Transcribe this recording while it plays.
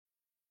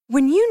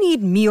When you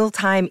need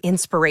mealtime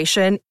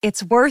inspiration,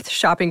 it's worth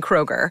shopping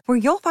Kroger, where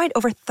you'll find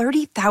over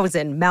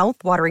 30,000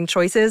 mouth-watering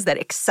choices that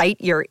excite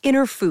your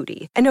inner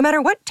foodie. And no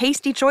matter what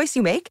tasty choice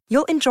you make,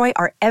 you'll enjoy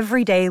our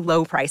everyday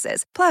low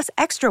prices, plus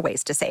extra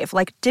ways to save,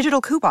 like digital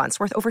coupons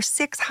worth over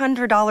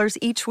 $600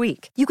 each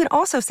week. You can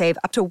also save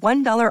up to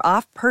 $1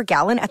 off per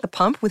gallon at the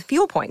pump with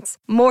fuel points.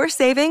 More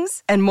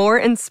savings and more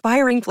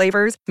inspiring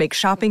flavors make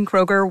shopping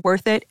Kroger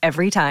worth it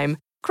every time.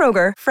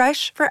 Kroger,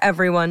 fresh for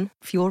everyone.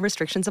 Fuel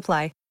restrictions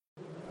apply.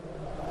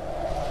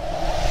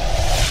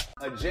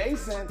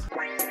 Adjacent.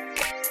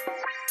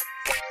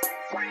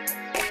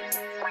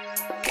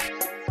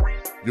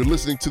 You're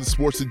listening to the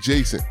Sports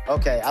Adjacent.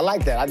 Okay, I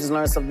like that. I just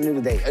learned something new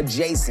today.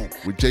 Adjacent.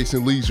 With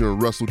Jason Leisure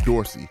and Russell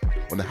Dorsey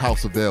on the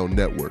House of L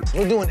Network.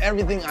 We're doing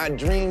everything I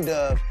dreamed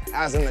of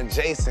as an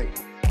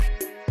adjacent.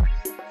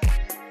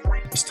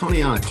 Is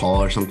Tony on a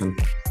call or something?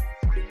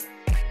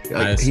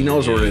 Like, he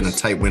knows we're in a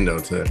tight window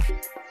to.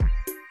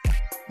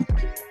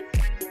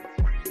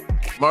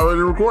 I'm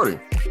already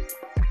recording.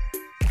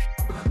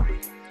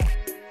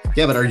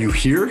 Yeah, but are you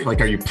here?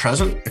 Like, are you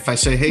present? If I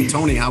say, hey,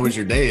 Tony, how was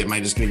your day? Am I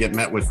just going to get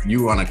met with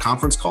you on a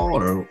conference call?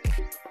 Or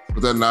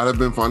would that not have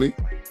been funny?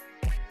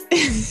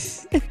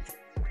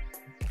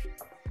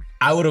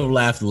 I would have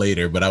laughed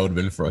later, but I would have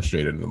been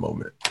frustrated in the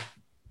moment.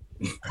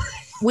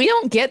 We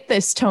don't get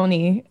this,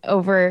 Tony,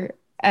 over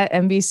at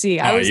NBC.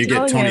 Oh, you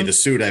get Tony the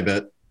suit, I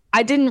bet.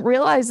 I didn't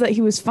realize that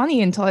he was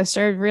funny until I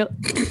started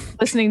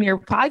listening to your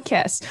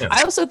podcast. Yeah.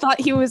 I also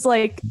thought he was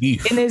like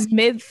in his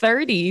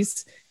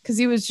mid-30s because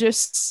he was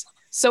just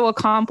so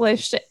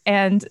accomplished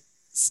and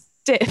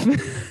stiff.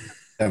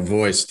 That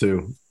voice,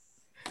 too.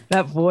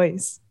 That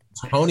voice.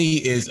 Tony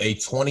is a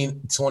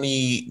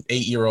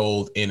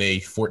 28-year-old in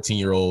a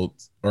 14-year-old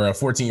or a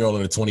 14-year-old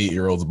in a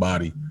 28-year-old's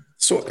body.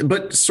 So,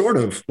 but sort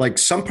of like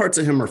some parts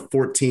of him are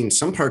 14.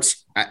 Some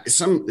parts,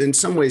 in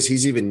some ways,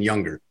 he's even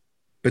younger.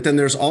 But then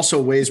there's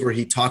also ways where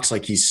he talks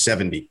like he's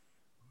 70.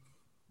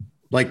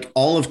 Like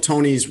all of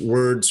Tony's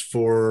words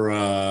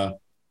for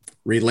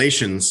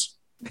relations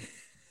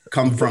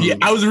come from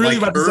I was really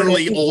about to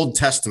early Old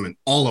Testament,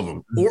 all of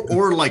them,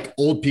 or like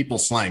old people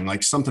slang,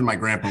 like something my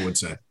grandpa would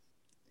say.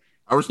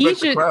 I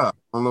respect the crowd.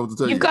 I don't know what to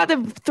tell you. You've got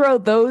to throw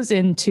those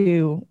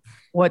into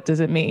what does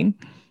it mean?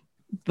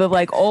 The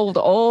like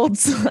old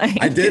slang.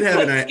 I did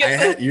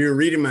have you're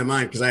reading my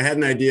mind because I had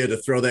an idea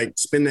to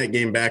spin that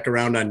game back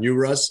around on you,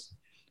 Russ.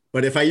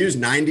 But if I use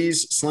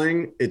 90s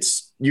slang,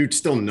 you'd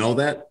still know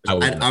that.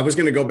 I was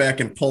going to go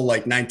back and pull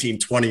like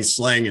 1920s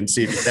slang and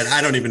see if that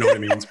I don't even know what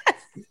it means.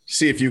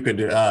 See if you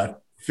could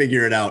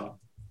figure it out.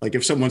 Like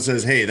if someone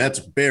says, hey, that's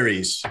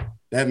berries,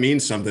 that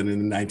means something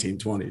in the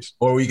 1920s.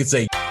 Or we could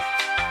say.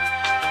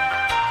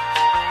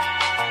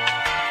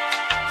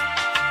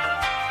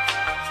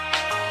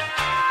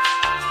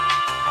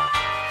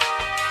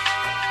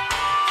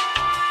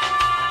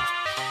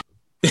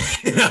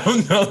 I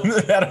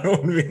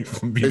don't know.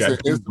 Jason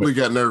instantly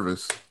got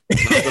nervous.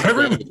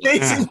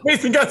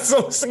 Jason got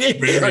so scared.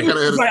 Like,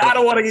 I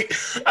don't want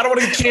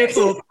to get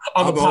canceled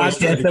on the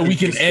podcast that we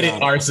can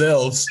edit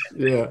ourselves.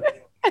 Yeah.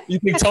 You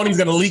think Tony's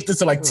gonna leak this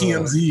to like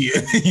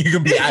TMZ? You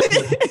can be.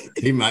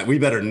 He might. We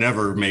better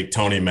never make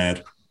Tony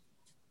mad.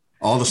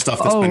 All the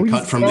stuff that's been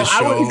cut from this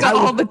show. He's got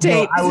all the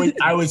tape.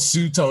 I would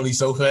sue Tony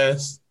so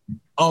fast.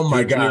 Oh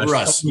my gosh,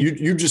 Russ,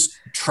 you just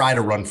try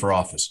to run for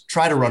office.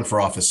 Try to run for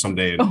office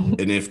someday,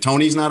 and if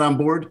Tony's not on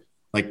board,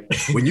 like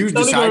when you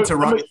decide to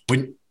run,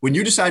 when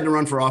you decide to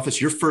run for office,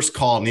 your first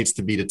call needs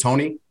to be to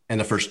Tony, and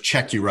the first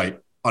check you write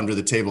under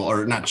the table,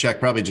 or not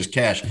check, probably just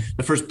cash.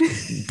 The first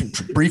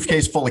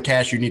briefcase full of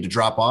cash you need to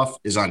drop off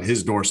is on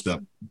his doorstep.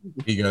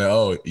 You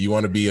gonna you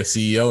want to be a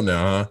CEO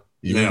now, huh?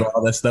 You remember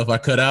all that stuff I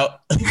cut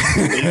out?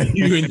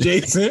 You and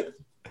Jason.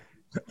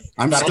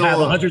 I don't have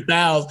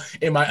 100,000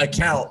 in my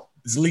account.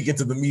 It's leaking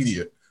to the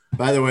media.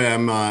 By the way,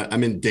 I'm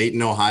in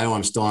Dayton, Ohio.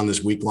 I'm still on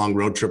this week-long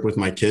road trip with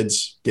my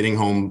kids, getting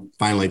home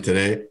finally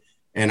today.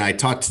 And I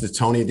talked to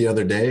Tony the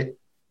other day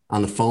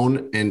on the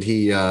phone, and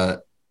we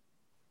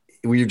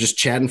were just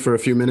chatting for a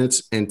few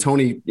minutes. And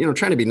Tony,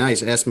 trying to be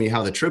nice, asked me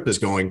how the trip is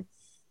going.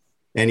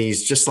 And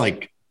he's just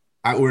like,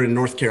 we're in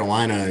North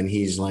Carolina, and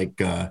he's like,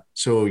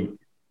 so you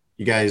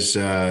guys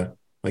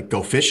like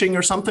go fishing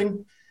or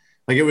something?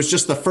 Like it was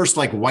just the first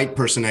like white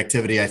person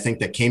activity I think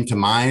that came to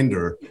mind,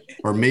 or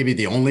maybe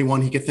the only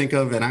one he could think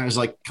of. And I was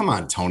like, "Come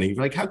on, Tony!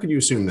 Like, how could you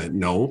assume that?"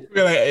 No,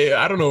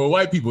 I don't know what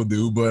white people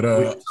do, but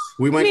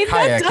we went kayaking.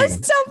 That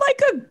does sound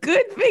like a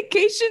good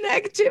vacation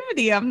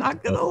activity. I'm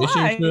not gonna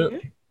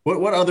lie.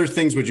 What other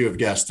things would you have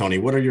guessed, Tony?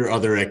 What are your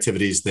other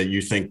activities that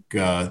you think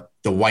the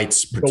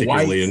whites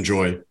particularly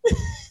enjoy?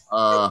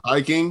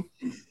 Hiking.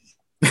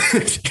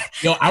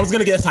 I was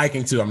gonna guess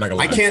hiking too. I'm not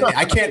gonna lie.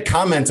 I can't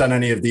comment on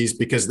any of these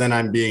because then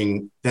I'm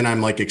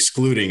like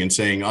excluding and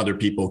saying other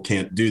people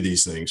can't do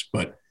these things.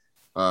 But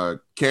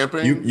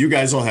camping. You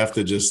guys will have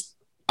to just.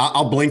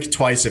 I'll blink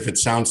twice if it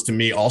sounds to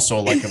me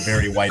also like a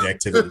very white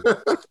activity.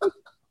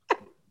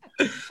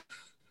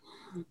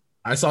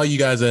 I saw you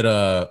guys at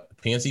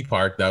PNC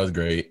Park. That was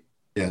great.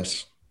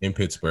 Yes. In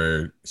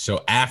Pittsburgh.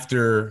 So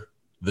after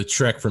the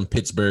trek from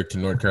Pittsburgh to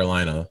North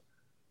Carolina,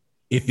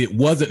 if it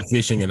wasn't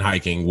fishing and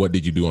hiking, what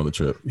did you do on the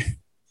trip?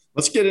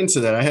 Let's get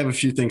into that. I have a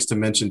few things to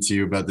mention to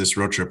you about this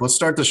road trip. Let's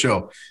start the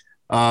show.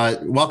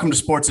 Welcome to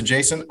Sports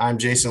Adjacent. I'm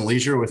Jason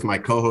Leisure with my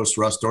co-host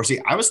Russ Dorsey.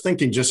 I was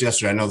thinking just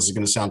yesterday, I know this is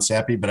going to sound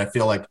sappy, but I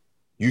feel like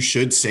you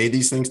should say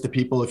these things to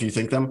people if you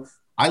think them.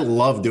 I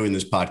love doing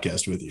this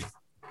podcast with you.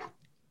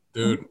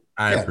 Dude,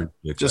 I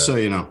appreciate just that. So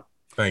you know.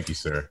 Thank you,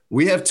 sir.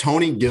 We have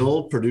Tony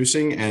Gill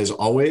producing as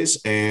always,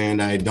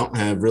 and I don't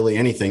have really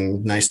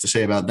anything nice to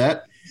say about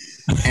that.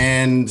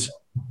 And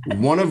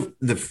one of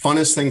the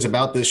funnest things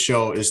about this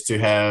show is to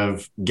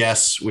have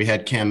guests. We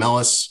had Cam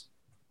Ellis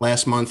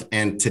last month,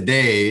 and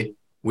today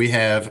we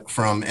have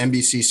from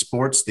NBC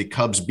Sports, the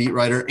Cubs beat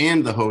writer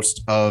and the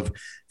host of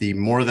the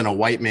More Than a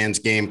White Man's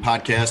Game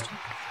podcast,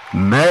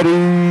 Maddie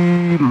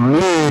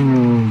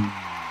Lee.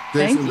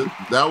 Jason,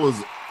 that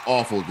was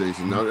awful,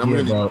 Jason. Now, I'm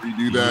going to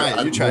redo that.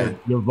 Right, you try it.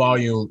 Your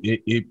volume,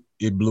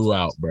 it blew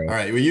out, bro. All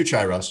right, well, you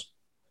try, Russ.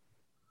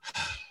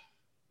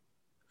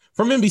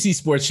 From NBC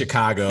Sports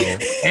Chicago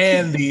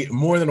and the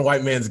More Than a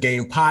White Man's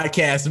Game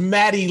podcast,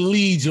 Maddie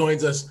Lee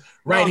joins us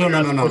right here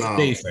on Sports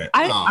Adjacent.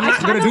 I'm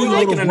not going to do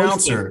like an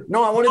announcer.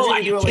 No, I want to do it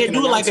like an announcer. You can't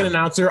do it like an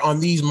announcer on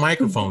these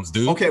microphones,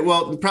 dude. Okay,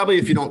 well, probably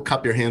if you don't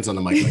cup your hands on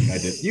the mic like I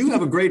did. You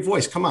have a great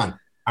voice. Come on.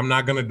 I'm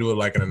not going to do it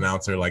like an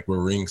announcer, like we're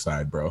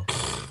ringside, bro.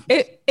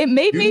 It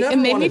made me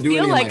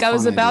feel like I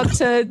was about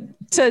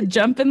to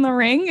jump in the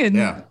ring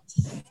and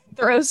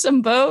throw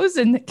some bows.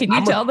 And can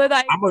you tell that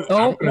I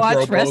don't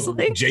watch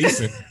wrestling?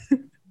 Jason,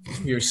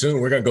 here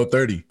soon we're gonna go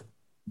 30.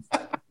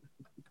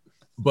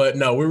 But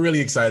no, we're really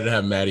excited to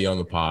have Maddie on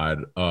the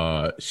pod.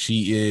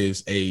 She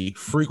is a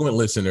frequent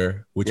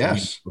listener, which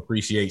we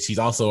appreciate. She's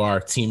also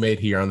our teammate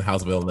here on the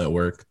House of L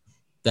Network.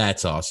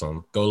 That's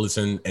awesome. Go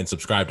listen and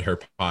subscribe to her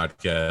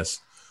podcast.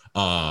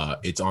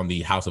 It's on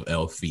the House of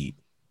L feed.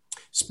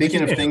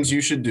 Speaking of things you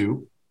should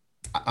do,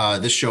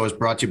 this show is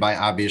brought to you by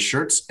Obvious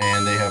Shirts,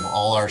 and they have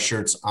all our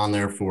shirts on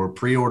there for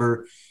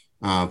pre-order.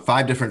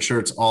 5 different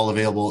shirts, all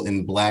available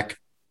in black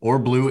or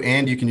blue,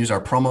 and you can use our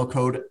promo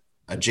code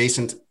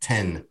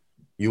Adjacent10.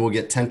 You will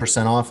get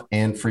 10% off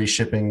and free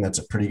shipping. That's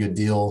a pretty good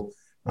deal.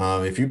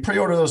 If you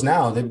pre-order those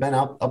now, they've been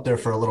up there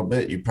for a little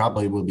bit. You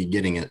probably will be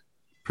getting it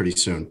pretty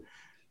soon.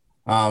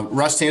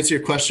 Russ, to answer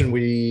your question,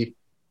 we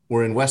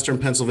were in Western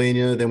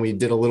Pennsylvania. Then we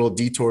did a little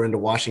detour into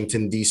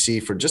Washington, D.C.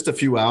 for just a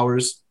few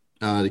hours.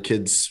 I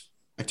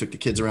took the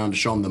kids around to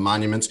show them the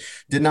monuments.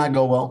 Did not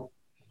go well.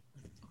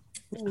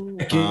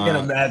 I can't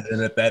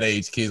imagine at that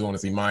age kids want to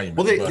see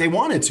monuments. Well, they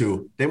wanted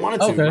to. They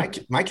wanted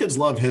to. My kids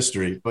love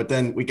history, but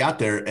then we got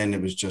there and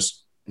it was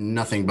just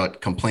nothing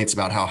but complaints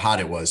about how hot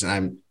it was. And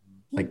I'm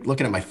like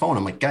looking at my phone.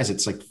 I'm like, guys,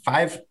 it's like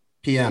 5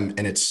 p.m.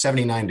 and it's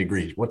 79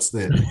 degrees.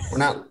 We're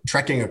not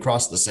trekking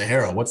across the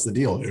Sahara. What's the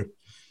deal here?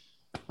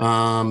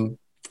 And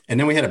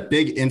then we had a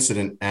big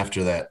incident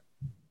after that,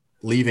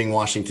 leaving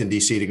Washington,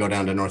 D.C. to go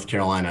down to North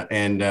Carolina.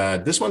 And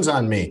this one's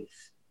on me.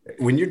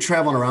 When you're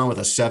traveling around with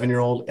a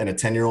 7-year-old and a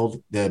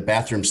 10-year-old, the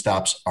bathroom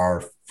stops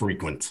are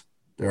frequent.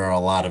 There are a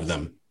lot of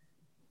them.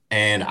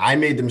 And I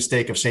made the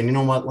mistake of saying, you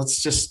know what,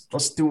 let's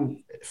do,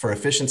 for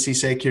efficiency's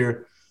sake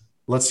here,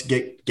 let's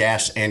get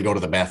gas and go to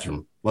the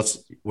bathroom.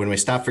 When we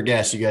stop for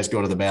gas, you guys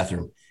go to the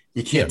bathroom.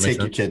 You can't take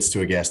your kids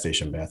to a gas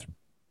station bathroom.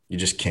 You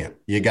just can't.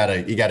 You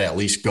gotta at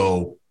least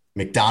go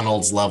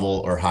McDonald's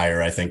level or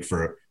higher, I think,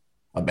 for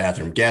a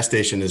bathroom. Gas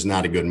station is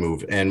not a good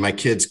move. And my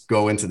kids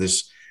go into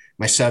this,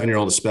 my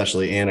 7-year-old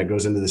especially, Anna,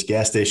 goes into this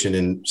gas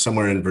station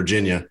somewhere in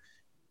Virginia,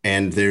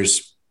 and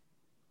there's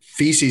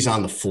feces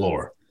on the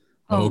floor.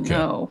 Oh,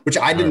 no. Which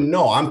I didn't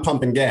know. I'm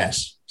pumping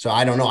gas. So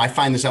I don't know. I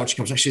find this out. She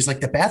comes back. She's like,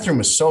 the bathroom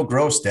was so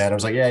gross, Dad. I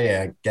was like,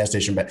 yeah, gas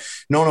station.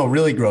 No,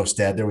 really gross,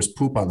 Dad. There was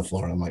poop on the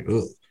floor. And I'm like,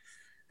 ugh.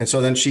 And so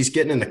then she's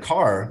getting in the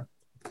car.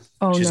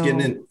 She's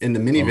getting in the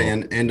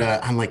minivan. And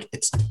I'm like,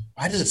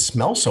 why does it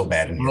smell so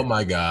bad in here? Oh,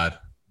 my God.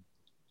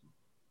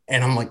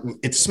 And I'm like,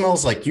 it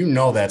smells like,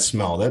 that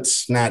smell.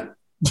 That's not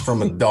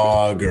from a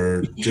dog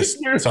or just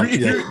something.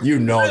 That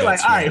like,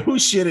 smell. all right, who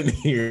shit in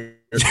here?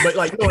 But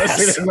like, no,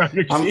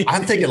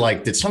 I'm thinking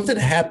like, did something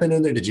happen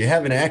in there? Did you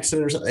have an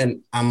accident or something?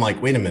 And I'm like,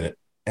 wait a minute.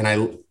 And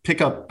I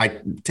take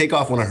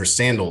off one of her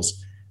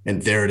sandals,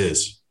 and there it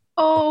is.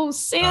 Oh,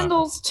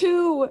 sandals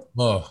too.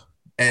 Oh,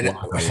 and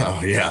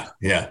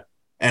yeah.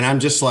 And I'm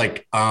just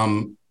like,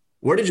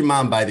 where did your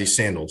mom buy these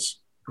sandals?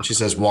 And she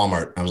says,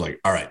 Walmart. I was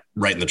like, all right,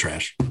 right in the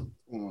trash.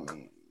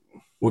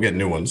 We'll get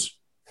new ones.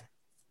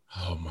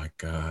 Oh my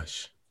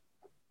gosh.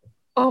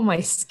 Oh, my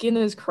skin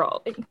is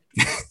crawling.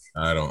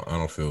 I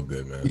don't feel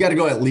good, man. You got to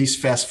go at least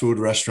fast food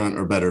restaurant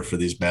or better for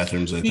these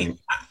bathrooms, I think.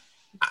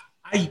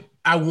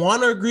 I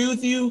want to agree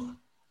with you.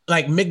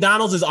 Like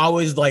McDonald's is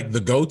always like the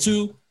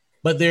go-to,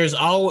 but there's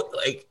always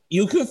like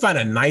you can find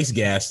a nice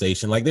gas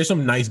station. Like there's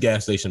some nice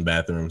gas station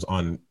bathrooms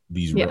on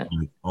these.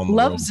 On the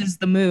Love's road. Is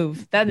the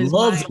move. That is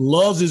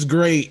Love's is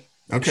great.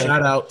 Okay.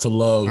 Shout out to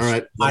Love's. All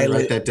right.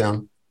 Write that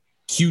down.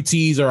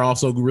 QTs are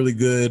also really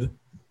good.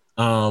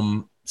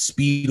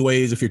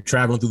 Speedways, if you're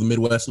traveling through the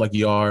Midwest like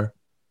you are,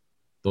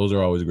 those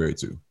are always great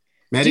too.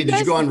 Maddie, did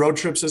you go on road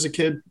trips as a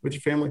kid with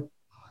your family?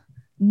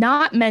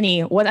 Not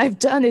many. What I've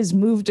done is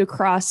moved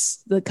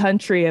across the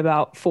country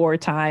about 4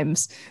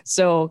 times.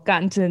 So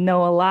gotten to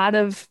know a lot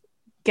of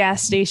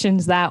gas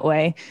stations that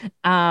way.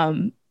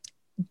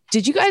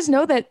 Did you guys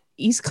know that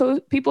East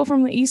Coast people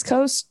from the East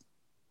Coast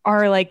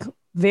are like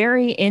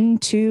very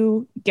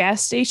into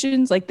gas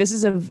stations? Like this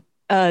is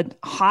a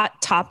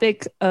hot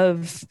topic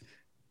of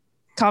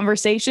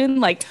conversation.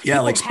 Like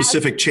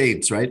specific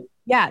chains, right?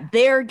 Yeah,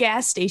 they're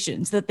gas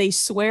stations that they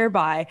swear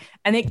by,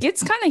 and it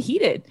gets kind of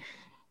heated.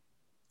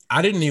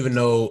 I didn't even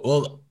know.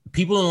 Well,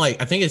 people in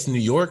I think it's New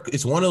York.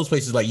 It's one of those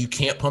places like you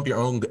can't pump your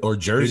own, or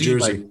Jersey.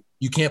 Like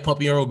you can't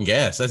pump your own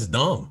gas. That's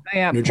dumb.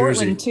 Yeah, New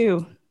Portland Jersey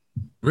too.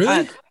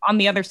 Really? On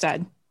the other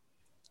side.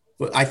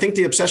 Well, I think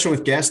the obsession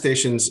with gas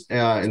stations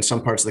in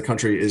some parts of the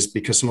country is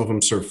because some of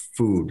them serve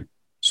food.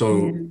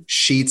 So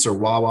Sheetz or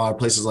Wawa,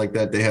 places like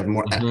that, they have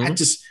more.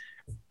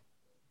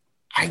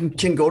 I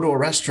can go to a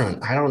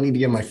restaurant. I don't need to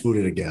get my food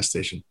at a gas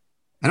station.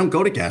 I don't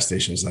go to gas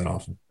stations that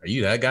often. Are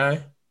you that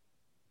guy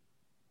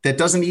that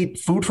doesn't eat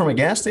food from a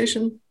gas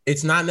station?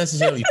 It's not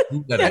necessarily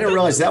food. I didn't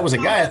realize that was a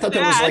guy. I thought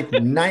that was like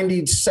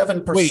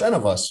 97%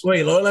 of us.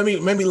 Wait, let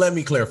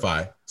me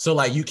clarify. So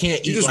like you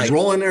can't you just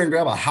roll in there and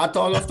grab a hot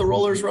dog off the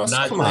rollers, Russ?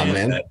 Come on,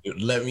 man.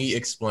 Let me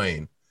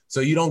explain.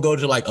 So you don't go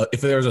to if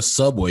there's a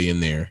Subway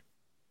in there.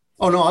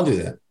 Oh no, I'll do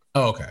that.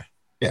 Oh, okay.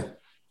 Yeah.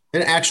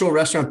 An actual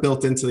restaurant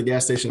built into the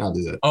gas station, I'll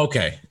do that.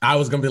 Okay. I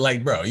was gonna be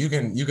like, bro, you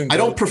can I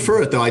don't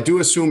prefer it though. I do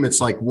assume it's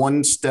like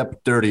one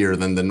step dirtier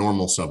than the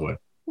normal Subway.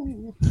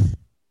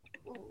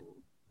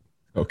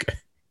 Okay.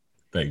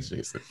 Thanks,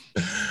 Jason.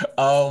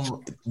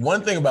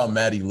 One thing about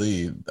Maddie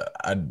Lee,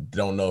 I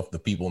don't know if the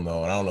people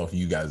know, and I don't know if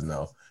you guys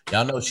know.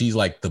 Y'all know she's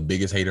like the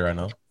biggest hater I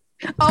know.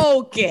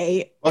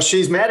 Okay. Well,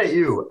 she's mad at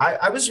you.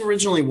 I was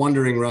originally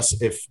wondering,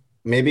 Russ, if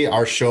maybe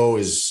our show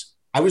is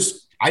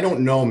I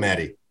don't know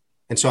Maddie.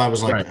 And so I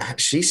was like,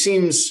 she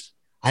seems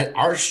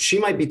she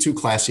might be too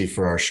classy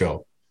for our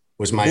show,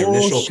 was my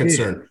initial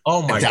concern.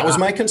 Oh my God. That was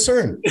my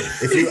concern.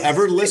 If you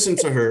ever listen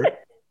to her,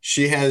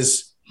 she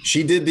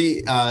did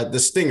the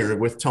stinger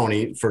with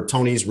Tony for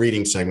Tony's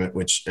reading segment,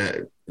 which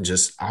I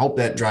hope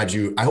that drives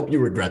you. I hope you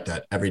regret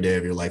that every day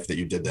of your life that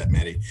you did that,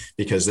 Maddie,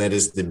 because that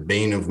is the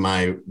bane of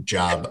my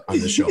job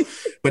on the show.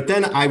 But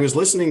then I was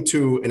listening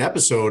to an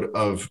episode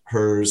of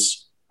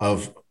hers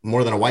of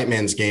More Than a White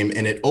Man's Game,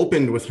 and it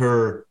opened with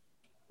her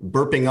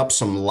burping up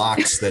some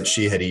lox that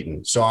she had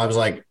eaten. So I was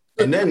like,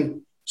 all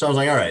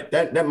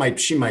right,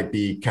 she might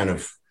be kind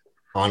of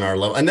on our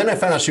level. And then I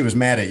found out she was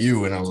mad at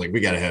you, and I was like,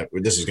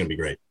 this is going to be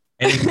great.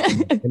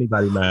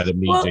 Anybody mad at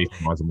me, well,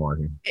 Jason wants more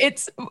here.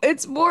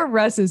 It's more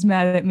Russ is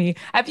mad at me.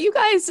 Have you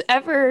guys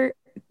ever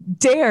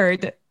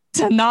dared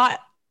to not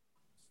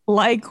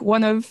like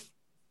one of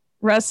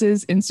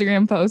Russ's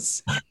Instagram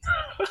posts?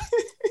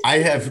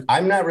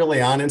 I'm not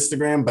really on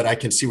Instagram, but I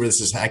can see where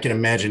this is. I can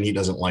imagine he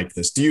doesn't like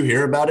this. Do you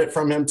hear about it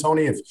from him,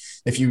 Tony?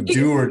 If you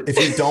do, or if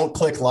you don't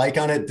click like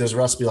on it, does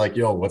Russ be like,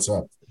 yo, what's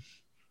up?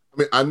 I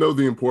mean, I know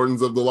the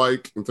importance of the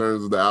like in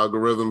terms of the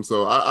algorithm,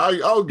 so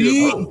I'll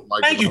give.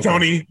 Like, thank you,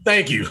 Tony.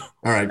 Thank you.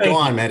 All right, go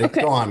on, Maddie.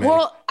 Okay. Go on, Maddie.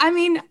 Well, I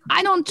mean,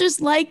 I don't just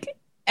like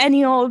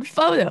any old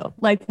photo.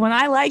 Like when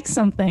I like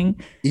something,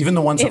 even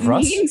the ones of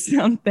Russ, means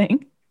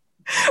something.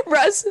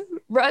 Russ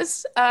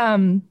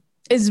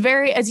is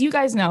very, as you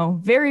guys know,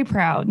 very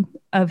proud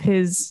of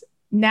his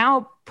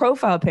now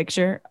profile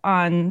picture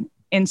on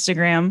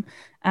Instagram,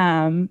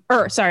 on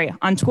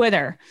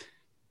Twitter.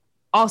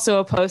 Also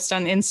a post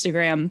on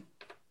Instagram.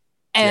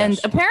 And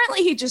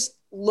apparently he just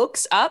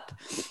looks up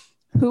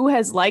who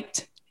has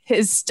liked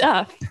his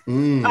stuff.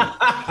 Brings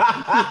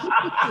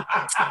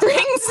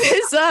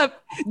this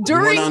up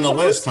during on the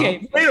list, huh?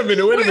 Wait a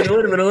minute.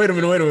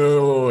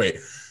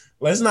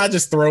 Let's not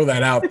just throw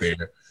that out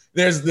there.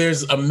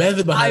 There's a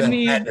method behind that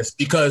madness,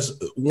 because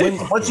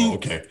once you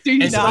it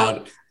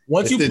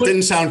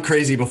didn't sound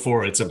crazy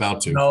before, it's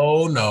about to.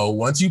 No.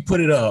 Once you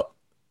put it up,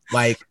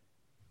 like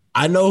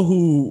I know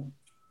who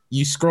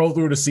you scroll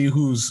through to see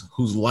who's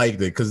liked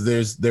it, because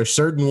there's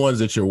certain ones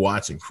that you're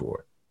watching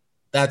for.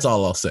 That's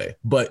all I'll say.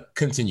 But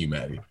continue,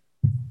 Maddie.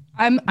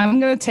 I'm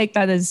gonna take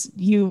that as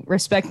you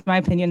respect my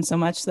opinion so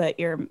much that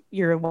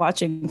you're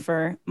watching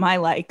for my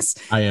likes.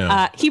 I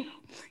am.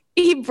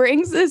 He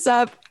brings this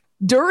up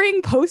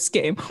during post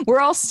game. We're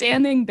all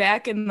standing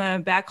back in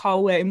the back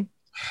hallway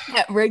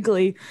at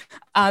Wrigley.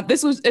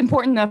 This was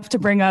important enough to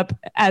bring up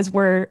as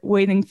we're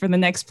waiting for the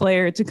next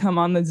player to come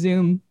on the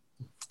Zoom.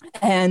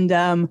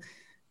 And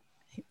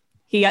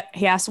he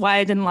asked why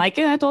I didn't like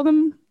it. I told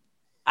him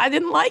I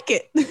didn't like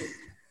it.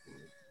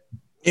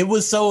 It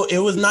was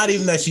not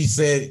even that she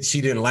said she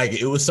didn't like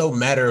it. It was so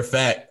matter of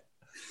fact.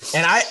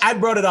 And I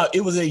brought it up.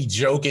 It was a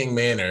joking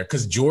manner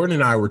because Jordan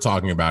and I were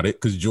talking about it,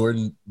 because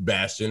Jordan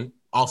Bastian,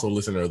 also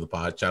listener of the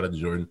pod, shout out to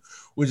Jordan,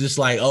 was just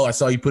like, oh, I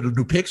saw you put a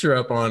new picture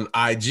up on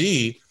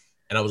IG.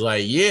 And I was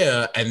like,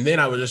 yeah. And then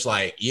I was just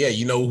like, yeah,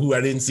 you know who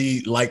I didn't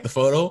see like the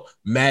photo?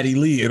 Maddie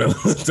Lee. And I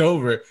looked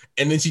over,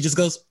 and then she just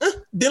goes,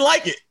 didn't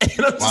like it.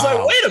 And I'm just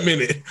like, wait a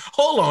minute.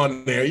 Hold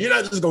on there. You're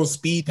not just going to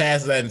speed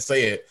past that and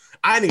say it.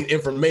 I need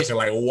information.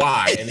 Like,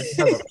 why? And it's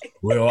kind of,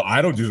 well,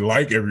 I don't just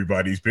like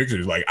everybody's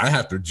pictures. Like, I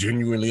have to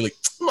genuinely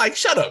I'm like,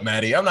 shut up,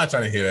 Maddie. I'm not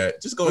trying to hear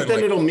that. Just go ahead. But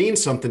then it'll mean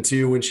something to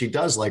you when she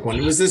does like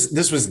one. Was this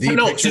was the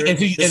picture?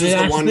 This was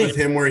the one with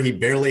him where he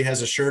barely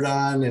has a shirt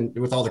on and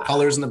with all the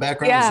colors in the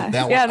background.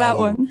 Yeah, that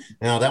one.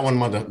 No, that one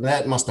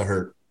must have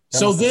hurt.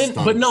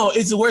 But no,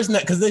 it's worse than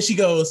that because then she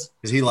goes,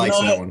 because he likes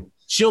that one.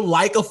 She'll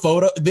like a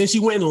photo. Then she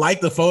went and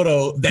liked the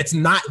photo that's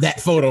not that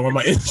photo on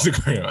my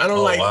Instagram. I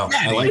don't wow.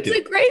 I like it's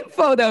a great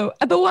photo.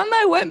 The one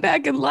I went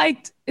back and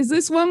liked is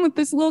this one with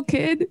this little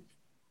kid.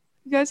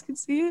 You guys can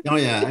see it. Oh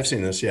yeah, I've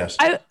seen this. Yes,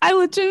 I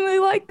legitimately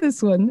like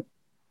this one.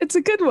 It's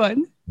a good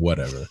one.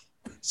 Whatever.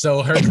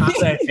 So her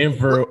contact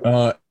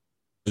info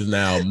is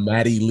now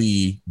Maddie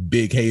Lee,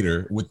 big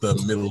hater with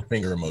the middle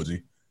finger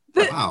emoji.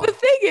 The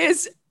thing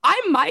is,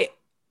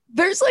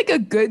 there's like a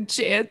good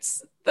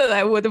chance that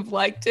I would have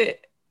liked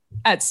it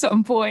at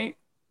some point.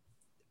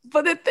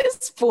 But at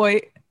this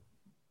point,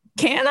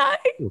 can I?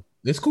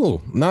 It's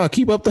cool. No,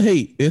 keep up the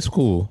hate. It's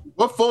cool.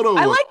 What photo?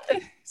 I like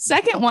the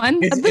second one.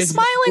 The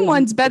smiling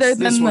one's better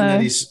than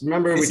the.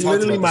 Remember, we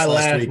talked about this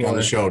last week on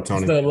the show,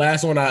 Tony. It's the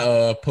last one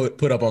I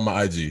put up on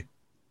my IG.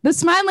 The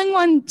smiling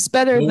one's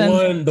better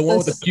than the one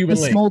with the Cuban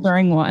link.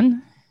 Smoldering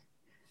one.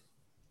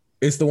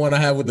 It's the one I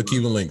have with the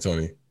Cuban link,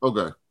 Tony.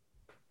 Okay.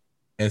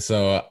 And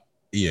so,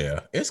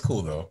 yeah, it's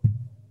cool though.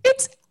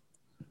 It's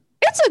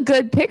a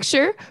good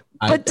picture,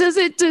 but does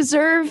it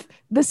deserve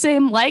the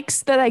same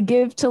likes that I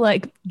give to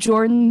like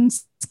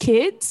Jordan's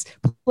kids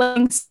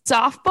playing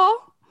softball?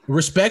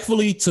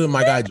 Respectfully to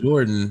my guy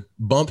Jordan,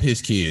 bump his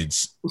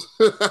kids.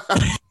 Oh,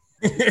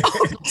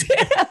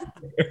 damn.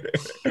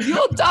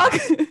 You'll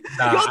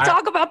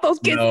talk about those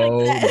kids like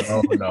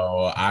that.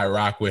 No. I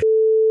rock with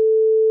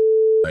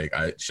like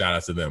I shout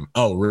out to them.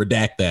 Oh,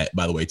 redact that,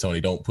 by the way,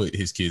 Tony. Don't put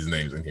his kids'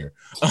 names in here.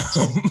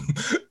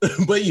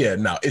 But yeah,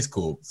 no, it's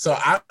cool. So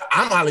I'm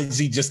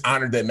honestly just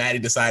honored that Maddie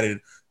decided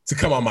to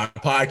come on my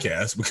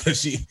podcast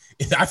because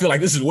I feel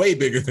like this is way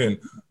bigger than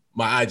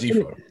my IG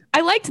photo. I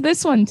liked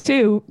this one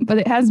too, but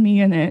it has me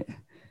in it.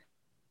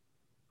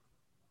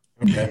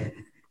 Okay.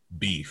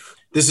 Beef.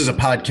 This is a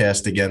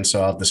podcast again,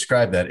 so I'll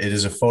describe that. It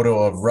is a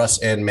photo of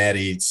Russ and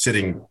Maddie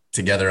sitting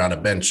together on a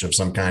bench of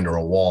some kind or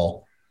a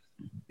wall.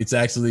 It's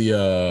actually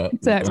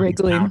it's at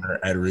Wrigley.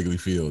 At Wrigley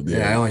Field.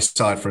 Yeah, I only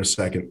saw it for a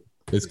second.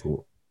 It's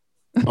cool.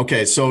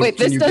 Okay, so wait,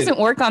 this doesn't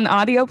work on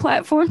audio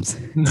platforms?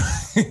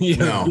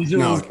 No,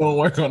 don't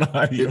work on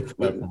audio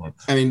platforms.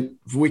 I mean,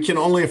 we can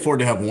only afford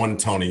to have one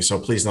Tony, so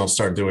please don't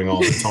start doing all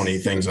the Tony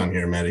things on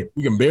here, Maddie.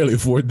 We can barely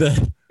afford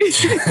that.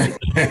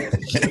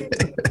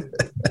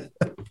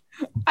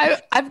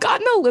 I've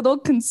gotten a little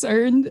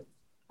concerned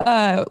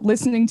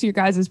listening to your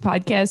guys'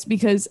 podcast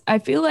because I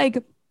feel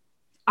like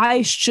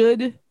I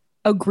should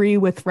agree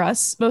with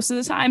Russ most of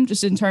the time,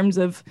 just in terms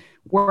of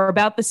we're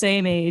about the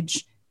same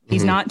age.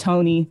 He's not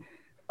Tony.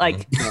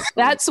 Like,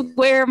 that's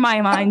where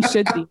my mind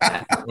should be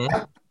at.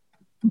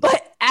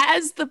 But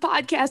as the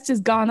podcast has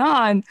gone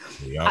on,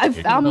 I've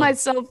found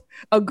myself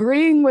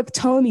agreeing with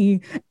Tony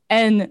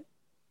and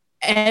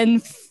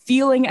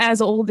feeling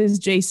as old as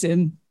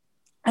Jason.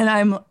 And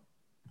I'm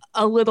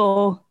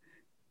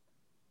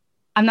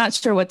not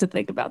sure what to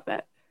think about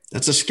that.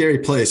 That's a scary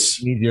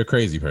place. You're a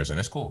crazy person.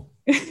 That's cool.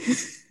 We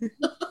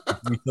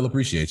still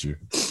appreciate you.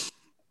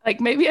 Like,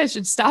 maybe I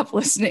should stop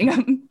listening.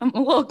 I'm a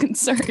little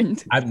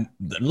concerned.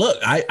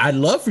 I'd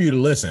love for you to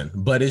listen,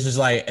 but it's just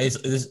like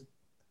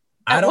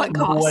I don't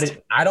know what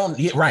it. I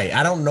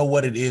don't know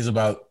what it is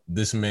about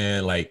this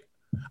man. Like,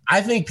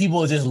 I think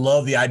people just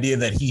love the idea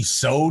that he's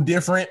so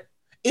different.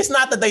 It's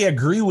not that they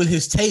agree with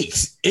his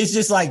takes. It's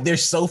just like they're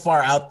so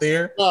far out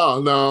there. Oh,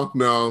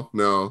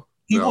 no.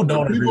 People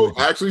don't agree.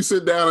 People actually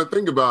sit down and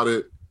think about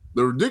it.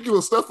 The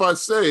ridiculous stuff I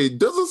say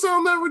doesn't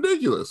sound that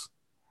ridiculous.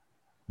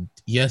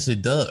 Yes,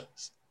 it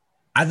does.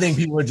 I think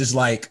people are just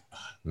like,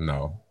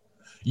 no.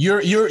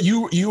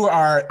 You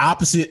are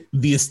opposite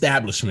the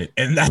establishment,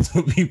 and that's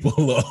what people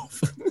love.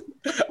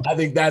 I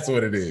think that's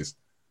what it is.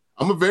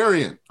 I'm a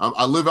variant.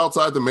 I live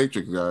outside the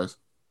matrix, guys.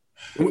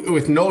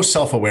 With no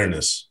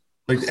self-awareness.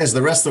 Like, as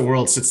the rest of the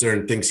world sits there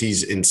and thinks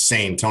he's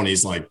insane,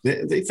 Tony's like,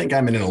 they think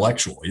I'm an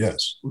intellectual.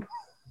 Yes.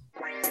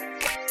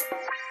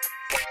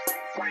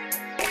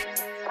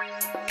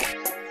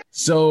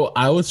 So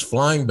I was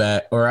flying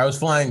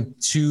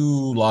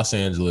to Los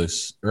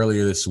Angeles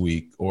earlier this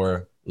week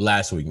or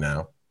last week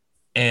now.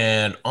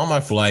 And on my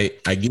flight,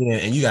 I get in,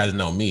 and you guys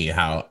know me,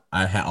 how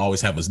I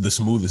always have the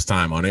smoothest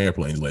time on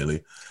airplanes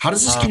lately. How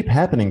does this keep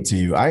happening to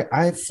you?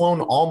 I've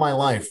flown all my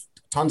life,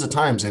 tons of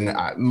times, and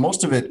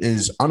most of it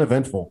is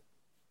uneventful.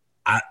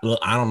 I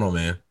don't know,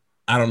 man.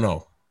 I don't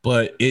know,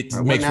 but it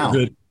makes for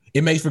good.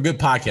 It makes for good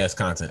podcast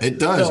content. It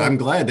does. So, I'm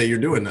glad that you're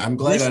doing it. I'm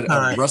glad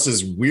that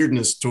Russ's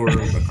weirdness tour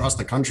across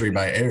the country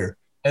by air.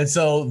 And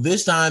so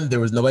this time there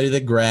was nobody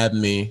that grabbed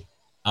me.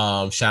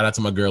 Shout out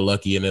to my girl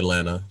Lucky in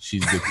Atlanta.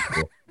 She's good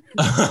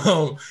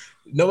people.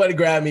 Nobody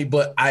grabbed me,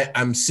 but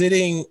I'm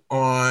sitting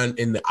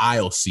in the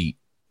aisle seat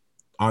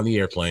on the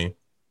airplane.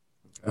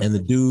 And the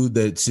dude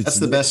that sits— That's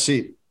the best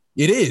seat.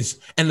 It is.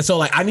 And so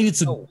like I needed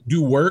to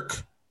do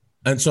work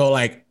And so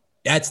like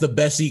that's the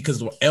best seat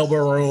because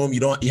elbow room,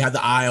 you have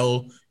the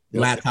aisle,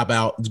 laptop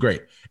out. It's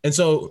great. And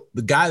so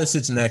the guy that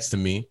sits next to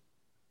me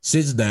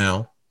sits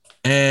down,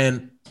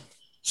 and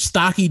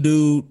stocky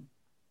dude,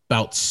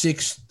 about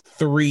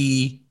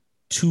 6'3",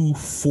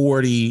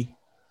 240,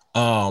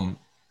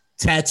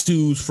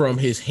 tattoos from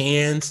his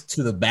hands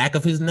to the back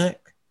of his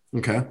neck.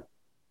 Okay.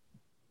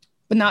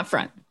 But not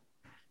front.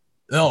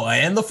 No,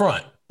 and the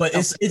front. But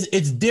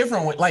it's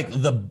different with like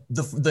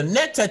the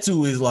neck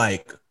tattoo is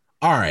like,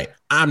 all right,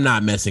 I'm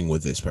not messing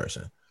with this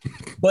person.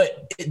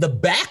 But the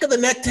back of the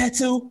neck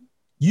tattoo,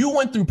 you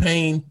went through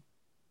pain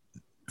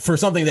for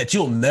something that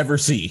you'll never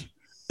see.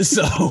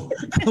 So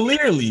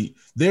clearly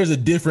there's a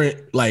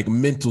different like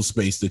mental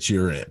space that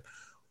you're in.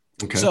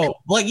 Okay. So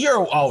like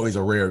you're always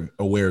aware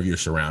of your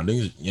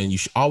surroundings, and you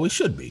always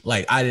should be.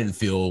 Like I didn't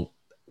feel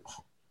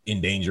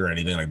in danger or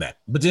anything like that,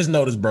 but just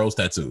notice bro's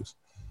tattoos.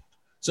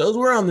 So as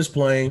we're on this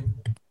plane,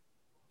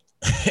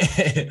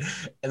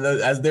 and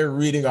as they're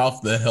reading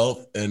off the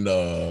health and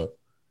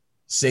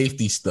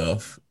safety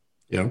stuff,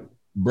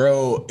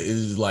 bro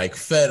is like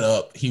fed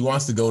up. He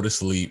wants to go to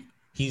sleep.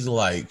 He's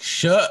like,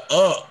 "Shut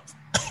up,"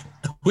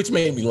 which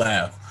made me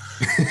laugh.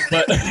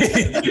 But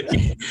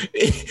he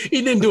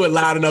didn't do it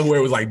loud enough where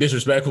it was like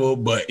disrespectful,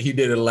 but he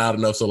did it loud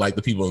enough so like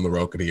the people in the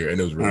row could hear, and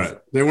it was really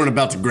They weren't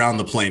about to ground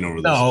the plane over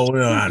this.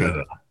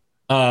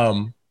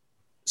 No.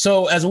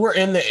 So as we're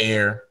in the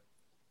air,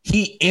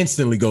 he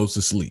instantly goes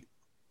to sleep.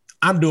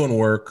 I'm doing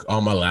work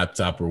on my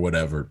laptop or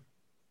whatever,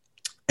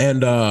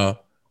 and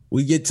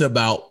we get to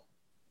about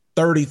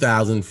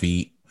 30,000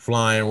 feet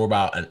flying. We're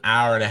about an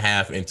hour and a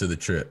half into the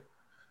trip.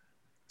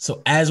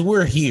 So as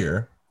we're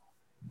here,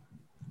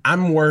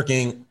 I'm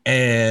working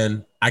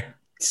and I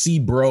see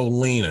bro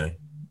leaning.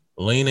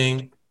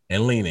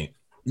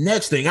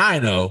 Next thing I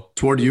know,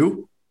 toward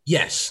you?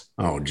 Yes.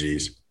 Oh,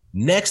 geez.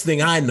 Next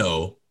thing I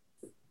know,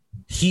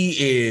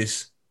 he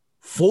is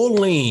full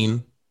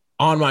lean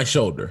on my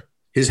shoulder.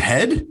 His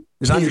head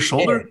is on your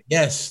shoulder?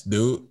 Yes,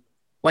 dude.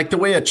 Like the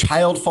way a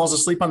child falls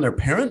asleep on their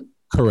parent?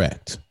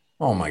 Correct.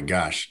 Oh my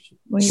gosh.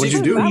 What'd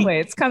you do? That way.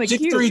 It's kind of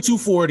cute. 6'3",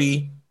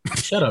 240.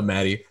 Shut up,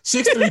 Maddie.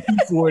 6'3",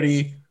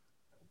 240.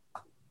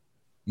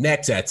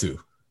 Neck tattoo.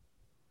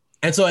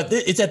 And so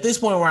it's at this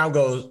point where I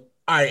go,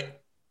 all right,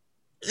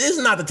 this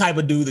is not the type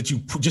of dude that you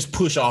just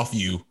push off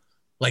you.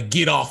 Like,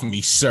 get off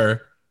me,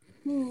 sir.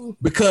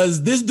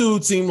 Because this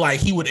dude seemed like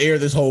he would air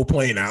this whole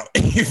plane out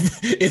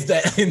if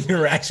that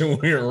interaction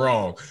went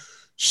wrong.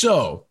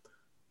 So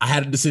I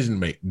had a decision to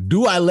make.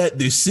 Do I let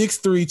this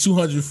 6'3",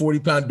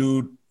 240-pound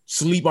dude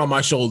sleep on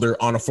my shoulder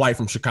on a flight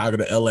from Chicago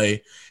to LA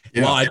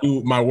while I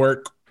do my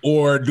work?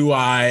 Or do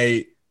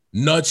I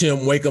nudge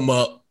him, wake him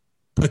up,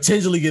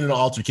 potentially get in an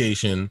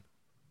altercation,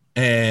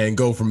 and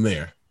go from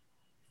there?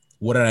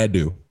 What did I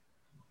do?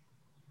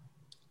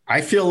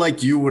 I feel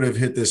like you would have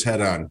hit this head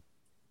on.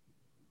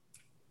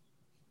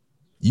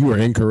 You are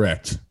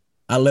incorrect.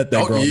 I let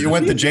that grown. You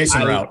went the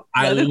Jason route.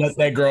 I let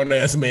that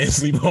grown-ass man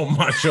sleep on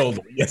my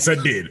shoulder. Yes, I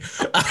did.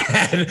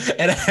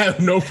 I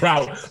have no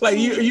problem. Like,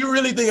 you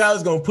really think I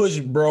was going to push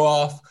bro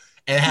off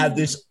and have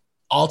this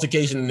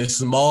altercation in this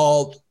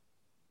small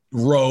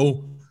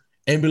row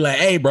and be like,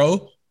 hey,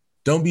 bro,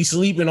 don't be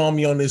sleeping on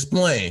me on this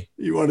plane.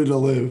 You wanted to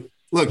live.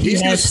 Look,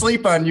 he's going to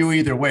sleep on you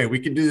either way. We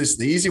can do this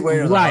the easy way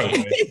or the hard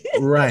way.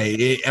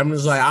 Right. I'm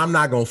just like, I'm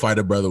not going to fight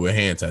a brother with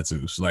hand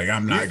tattoos. Like,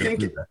 I'm not going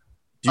to do that.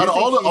 Out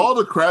of all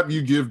the crap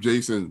you give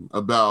Jason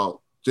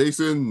about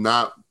Jason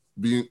not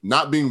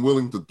being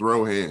willing to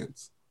throw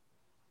hands,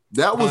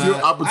 that was your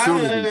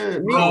opportunity.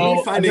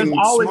 Me finding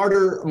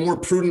smarter, more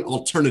prudent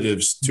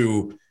alternatives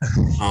to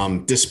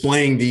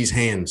displaying these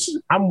hands.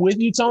 I'm with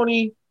you,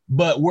 Tony,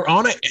 but we're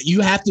on it. You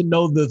have to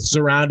know the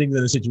surroundings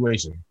of the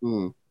situation.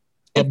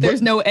 If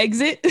there's no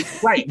exit.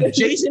 Right.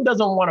 Jason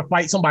doesn't want to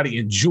fight somebody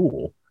in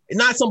Jewel,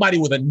 not somebody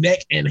with a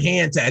neck and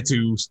hand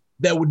tattoos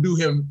that would do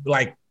him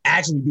like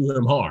actually do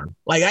him harm.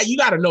 Like you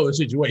got to know the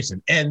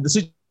situation, and the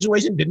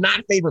situation did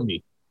not favor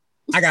me.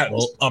 I got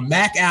a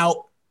Mac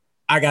out.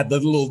 I got the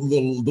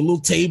little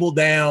table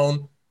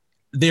down.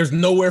 There's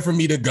nowhere for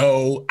me to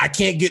go. I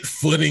can't get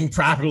footing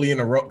properly in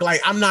a row.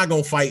 Like I'm not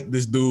gonna fight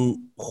this dude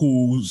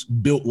who's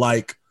built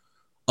like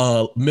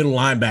a middle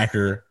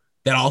linebacker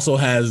that also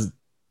has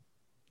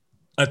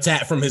a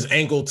tat from his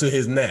ankle to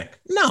his neck.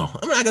 No,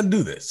 I'm not gonna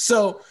do this.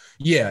 So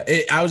yeah,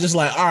 I was just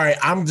like, all right,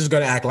 I'm just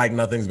going to act like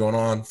nothing's going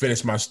on,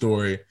 finish my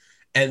story.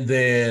 And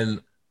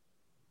then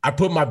I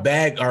put my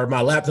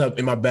laptop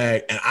in my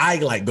bag and I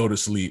like go to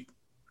sleep.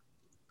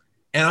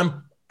 And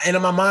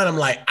in my mind, I'm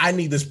like, I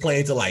need this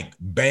plane to like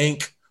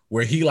bank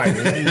where he like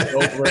leans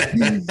over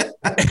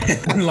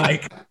and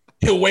like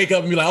he'll wake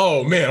up and be like,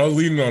 oh man, I was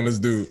leaning on this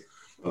dude.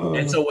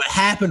 And so what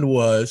happened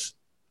was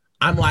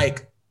I'm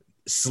like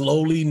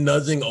slowly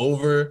nudging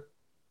over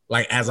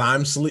like as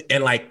I'm sleep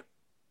and like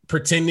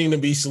pretending to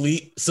be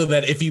asleep so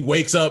that if he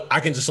wakes up, I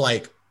can just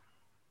like,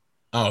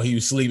 oh, he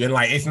was sleeping.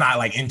 Like, it's not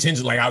like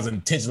intentional. Like I was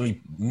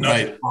intentionally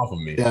nudging off of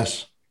me.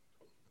 Yes.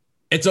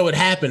 And so it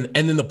happened.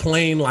 And then the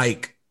plane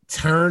like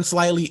turned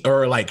slightly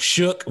or like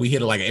shook. We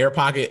hit it like an air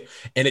pocket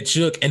and it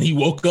shook and he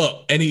woke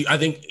up and I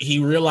think he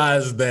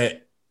realized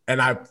that,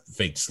 and I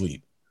faked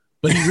sleep,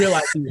 but he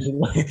realized he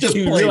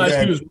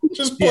was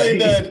just playing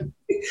dead.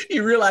 He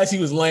realized he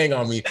was laying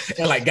on me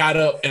and like got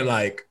up and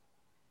like,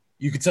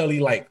 you could tell he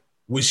like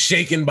was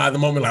shaken by the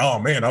moment, like, oh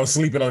man, I was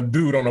sleeping on a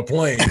dude on a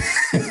plane.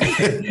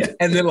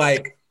 And then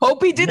like,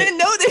 hope he didn't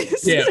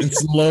notice. Yeah, and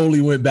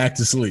slowly went back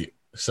to sleep.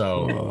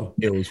 So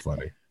it was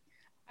funny.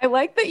 I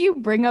like that you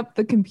bring up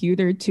the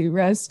computer too,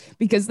 Russ,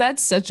 because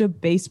that's such a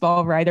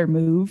baseball writer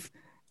move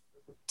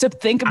to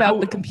think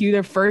about the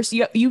computer first.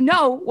 You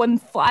know when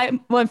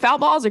foul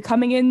balls are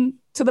coming in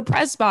to the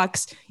press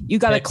box, you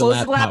got to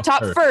close the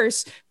laptop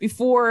first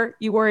before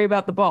you worry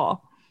about the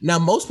ball. Now,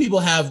 most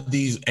people have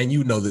these, and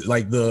you know that,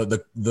 like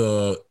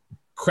the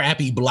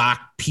crappy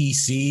block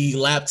PC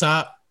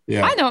laptop.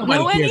 Yeah, I don't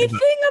know anything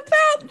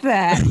about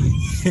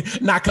that.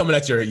 Not coming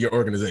at your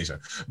organization,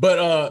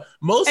 but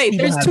most. Hey,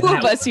 there's two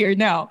of us here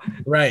now.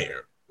 Right.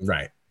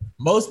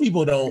 Most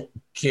people don't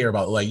care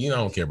about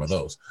don't care about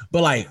those,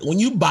 but like when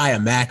you buy a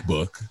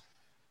MacBook,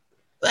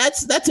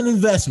 that's an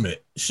investment.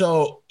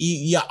 So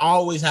you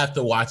always have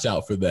to watch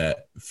out for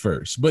that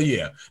first. But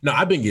yeah, no,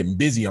 I've been getting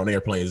busy on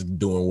airplanes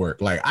doing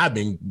work. Like I've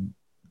been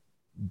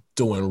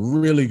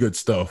doing really good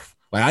stuff.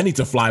 Like I need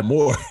to fly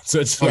more. So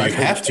it's you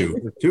have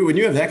to. Dude, when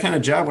you have that kind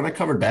of job, when I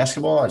covered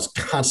basketball, I was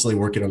constantly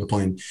working on the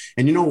plane.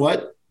 And you know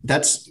what?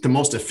 That's the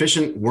most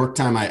efficient work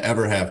time I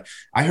ever have.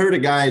 I heard a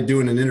guy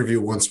doing an interview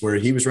once where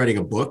he was writing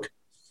a book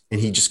and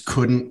he just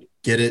couldn't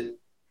get it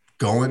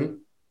going.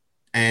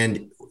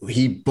 And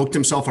he booked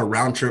himself a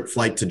round trip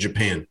flight to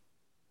Japan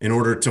in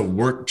order to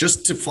work,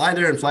 just to fly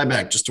there and fly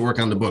back, just to work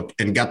on the book,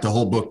 and got the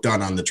whole book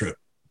done on the trip.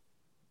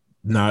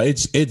 No,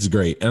 it's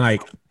great. And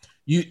like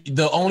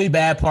the only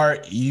bad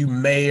part, you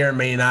may or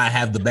may not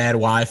have the bad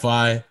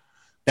Wi-Fi.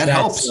 That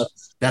helps.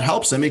 That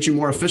helps. That makes you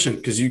more efficient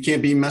because you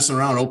can't be messing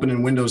around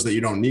opening windows that you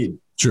don't need.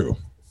 True.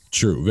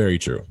 Very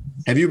true.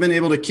 Have you been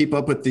able to keep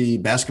up with the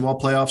basketball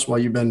playoffs while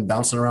you've been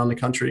bouncing around the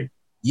country?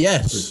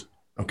 Yes.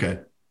 Okay.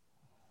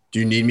 Do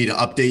you need me to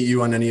update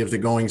you on any of the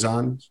goings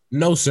on?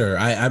 No, sir.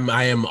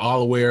 I am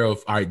all aware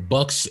of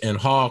Bucks and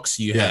Hawks.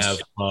 You have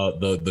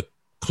the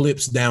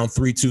Clips down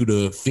 3-2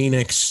 to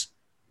Phoenix.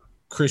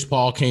 Chris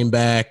Paul came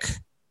back.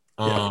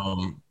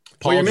 Well,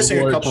 you're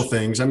missing a couple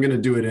things. I'm going to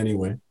do it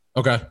anyway.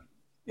 Okay.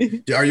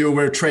 Are you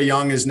aware Trae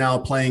Young is now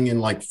playing in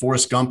like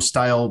Forrest Gump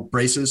style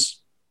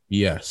braces?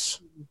 Yes.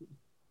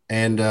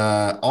 And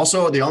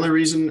also the only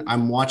reason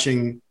I'm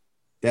watching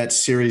that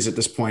series at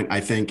this point, I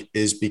think,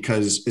 is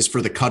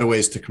for the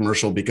cutaways to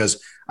commercial,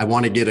 because I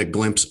want to get a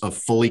glimpse of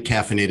fully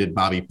caffeinated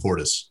Bobby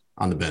Portis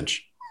on the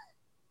bench.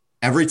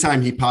 Every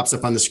time he pops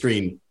up on the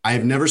screen, I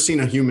have never seen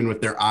a human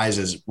with their eyes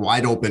as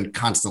wide open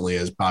constantly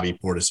as Bobby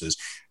Portis is,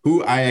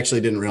 who I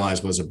actually didn't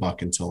realize was a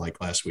Buck until like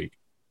last week.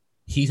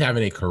 He's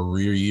having a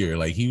career year.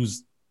 Like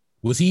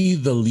was he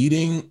the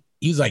leading?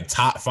 He's like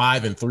top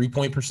 5 in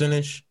 3-point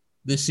percentage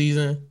this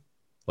season.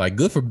 Like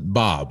good for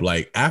Bob.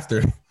 Like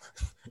after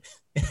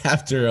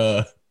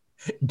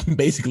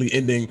basically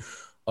ending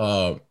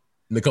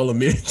Nikola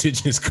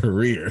Mirotic's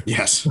career.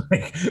 Yes.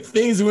 Like,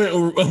 things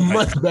went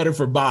much better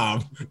for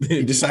Bob.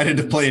 He decided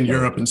to play in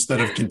Europe instead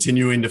of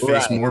continuing to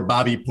face more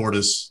Bobby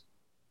Portis.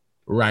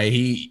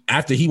 Right.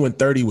 After he went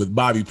 30 with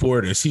Bobby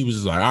Portis, he was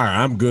just like, all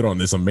right, I'm good on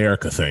this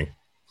America thing.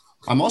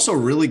 I'm also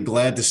really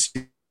glad to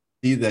see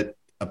that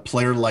a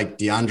player like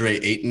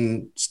DeAndre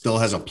Ayton still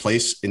has a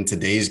place in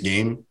today's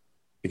game,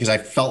 because I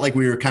felt like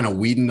we were kind of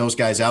weeding those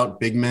guys out,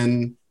 big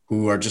men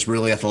who are just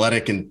really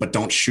athletic but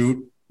don't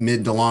shoot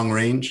mid to long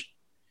range.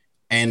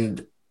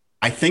 And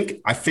I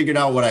think I figured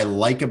out what I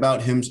like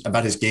about him,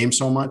 about his game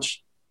so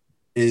much,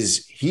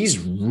 is he's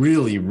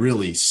really,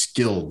 really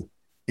skilled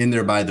in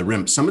there by the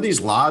rim. Some of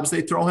these lobs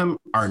they throw him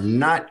are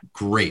not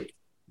great.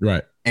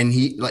 Right. And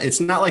it's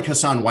not like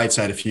Hassan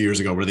Whiteside a few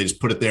years ago where they just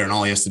put it there and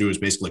all he has to do is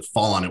basically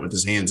fall on it with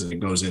his hands and it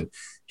goes in.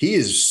 He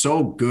is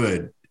so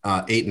good,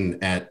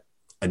 Ayton, at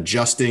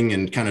adjusting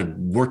and kind of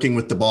working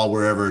with the ball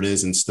wherever it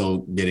is and still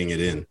getting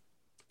it in.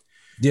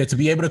 Yeah, to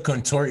be able to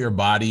contort your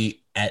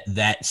body at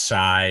that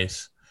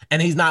size. And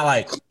he's not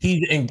like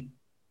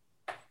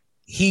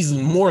he's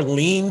more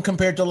lean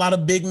compared to a lot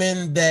of big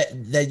men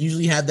that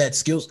usually have that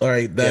skills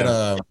or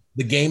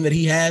the game that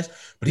he has,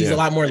 but he's a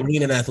lot more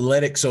lean and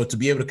athletic. So to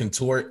be able to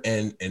contort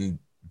and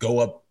go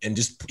up and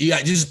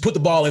just put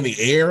the ball in the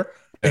air,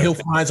 and he'll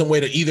find some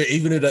way to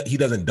even if he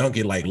doesn't dunk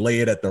it, like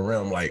lay it at the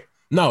rim. Like,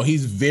 no,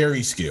 he's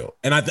very skilled.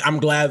 And I'm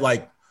glad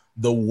like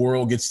the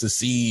world gets to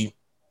see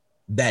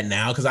that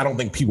now, because I don't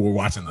think people were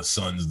watching the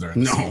Suns during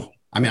the season.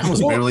 I mean, I was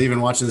barely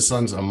even watching the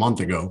Suns a month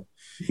ago.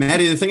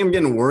 Maddie, the thing I'm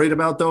getting worried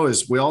about, though,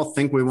 is we all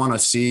think we want to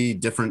see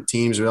different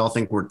teams. We all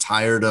think we're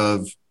tired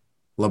of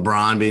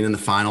LeBron being in the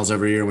finals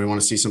every year. We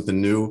want to see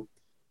something new.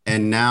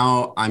 And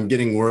now I'm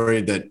getting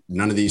worried that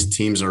none of these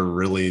teams are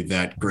really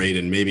that great.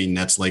 And maybe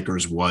Nets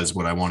Lakers was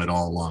what I wanted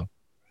all along.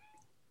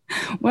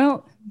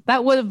 Well,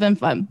 that would have been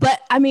fun.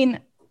 But I mean,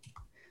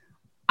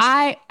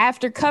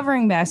 after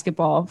covering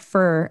basketball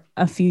for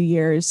a few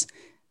years,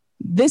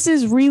 this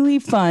is really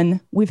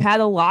fun. We've had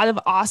a lot of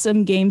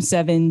awesome game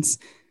 7s,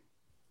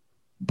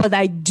 but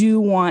I do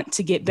want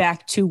to get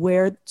back to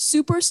where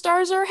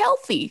superstars are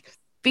healthy,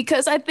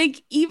 because I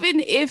think even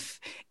if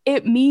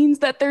it means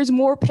that there's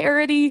more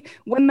parity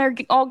when they're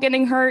all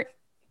getting hurt,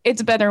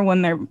 it's better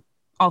when they're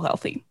all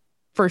healthy,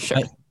 for sure.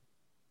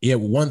 Yeah,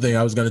 one thing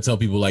I was going to tell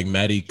people, like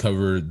Maddie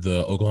covered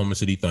the Oklahoma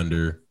City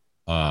Thunder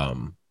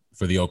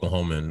for the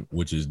Oklahoman,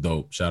 which is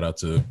dope. Shout out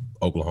to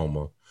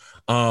Oklahoma.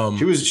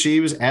 She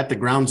was at the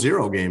Ground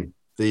Zero game,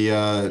 the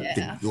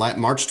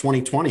March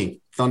 2020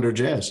 Thunder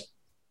Jazz.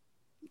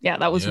 Yeah,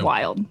 that was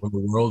wild. When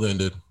the world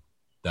ended,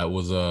 that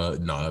was that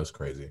was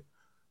crazy.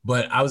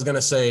 But I was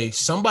gonna say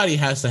somebody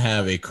has to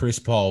have a Chris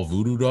Paul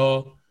voodoo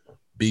doll,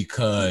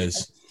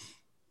 because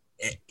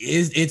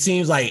it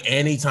seems like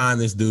anytime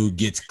this dude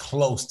gets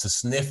close to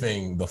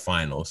sniffing the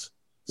finals,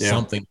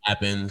 something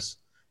happens.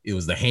 It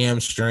was the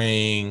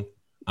hamstring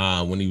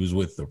when he was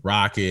with the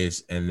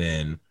Rockets, and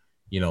then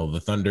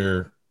the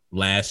Thunder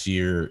last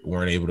year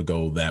weren't able to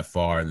go that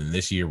far, and then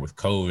this year with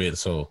COVID.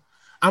 So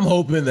I'm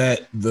hoping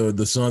that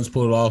the Suns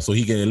pull it off so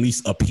he can at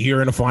least appear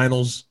in the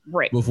finals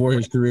before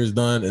his career is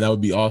done, and that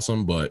would be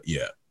awesome. But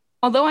yeah.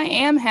 Although I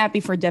am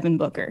happy for Devin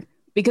Booker,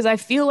 because I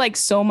feel like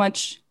so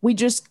much we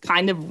just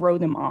kind of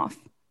wrote him off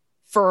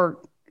for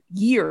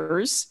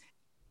years.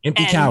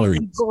 Empty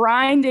calories.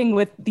 Grinding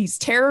with these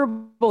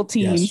terrible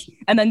teams. Yes.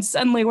 And then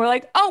suddenly we're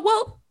like, oh,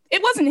 well,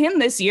 it wasn't him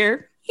this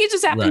year. He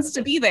just happens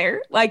to be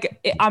there. Like,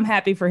 I'm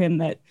happy for him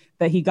that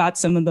he got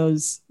some of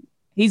those.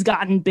 He's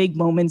gotten big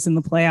moments in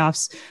the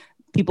playoffs.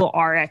 People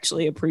are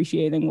actually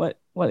appreciating what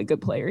a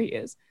good player he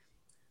is.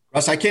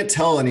 Russ, I can't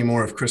tell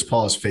anymore if Chris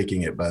Paul is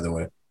faking it, by the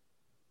way.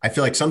 I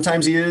feel like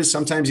sometimes he is,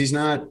 sometimes he's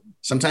not.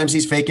 Sometimes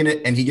he's faking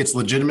it and he gets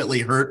legitimately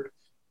hurt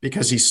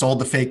because he sold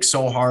the fake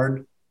so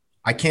hard.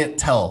 I can't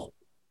tell.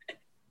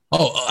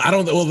 Oh, I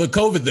don't. Well, the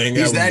COVID thing.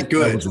 He's that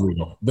good. That was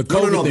real. The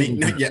COVID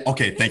thing. Yeah.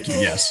 Okay. Thank you.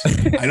 Yes.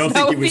 I don't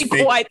think he was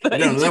fake.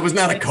 No, that was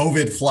not a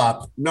COVID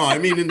flop. No, I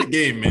mean in the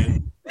game,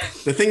 man.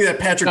 The thing that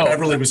Patrick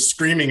Beverly was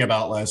screaming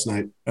about last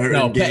night.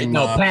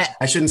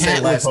 I shouldn't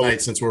say last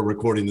night since we're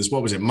recording this.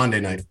 What was it?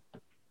 Monday night.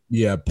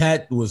 Yeah,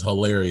 Pat was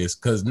hilarious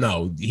because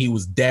he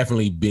was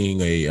definitely being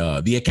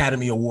the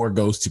Academy Award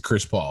goes to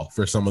Chris Paul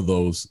for some of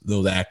those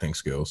acting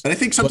skills. And I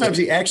think sometimes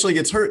he actually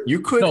gets hurt.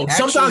 You could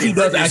sometimes he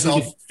does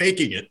actually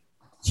faking it.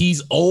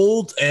 He's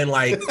old, and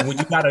like when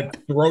you gotta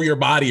throw your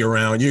body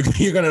around,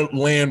 you're gonna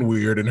land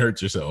weird and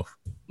hurt yourself.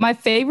 My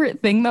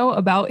favorite thing though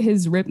about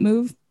his rip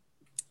move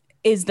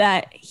is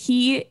that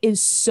he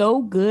is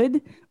so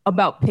good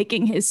about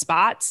picking his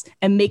spots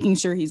and making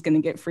sure he's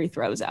gonna get free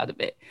throws out of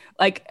it.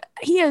 Like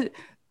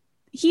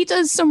he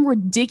does some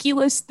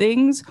ridiculous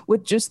things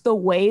with just the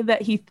way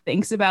that he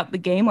thinks about the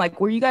game.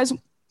 Like, were you guys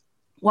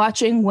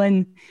watching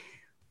when?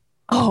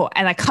 Oh,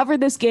 and I covered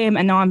this game,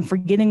 and now I'm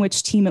forgetting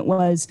which team it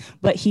was,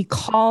 but he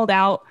called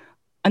out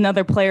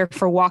another player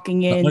for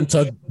walking in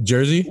untucked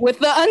jersey with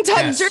the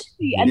untucked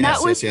jersey, and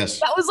that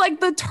was like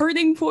the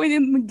turning point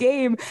in the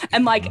game.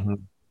 And like,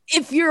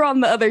 if you're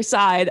on the other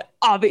side,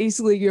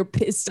 obviously you're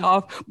pissed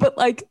off, but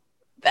like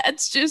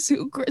that's just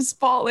who Chris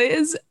Paul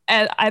is,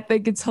 and I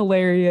think it's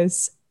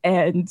hilarious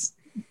and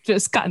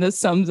just kind of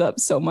sums up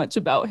so much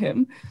about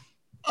him.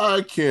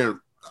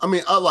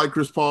 I like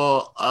Chris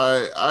Paul.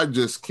 I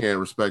just can't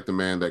respect a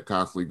man that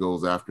constantly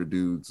goes after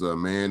dudes'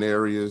 man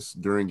areas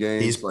during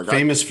games. He's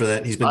famous for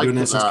that. He's been doing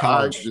that since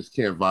college. I just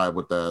can't vibe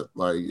with that.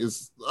 Like,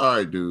 it's all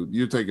right, dude.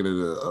 You're taking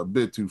it a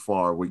bit too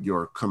far with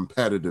your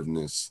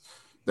competitiveness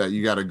that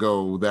you got to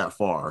go that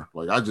far.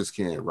 Like, I just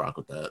can't rock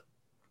with that.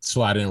 That's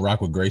why I didn't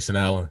rock with Grayson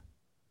Allen.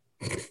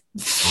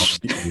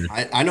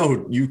 I know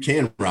who you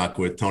can rock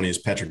with, Tony, is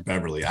Patrick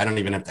Beverly. I don't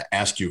even have to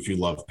ask you if you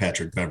love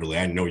Patrick Beverly.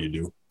 I know you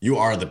do. You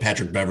are the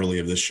Patrick Beverly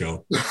of this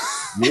show.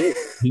 Yeah,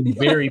 he's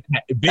very,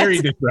 very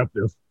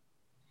disruptive.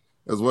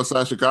 That's West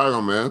Side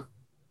Chicago, man.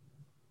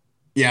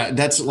 Yeah,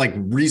 that's like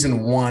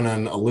reason one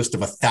on a list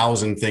of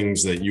 1,000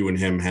 things that you and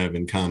him have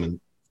in common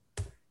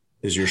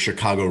is your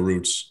Chicago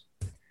roots.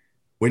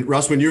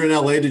 Russ, when you were in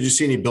LA, did you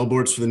see any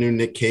billboards for the new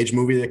Nick Cage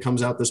movie that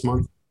comes out this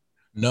month?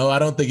 No, I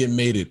don't think it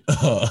made it.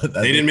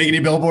 They didn't make any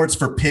billboards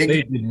for Pig.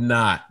 They did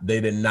not.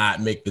 They did not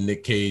make the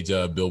Nick Cage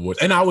billboards.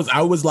 And I was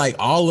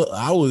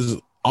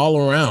all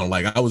around.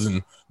 Like I was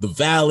in the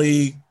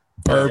Valley,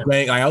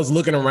 Burbank. Like I was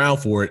looking around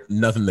for it.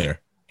 Nothing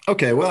there.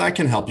 Okay, well, I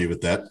can help you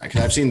with that.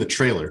 I've seen the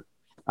trailer.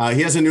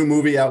 He has a new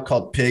movie out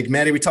called Pig.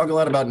 Maddie, we talk a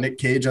lot about Nick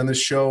Cage on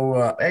this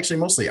show. Actually,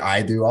 mostly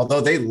I do,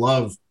 although they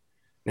love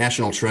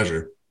National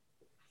Treasure.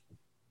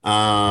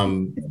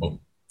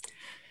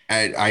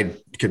 I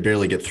could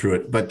barely get through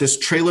it. But this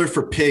trailer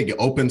for Pig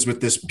opens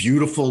with this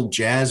beautiful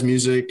jazz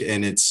music,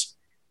 and it's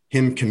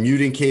him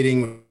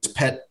communicating with his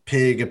pet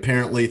pig,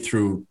 apparently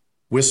through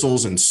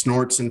whistles and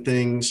snorts and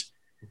things.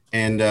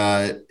 And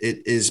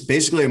it is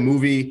basically a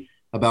movie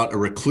about a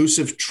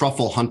reclusive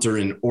truffle hunter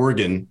in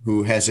Oregon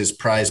who has his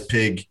prize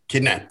pig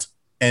kidnapped.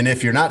 And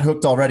if you're not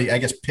hooked already, I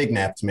guess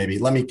pignapped maybe.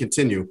 Let me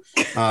continue.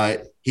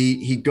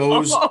 He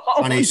goes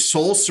on a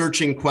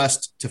soul-searching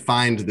quest to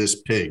find this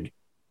pig.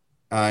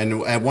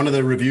 And one of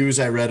the reviews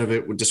I read of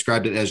it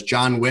described it as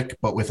John Wick,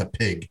 but with a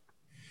pig.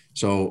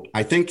 So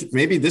I think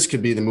maybe this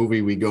could be the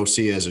movie we go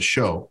see as a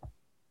show,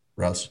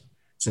 Russ,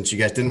 since you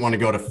guys didn't want to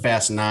go to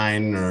Fast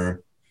 9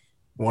 or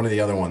one of the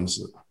other ones.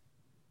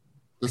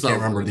 I can't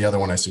remember the other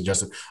one I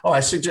suggested. Oh,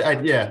 I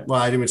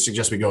didn't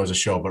suggest we go as a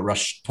show, but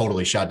Russ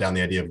totally shot down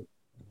the idea of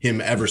him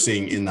ever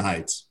seeing In the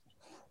Heights.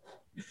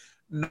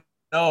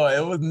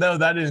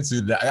 That didn't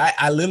suit that.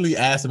 I literally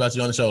asked about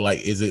you on the show,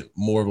 like, is it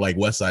more of like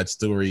West Side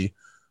Story?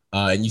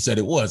 And you said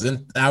it was,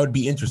 and I would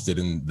be interested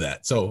in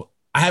that. So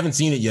I haven't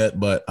seen it yet,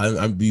 but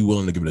I'd be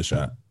willing to give it a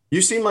shot.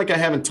 You seem like I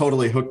haven't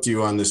totally hooked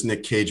you on this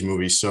Nick Cage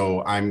movie,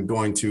 so I'm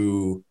going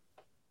to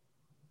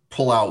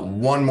pull out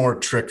one more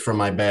trick from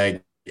my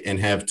bag and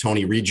have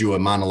Tony read you a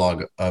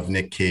monologue of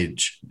Nick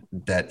Cage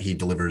that he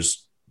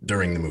delivers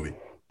during the movie.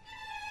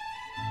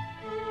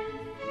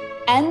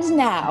 And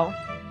now,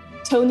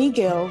 Tony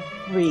Gill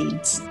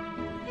reads.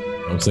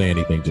 Don't say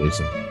anything,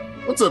 Jason.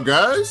 What's up,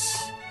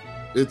 guys?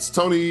 It's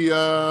Tony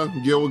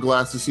Gill with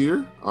glasses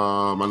here.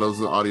 I know this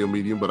is an audio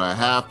medium, but I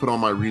have put on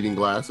my reading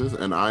glasses,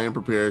 and I am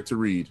prepared to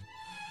read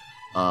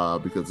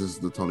because this is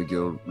the Tony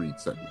Gill read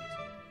segment.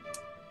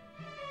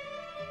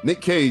 Nick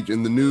Cage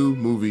in the new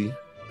movie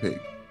Pig.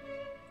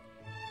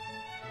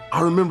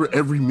 I remember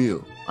every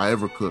meal I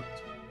ever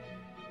cooked.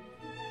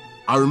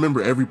 I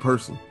remember every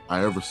person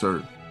I ever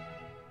served.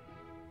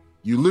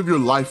 You live your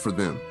life for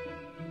them.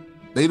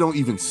 They don't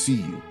even see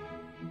you.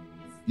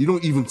 You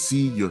don't even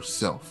see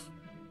yourself.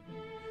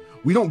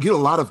 We don't get a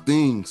lot of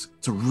things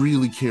to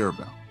really care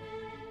about.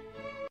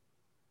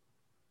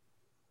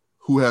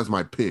 Who has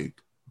my pig?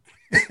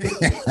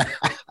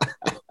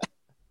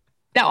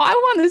 Now I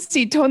want to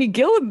see Tony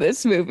Gill in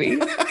this movie.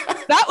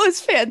 That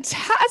was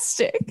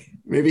fantastic.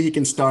 Maybe he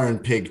can star in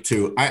Pig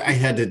too. I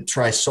had to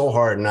try so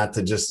hard not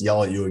to just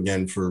yell at you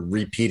again for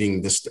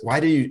repeating this.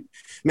 Why do you,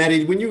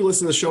 Maddie, when you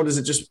listen to the show, does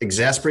it just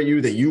exasperate you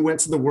that you went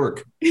to the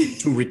work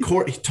to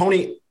record?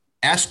 Tony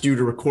asked you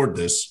to record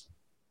this.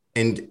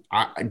 And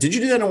did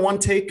you do that in one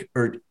take?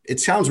 Or it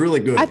sounds really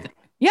good. I think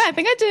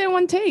I did it in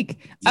one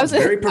take. I was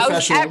very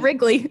professional. I was at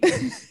Wrigley.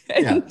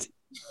 Yeah.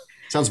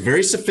 Sounds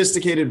very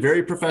sophisticated,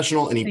 very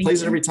professional, and he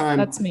plays it every time.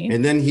 That's me.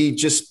 And then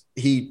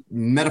he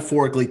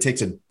metaphorically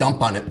takes a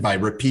dump on it by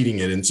repeating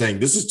it and saying,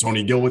 "This is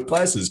Tony Gill with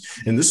glasses,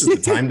 and this is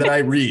the time that I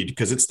read,"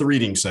 because it's the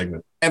reading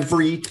segment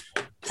every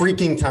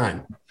freaking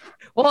time.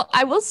 Well,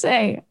 I will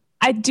say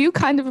I do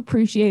kind of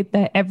appreciate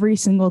that every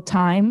single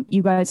time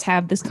you guys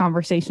have this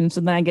conversation,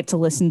 so then I get to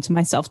listen to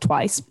myself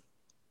twice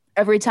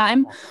every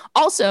time.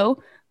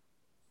 Also,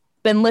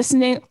 been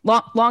listening,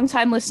 long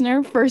time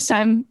listener, first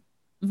time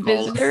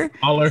visitor,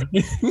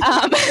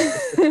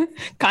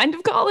 kind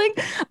of calling.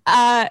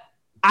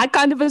 I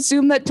kind of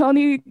assumed that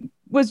Tony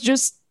was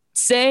just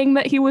saying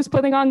that he was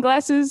putting on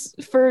glasses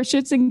for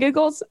shits and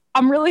giggles.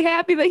 I'm really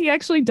happy that he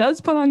actually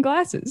does put on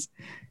glasses.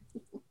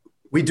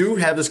 We do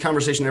have this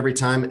conversation every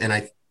time,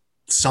 and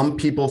some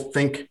people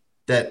think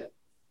that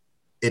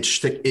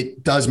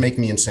it does make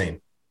me insane.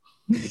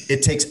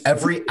 It takes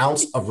every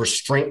ounce of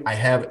restraint I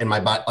have in my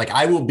body. Like,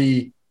 I will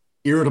be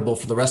irritable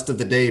for the rest of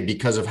the day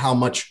because of how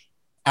much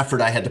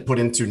effort I had to put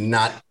into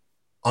not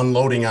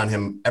unloading on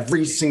him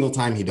every single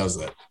time he does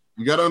that.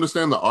 You got to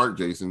understand the art,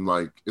 Jason.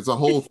 Like, it's a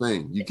whole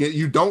thing.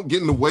 You don't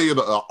get in the way of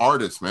the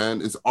artist,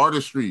 man. It's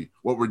artistry,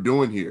 what we're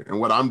doing here and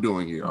what I'm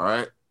doing here. All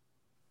right.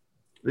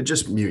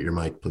 Just mute your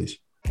mic, please.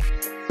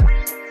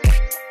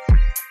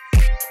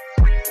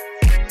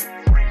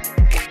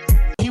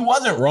 He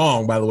wasn't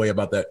wrong, by the way,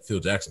 about that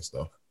Phil Jackson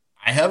stuff.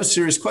 I have a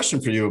serious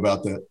question for you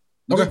about that.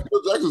 You think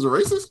Phil Jackson's a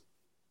racist?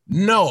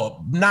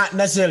 No, not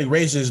necessarily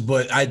racist,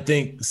 but I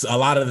think a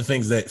lot of the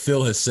things that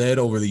Phil has said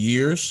over the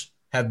years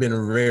have been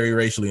very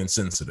racially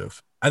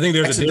insensitive. I think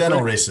there's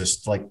accidental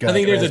racist, like I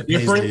think there's a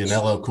difference in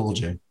LL Cool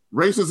J.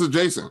 Racist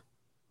adjacent.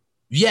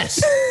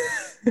 Yes,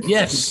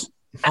 yes.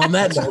 On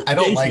that note, I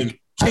don't like.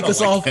 Kick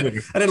us off. I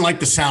didn't like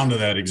the sound of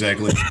that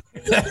exactly.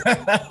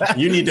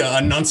 You need to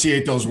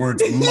enunciate those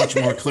words much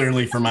more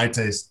clearly for my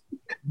taste.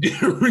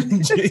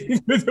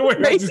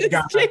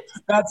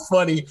 That's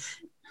funny.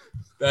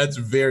 That's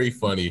very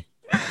funny.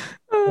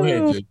 Go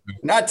ahead,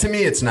 not to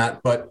me, it's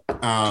not. But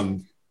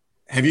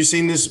have you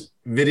seen this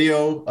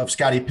video of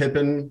Scottie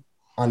Pippen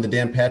on the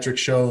Dan Patrick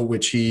Show,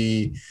 which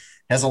he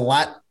has a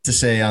lot to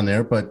say on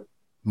there, but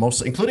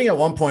mostly, including at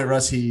one point,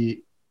 Russ,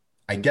 he,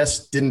 I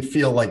guess, didn't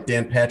feel like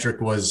Dan Patrick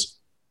was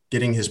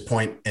getting his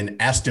point and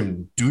asked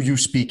him, "Do you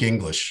speak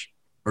English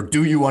or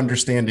do you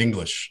understand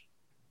English?"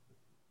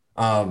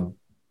 Go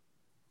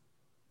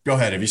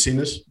ahead. Have you seen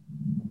this?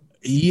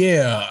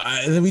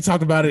 Yeah, we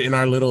talked about it in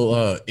our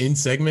little in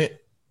segment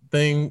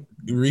thing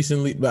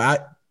recently.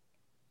 But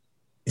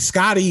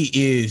Scotty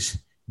is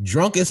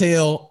drunk as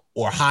hell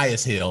or high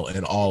as hell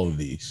in all of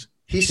these.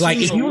 He's like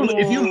if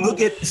you look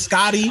at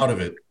Scotty out of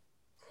it.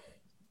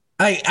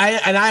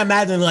 I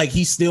imagine like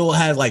he still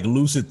has like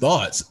lucid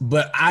thoughts,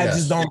 but I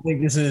just don't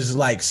think this is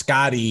like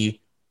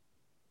Scotty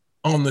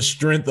on the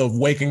strength of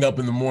waking up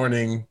in the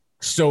morning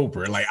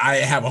sober. Like, I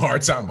have a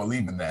hard time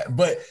believing that.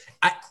 But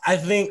I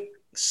think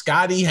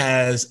Scotty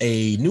has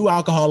a new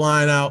alcohol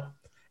line out.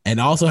 and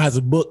also has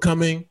a book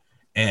coming,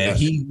 and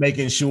he's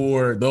making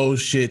sure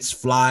those shits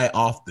fly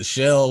off the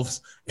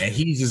shelves. And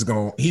he's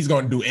going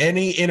to do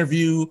any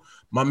interview.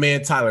 My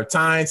man Tyler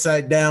Tyne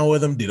sat down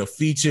with him, did a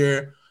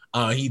feature.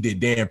 He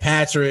did Dan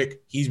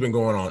Patrick. He's been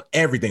going on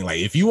everything. Like,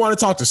 if you want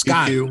to talk to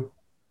Scott,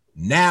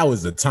 now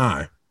is the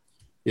time.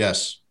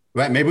 Yes.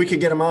 Right. Maybe we could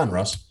get him on,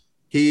 Russ.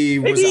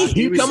 He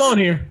come on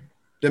here.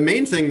 The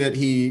main thing that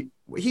he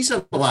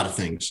said a lot of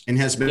things and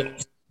has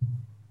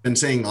been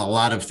saying a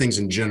lot of things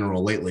in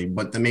general lately.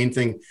 But the main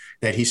thing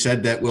that he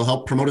said that will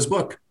help promote his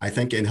book, I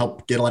think, and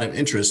help get a lot of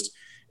interest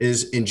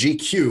is in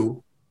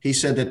GQ. He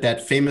said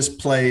that famous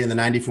play in the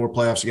 94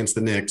 playoffs against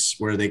the Knicks,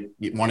 where they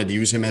wanted to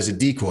use him as a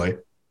decoy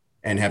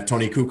and have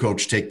Tony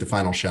Kukoc take the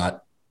final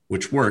shot,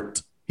 which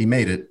worked. He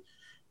made it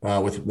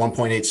with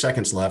 1.8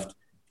 seconds left.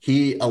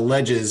 He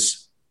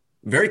alleges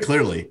very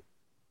clearly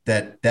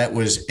that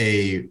was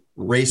a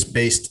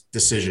race-based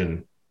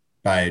decision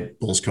by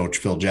Bulls coach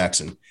Phil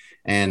Jackson.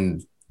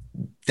 And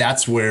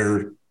that's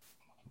where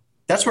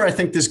I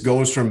think this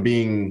goes from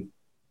being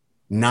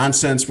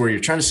nonsense, where you're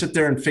trying to sit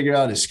there and figure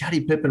out, is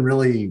Scottie Pippen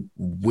really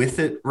with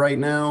it right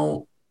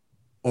now?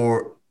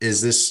 Or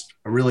is this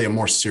really a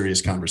more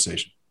serious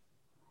conversation?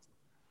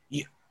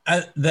 Yeah,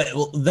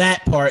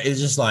 that part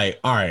is just like,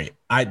 all right,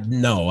 I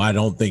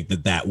don't think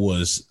that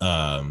was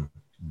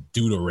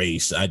due to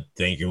race. I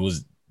think it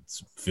was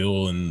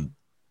Phil and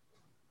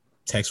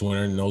Tex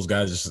Winter and those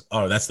guys just,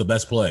 that's the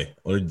best play,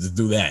 or just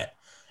do that.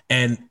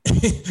 And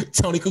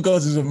Tony Kukoc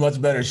is a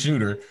much better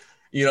shooter.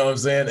 You know what I'm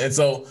saying? And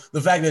so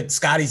the fact that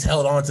Scotty's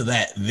held on to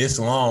that this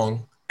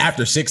long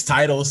after 6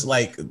 titles,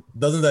 like,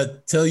 doesn't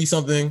that tell you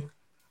something?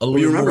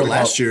 You remember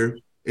last year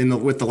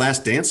with The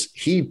Last Dance,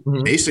 he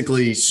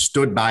basically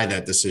stood by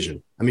that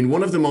decision. I mean,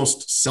 one of the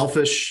most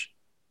selfish,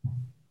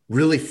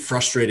 really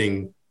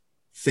frustrating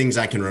things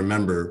I can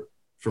remember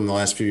from the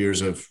last few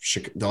years of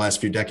the last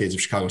few decades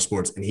of Chicago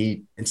sports. And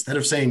he, instead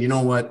of saying, you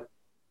know what,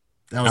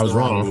 that was the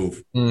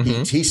wrong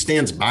move, he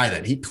stands by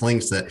that. He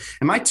clings to that.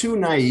 Am I too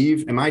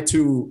naive? Am I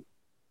too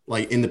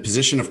in the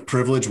position of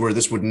privilege where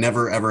this would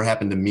never, ever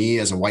happen to me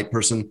as a white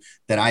person,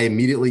 that I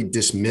immediately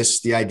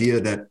dismiss the idea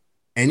that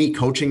any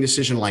coaching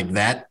decision like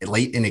that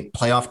late in a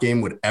playoff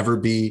game would ever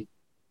be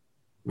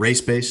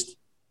race-based?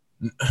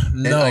 No.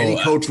 That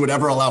any coach would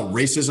ever allow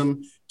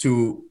racism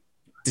to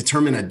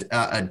determine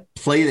a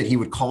play that he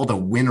would call to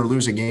win or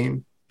lose a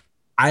game?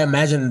 I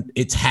imagine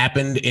it's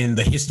happened in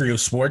the history of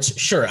sports.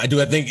 Sure, I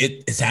do. I think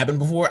it's happened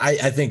before.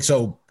 I think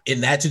so.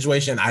 In that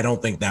situation, I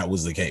don't think that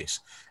was the case.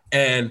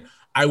 And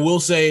I will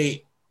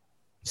say,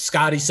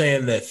 Scotty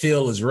saying that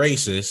Phil is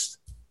racist,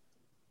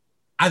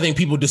 I think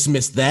people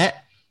dismiss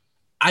that.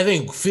 I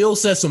think Phil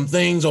said some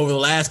things over the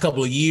last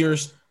couple of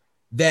years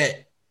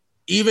that,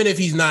 even if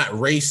he's not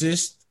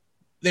racist,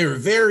 they're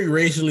very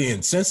racially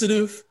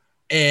insensitive.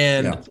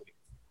 And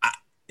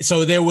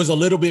so there was a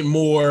little bit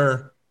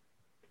more.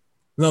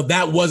 No,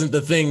 that wasn't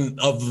the thing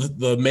of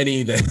the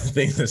many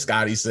things that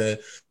Scotty said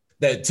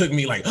that took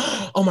me like,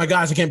 oh my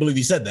gosh, I can't believe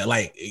he said that.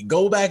 Like,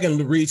 go back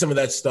and read some of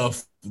that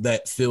stuff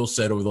that Phil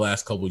said over the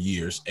last couple of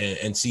years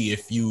and see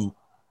if you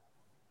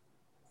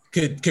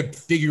could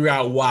figure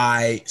out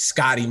why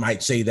Scotty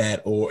might say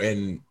that,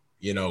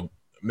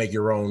 make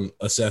your own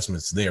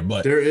assessments there.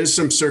 But there is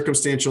some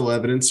circumstantial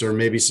evidence, or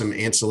maybe some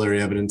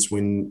ancillary evidence,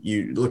 when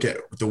you look at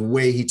the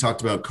way he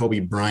talked about Kobe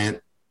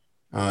Bryant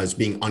as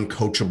being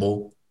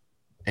uncoachable.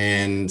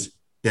 And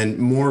then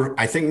more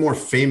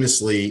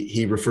famously,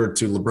 he referred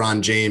to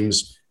LeBron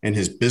James and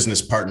his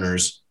business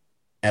partners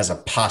as a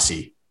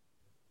posse,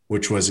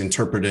 which was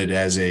interpreted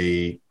as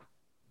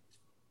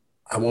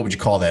what would you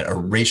call that? A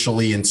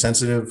racially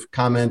insensitive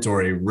comment,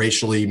 or a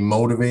racially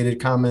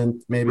motivated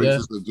comment, maybe?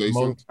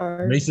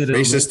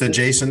 Racist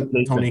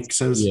adjacent, Tony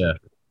says. Yeah.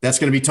 That's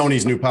going to be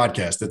Tony's new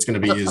podcast. That's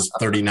going to be his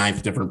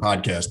 39th different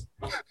podcast.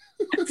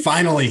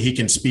 Finally, he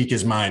can speak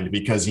his mind,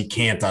 because he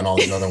can't on all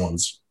these other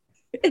ones.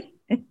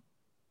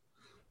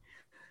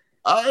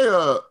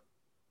 I've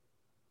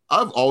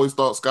always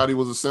thought Scotty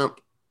was a simp.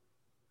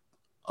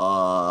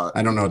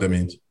 I don't know what that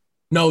means.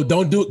 No,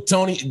 don't do it,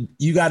 Tony.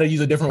 You got to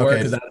use a different word,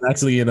 because I'm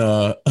actually in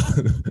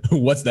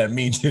what's that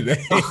mean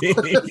today?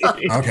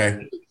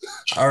 Okay.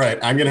 All right.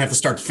 I'm going to have to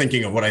start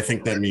thinking of what I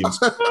think that means.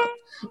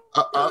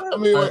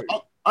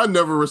 I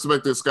never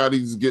respected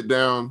Scotty's get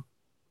down.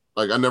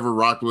 Like, I never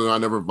rocked with him. I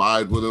never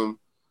vibed with him.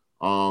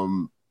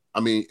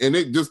 And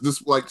it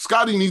just like,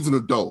 Scotty needs an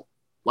adult.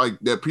 Like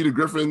that Peter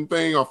Griffin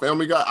thing on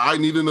Family Guy. I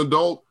need an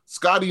adult.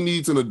 Scotty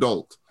needs an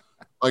adult.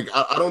 Like,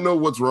 I don't know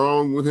what's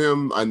wrong with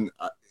him.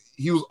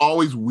 He was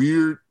always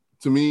weird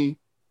to me.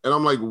 And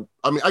I'm like,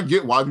 I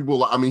get why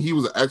people, he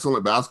was an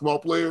excellent basketball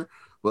player.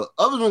 But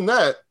other than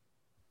that,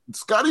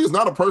 Scotty is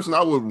not a person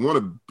I would want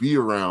to be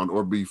around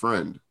or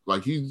befriend.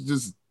 Like, he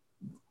just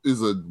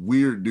is a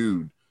weird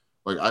dude.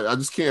 Like, I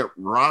just can't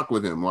rock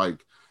with him.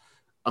 Like,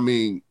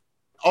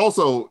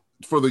 also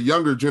for the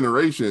younger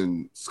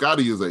generation,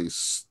 Scotty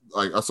is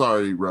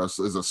Russ,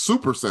 is a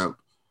super simp.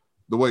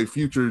 The way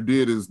Future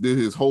did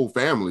his whole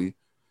family.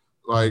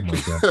 Like,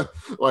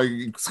 like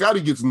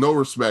Scotty gets no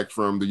respect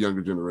from the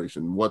younger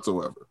generation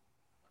whatsoever.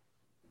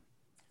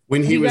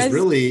 When he was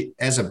really,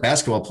 as a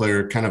basketball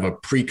player, kind of a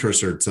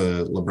precursor to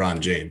LeBron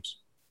James.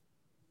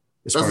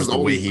 As far as the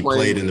way he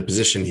played and the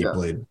position he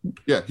played.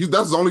 Yeah, that's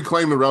his only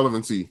claim to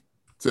relevancy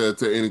to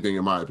anything,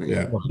 in my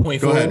opinion. Yeah.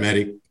 Go ahead,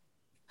 Maddie.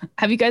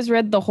 Have you guys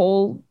read the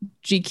whole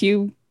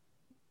GQ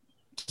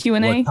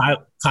Q&A?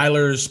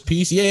 Tyler's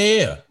piece?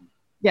 Yeah.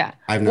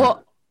 I've not.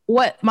 Well,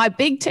 what my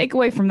big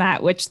takeaway from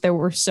that, which there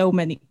were so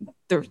many,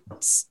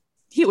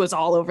 he was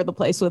all over the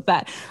place with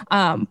that.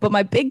 But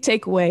my big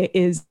takeaway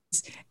is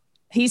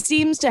he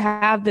seems to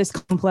have this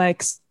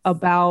complex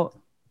about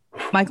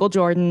Michael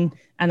Jordan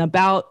and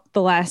about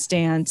The Last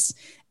Dance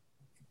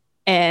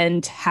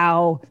and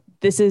how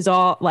this is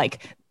all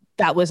like,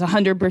 that was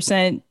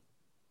 100%,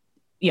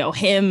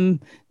 him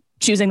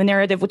choosing the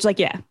narrative, which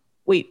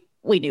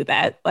we knew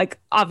that, like,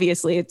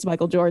 obviously it's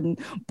Michael Jordan,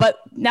 but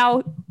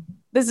now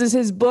this is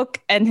his book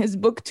and his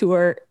book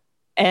tour.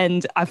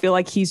 And I feel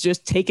like he's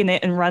just taking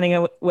it and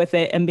running with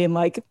it and being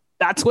like,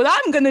 that's what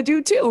I'm going to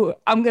do too.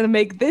 I'm going to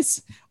make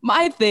this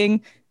my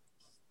thing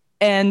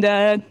and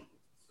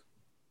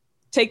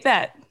take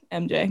that,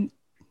 MJ.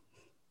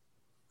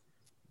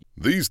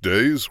 These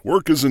days,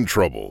 work is in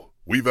trouble.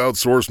 We've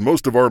outsourced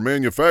most of our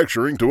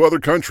manufacturing to other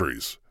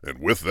countries. And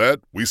with that,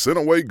 we sent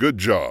away good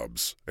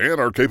jobs and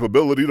our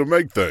capability to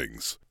make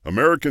things.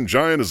 American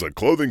Giant is a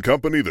clothing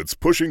company that's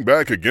pushing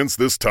back against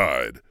this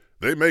tide.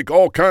 They make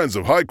all kinds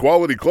of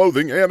high-quality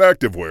clothing and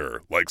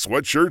activewear, like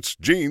sweatshirts,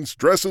 jeans,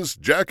 dresses,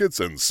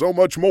 jackets, and so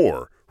much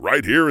more,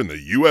 right here in the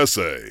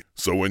USA.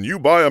 So when you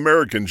buy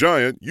American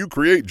Giant, you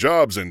create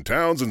jobs in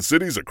towns and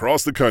cities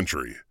across the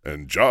country.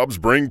 And jobs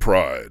bring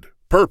pride,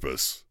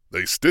 purpose.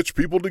 They stitch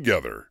people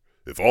together.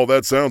 If all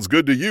that sounds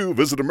good to you,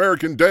 visit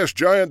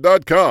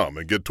American-Giant.com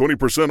and get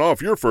 20%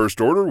 off your first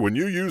order when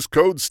you use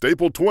code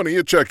STAPLE20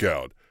 at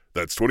checkout.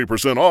 That's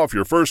 20% off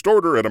your first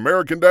order at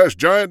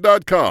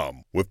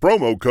American-Giant.com with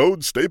promo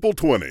code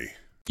STAPLE20.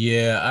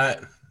 Yeah,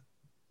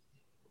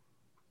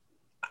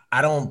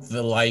 I don't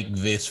feel like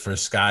this for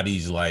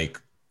Scotty's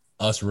like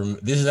us.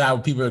 This is how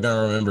people are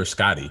gonna remember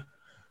Scotty,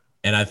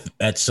 and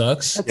that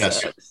sucks.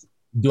 Yes.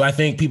 Do I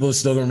think people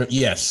still remember?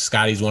 Yes,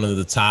 Scotty's one of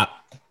the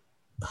top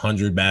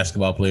 100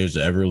 basketball players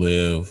to ever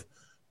live.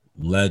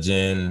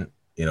 Legend,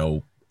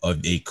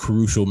 a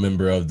crucial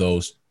member of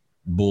those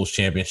Bulls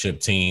championship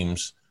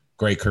teams.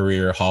 Great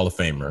career, Hall of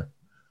Famer.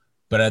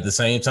 But at the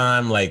same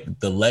time, like,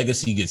 the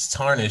legacy gets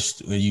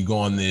tarnished when you go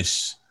on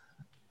this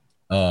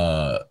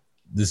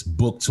this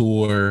book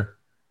tour,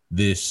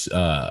 this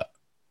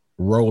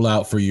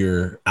rollout for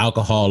your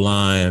alcohol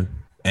line,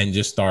 and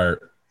just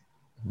start,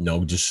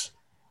 just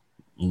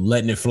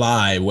letting it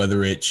fly,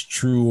 whether it's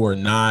true or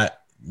not,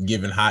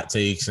 giving hot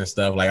takes and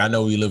stuff. Like, I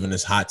know we live in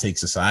this hot take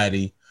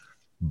society,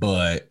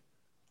 but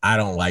I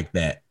don't like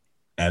that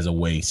as a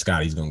way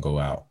Scotty's gonna go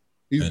out.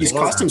 He's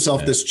cost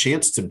himself this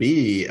chance to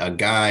be a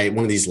guy,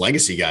 one of these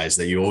legacy guys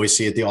that you always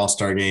see at the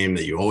All-Star game,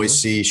 that you always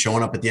see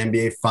showing up at the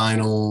NBA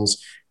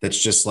Finals.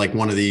 That's just like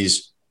one of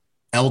these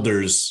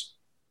elders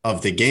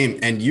of the game.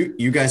 And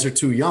you guys are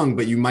too young,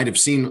 but you might have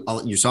seen,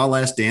 you saw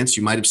Last Dance.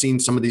 You might have seen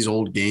some of these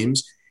old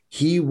games.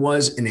 He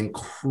was an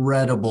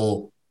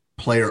incredible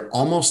player,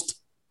 almost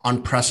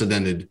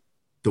unprecedented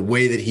the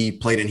way that he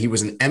played. And he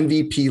was an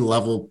MVP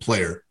level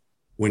player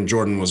when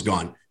Jordan was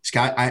gone.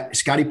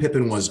 Scottie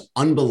Pippen was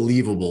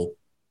unbelievable.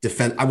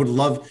 I would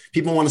love,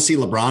 people want to see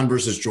LeBron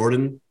versus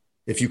Jordan.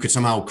 If you could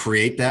somehow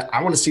create that,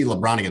 I want to see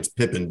LeBron against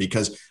Pippen,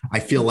 because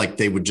I feel like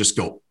they would just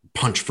go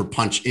punch for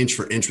punch, inch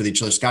for inch with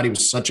each other. Scottie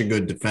was such a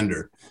good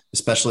defender,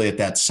 especially at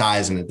that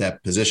size and at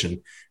that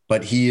position,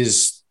 but he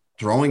is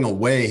throwing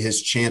away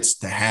his chance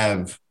to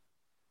have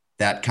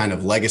that kind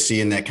of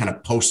legacy and that kind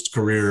of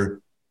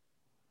post-career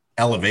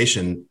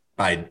elevation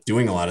by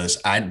doing a lot of this.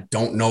 I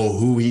don't know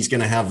who he's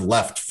going to have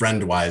left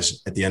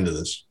friend-wise at the end of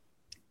this.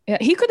 Yeah,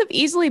 he could have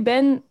easily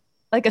been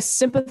like a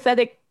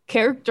sympathetic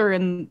character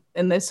in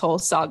this whole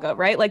saga,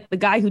 right? Like the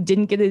guy who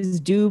didn't get his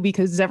due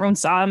because everyone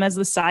saw him as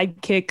the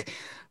sidekick,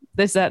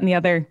 this, that, and the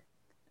other.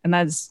 And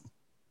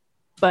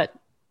but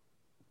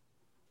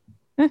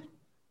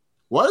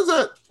why is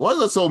that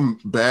so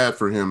bad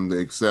for him to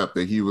accept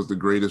that he was the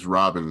greatest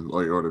Robin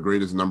or the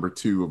greatest number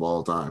 2 of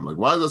all time? Like,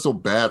 why is that so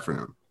bad for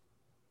him?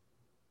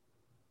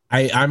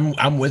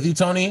 I'm with you,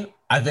 Tony.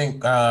 I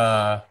think we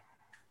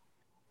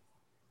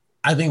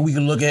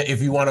can look at,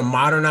 if you want to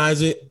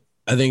modernize it,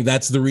 I think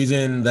that's the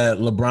reason that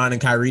LeBron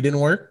and Kyrie didn't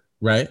work,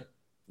 right?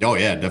 Oh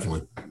yeah,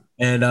 definitely.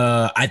 And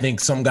I think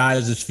some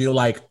guys just feel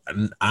like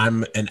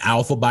I'm an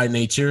alpha by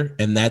nature,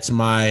 and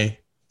I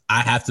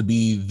have to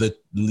be the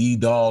lead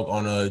dog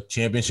on a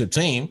championship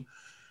team.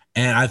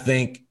 And I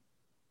think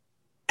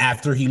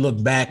after he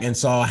looked back and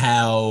saw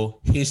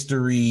how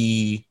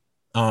history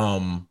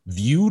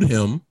viewed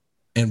him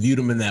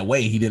in that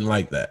way, he didn't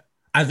like that.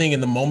 I think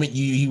in the moment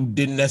he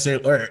didn't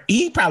necessarily, or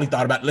he probably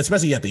thought about it,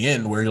 especially at the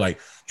end where you're like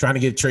trying to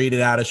get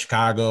traded out of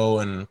Chicago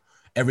and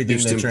everything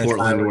that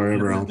transpired,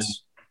 wherever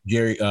else.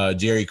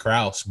 Jerry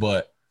Krause.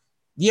 But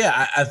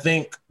yeah, I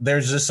think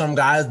there's just some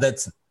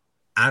guys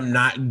I'm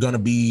not gonna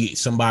be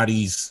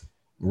somebody's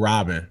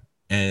Robin,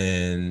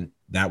 and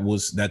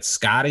that's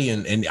Scotty,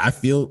 and I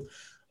feel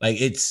Like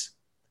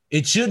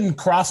it shouldn't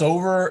cross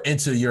over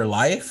into your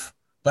life,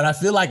 but I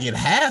feel like it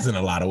has in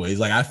a lot of ways.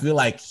 Like I feel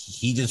like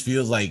he just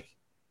feels like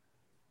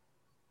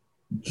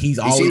he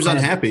seems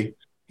unhappy.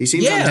 He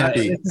seems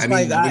unhappy. I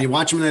mean, when you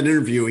watch him in that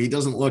interview, he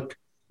doesn't look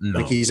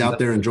like he's out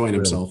there enjoying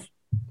himself.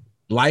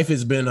 Life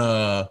has been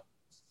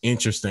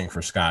interesting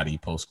for Scotty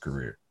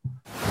post-career.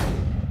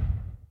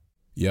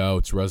 Yo,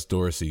 it's Russ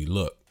Dorsey.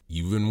 Look,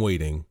 you've been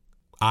waiting.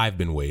 I've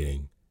been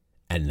waiting.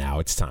 And now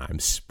it's time.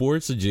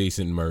 Sports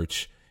Adjacent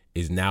merch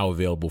is now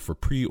available for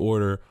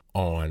pre-order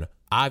on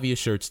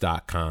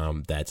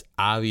obviousshirts.com. That's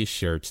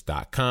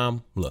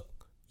obviousshirts.com. Look,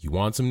 you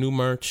want some new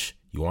merch?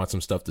 You want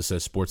some stuff that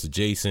says Sports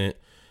Adjacent?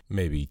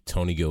 Maybe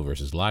Tony Gill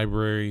versus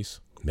Libraries?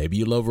 Maybe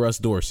you love Russ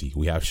Dorsey.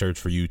 We have shirts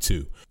for you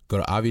too. Go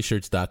to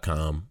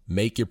obviousshirts.com,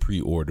 make your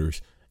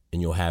pre-orders,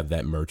 and you'll have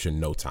that merch in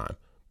no time.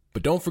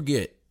 But don't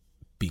forget,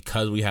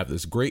 because we have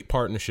this great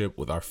partnership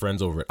with our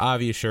friends over at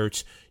Obvious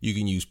Shirts, you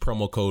can use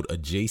promo code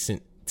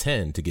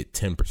ADJACENT10 to get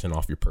 10%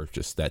 off your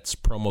purchase. That's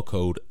promo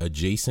code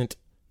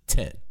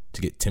ADJACENT10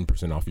 to get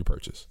 10% off your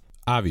purchase.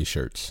 Obvious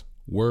Shirts,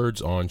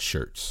 words on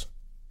shirts.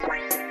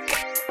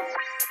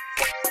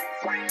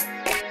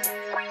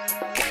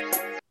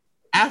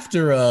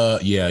 After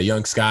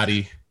young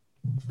Scotty,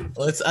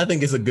 I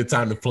think it's a good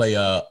time to play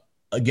a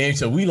game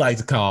show we like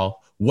to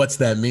call What's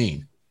That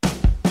Mean?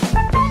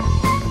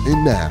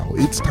 And now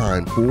it's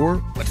time for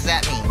What does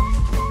that mean?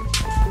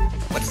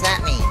 What's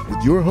that mean?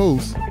 With your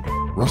host,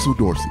 Russell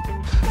Dorsey.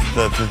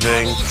 That's the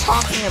thing. What are you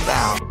talking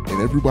about?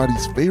 And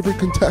everybody's favorite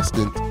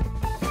contestant,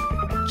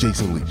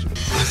 Jason Leisure.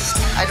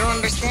 I don't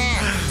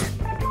understand.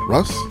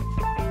 Russ?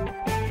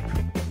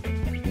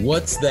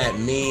 What's that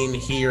mean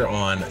here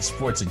on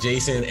Sports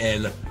Adjacent?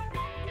 And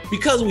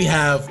because we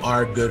have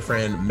our good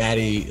friend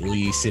Maddie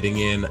Lee sitting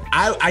in,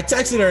 I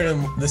texted her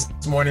this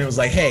morning and was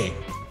like, hey,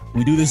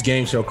 we do this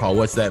game show called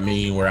What's That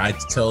Mean? Where I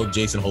tell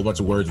Jason a whole bunch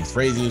of words and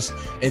phrases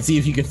and see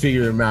if he can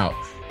figure them out.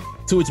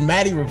 To which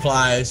Maddie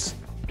replies,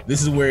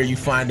 this is where you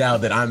find out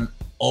that I'm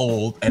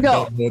old and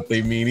don't know what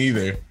they mean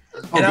either.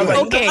 And I was like,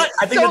 okay,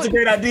 I think that's a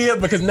great idea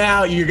because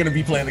now you're going to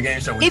be playing the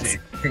game show with me.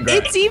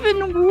 Congrats. It's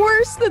even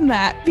worse than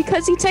that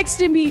because he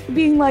texted me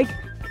being like,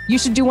 you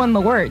should do one of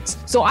the words.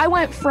 So I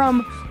went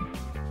from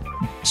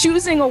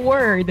choosing a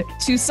word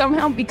to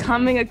somehow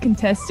becoming a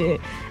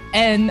contestant,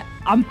 and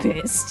I'm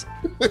pissed.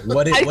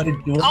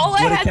 All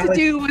I had to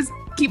do was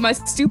keep my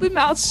stupid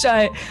mouth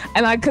shut,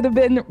 and I could have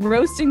been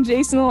roasting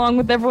Jason along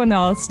with everyone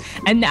else.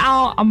 And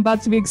now I'm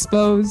about to be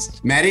exposed.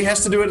 Maddie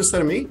has to do it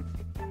instead of me?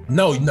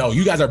 No,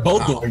 you guys are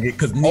both doing it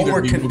because neither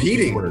we're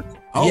competing.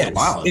 Oh, yes,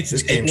 wow. It's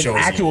an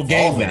actual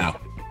game now.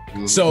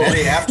 So,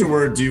 Maddie,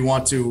 afterward, do you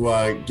want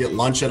to get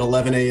lunch at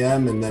 11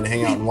 a.m. and then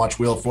hang out and watch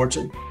Wheel of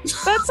Fortune? That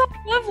sounds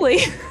lovely.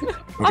 Okay.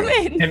 I'm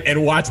in.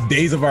 And watch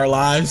Days of Our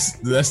Lives.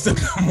 That's the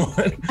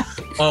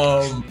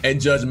one. And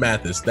Judge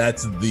Mathis.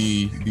 That's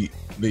the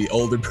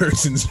older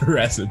person's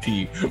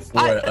recipe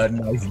for a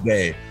nice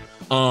day.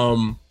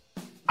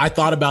 I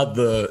thought about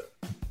the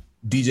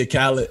DJ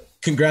Khaled.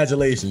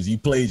 Congratulations, you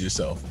played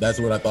yourself. That's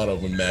what I thought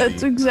of when Maddie.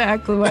 That's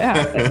exactly what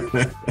happened.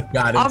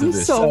 Got into I'm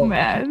this. so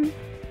mad.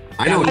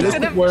 I know.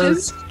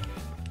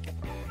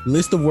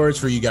 List of words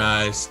for you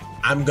guys.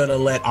 I'm gonna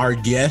let our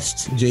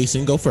guest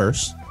Jason go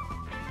first,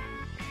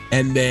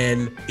 and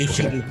then if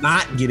she does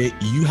not get it,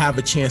 you have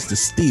a chance to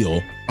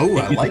steal. Oh,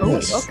 I like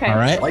this. Okay, all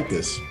right, I like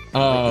this.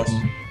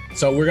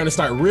 So we're gonna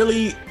start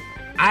really.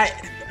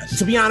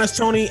 To be honest,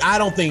 Tony, I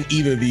don't think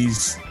either of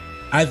these.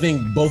 I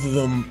think both of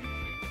them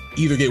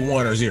either get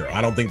 1 or 0.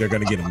 I don't think they're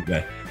gonna get them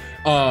today.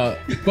 But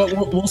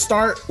we'll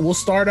start. We'll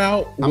start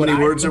out. How many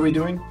words are we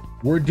doing?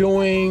 We're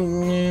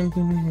doing.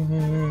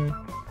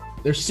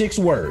 There's 6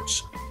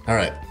 words. All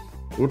right.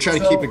 We'll try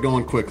to keep it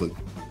going quickly.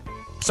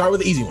 Start with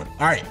the easy one.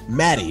 All right,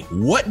 Maddie,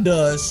 what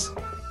does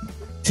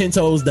 10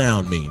 toes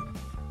down mean?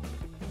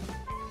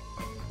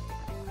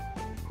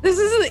 This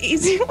is an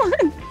easy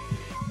one.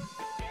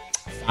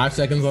 5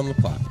 seconds on the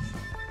clock.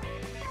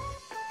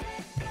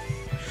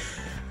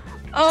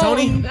 Oh,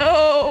 Tony,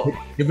 no.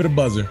 Give it a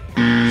buzzer.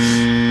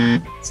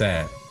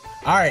 Sad.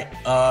 All right,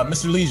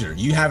 Mr. Leisure,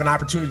 you have an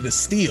opportunity to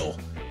steal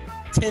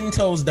 10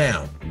 toes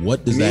down.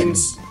 What does that mean?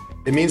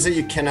 It means that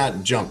you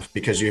cannot jump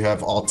because you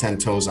have all 10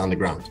 toes on the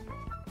ground.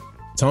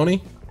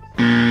 Tony?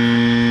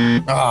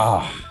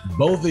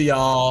 Both of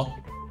y'all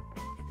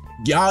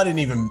didn't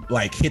even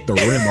hit the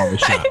rim on the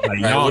shot.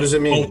 Y'all what does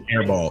it mean?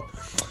 Airball.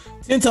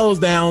 10 toes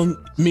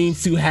down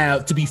means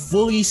to be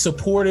fully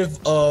supportive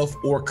of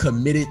or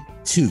committed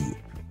to.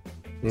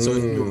 So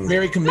if you're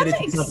very committed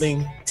to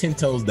something, 10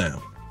 toes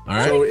down. All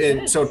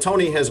right. So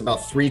Tony has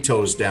about 3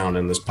 toes down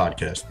in this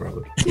podcast,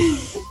 probably.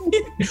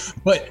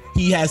 But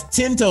he has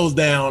 10 toes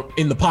down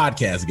in the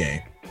podcast game.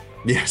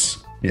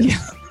 Yes. Yeah.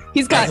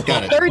 He's got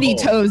 30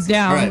 toes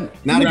down. All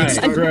right. Not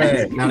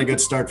a good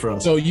start for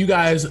us. So you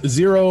guys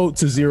 0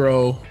 to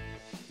 0.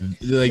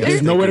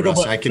 There's nowhere to go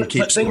but I can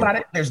keep think about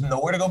it. There's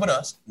nowhere to go but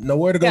us.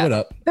 Nowhere to go but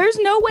up. There's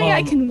no way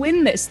I can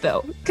win this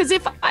though. Because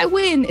if I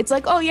win, it's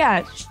like, oh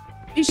yeah,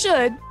 you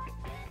should.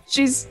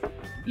 She's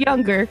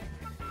younger.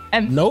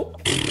 And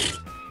nope.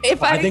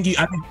 If I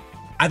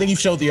I think you've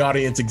showed the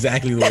audience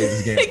exactly the way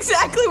this game.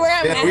 Exactly where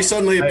I'm at. We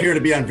suddenly appear to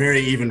be on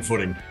very even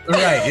footing.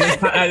 Right.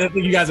 I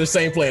think you guys are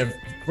same playing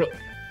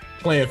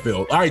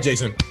field. All right,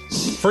 Jason,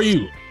 for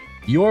you,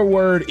 your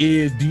word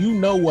is, do you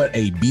know what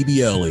a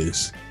BBL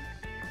is?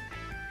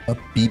 A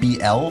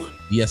BBL?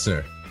 Yes,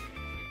 sir.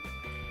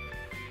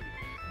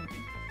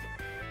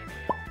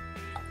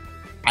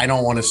 I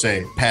don't want to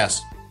say.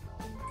 Pass.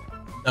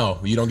 No,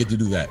 you don't get to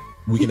do that.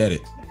 We can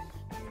edit.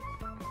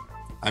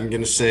 I'm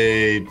going to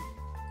say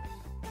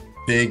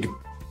big,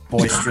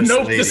 boisterous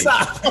nope, lady.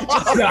 Stop.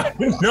 Stop.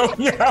 No,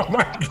 oh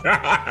my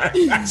God.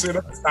 I should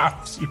have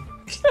stopped you.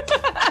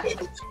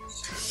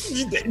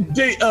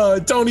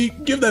 Tony,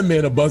 give that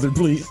man a buzzer,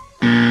 please.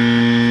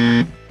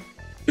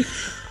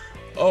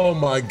 Oh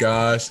my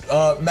gosh.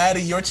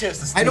 Maddie, your chance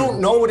to steal. I don't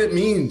know what it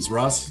means,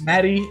 Russ.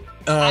 Maddie,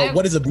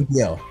 what is a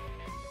BBL?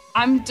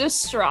 I'm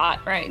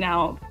distraught right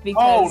now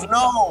because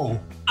no.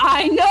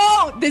 I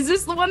know this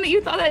is the one that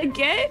you thought I'd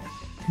get.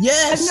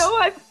 Yes.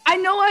 I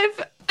know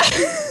I've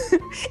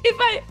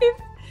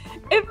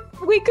if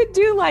we could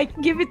do like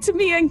give it to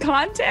me in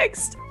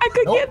context, I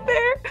could get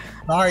there.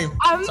 Sorry.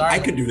 I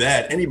could do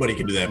that. Anybody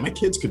could do that. My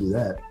kids could do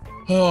that.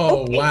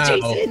 Oh, okay, wow.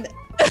 Jason.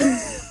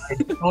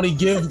 Tony,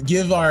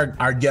 give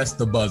our guest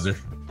the buzzer.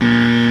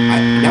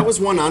 That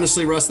was one,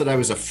 honestly, Russ, that I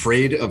was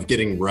afraid of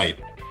getting right.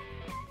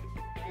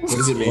 What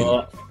does it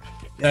mean?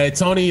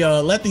 Tony,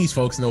 let these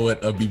folks know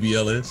what a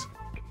BBL is.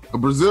 A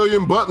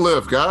Brazilian butt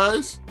lift,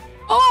 guys.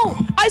 Oh,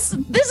 this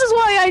is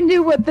why I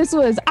knew what this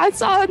was. I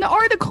saw an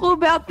article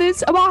about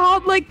this, about how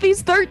like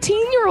these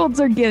 13-year-olds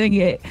are getting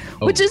it,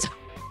 which is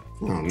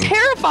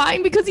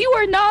terrifying because you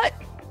are not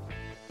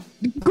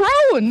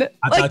grown.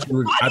 I thought you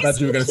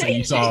were gonna say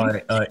you saw.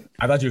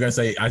 I thought you were gonna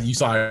say you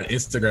saw an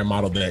Instagram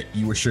model that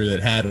you were sure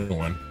that had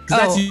one.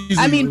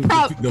 I mean,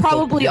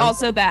 probably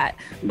also that.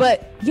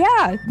 But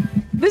yeah,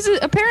 this is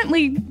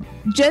apparently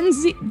Gen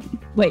Z.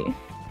 Wait,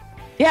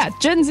 yeah,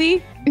 Gen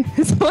Z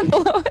is the one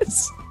below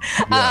us.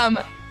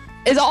 Yeah.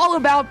 Is all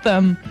about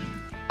them.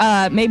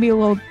 Maybe a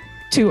little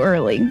too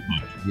early.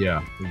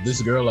 Yeah,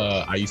 this girl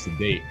I used to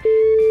date.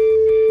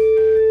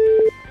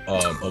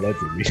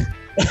 Allegedly.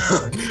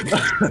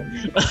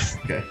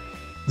 Okay.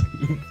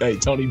 Hey,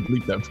 Tony,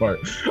 bleep that part.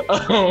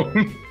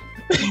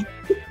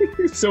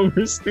 So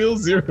we're still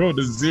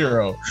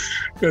 0-0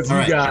 because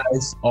you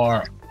guys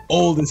are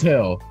old as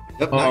hell.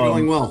 Yep, not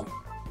going well.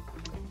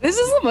 This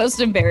is the most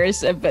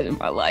embarrassed I've been in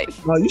my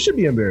life. Oh, you should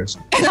be embarrassed.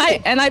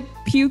 And I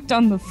puked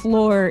on the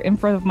floor in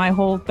front of my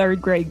whole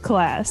 3rd grade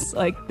class.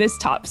 Like, this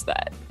tops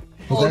that.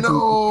 Oh,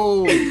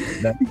 no.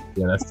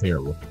 That's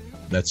terrible.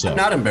 I'm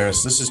not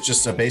embarrassed. This is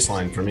just a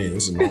baseline for me.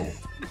 This is normal.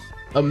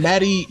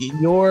 Maddie,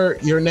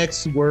 your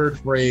next word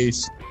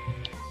phrase,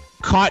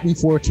 cotton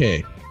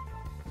 4K.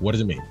 What does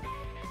it mean?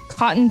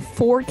 Cotton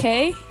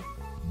 4K?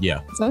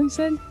 Yeah. Is that what you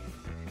said?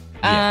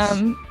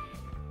 Yes.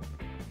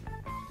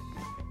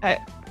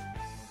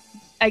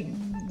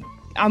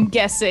 I'm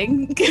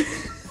guessing.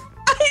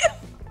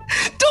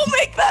 Don't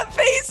make that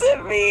face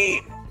at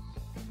me.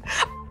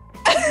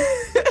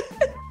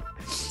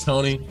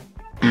 Tony.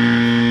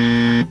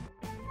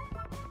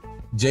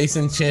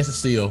 Jason, chance to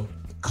steal.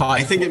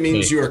 I think it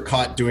means you are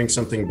caught doing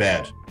something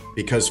bad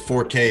because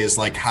 4K is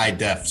like high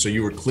def. So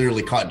you were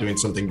clearly caught doing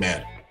something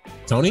bad.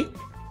 Tony?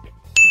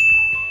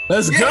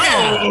 Let's go.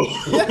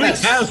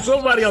 Yes. We have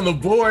somebody on the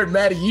board.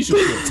 Maddie, you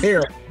should feel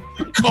terrible.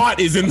 Caught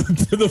is in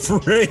the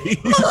phrase.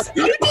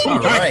 All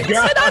right. And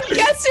I'm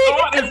guessing.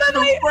 And then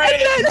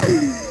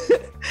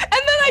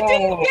I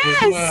didn't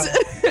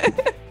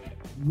guess.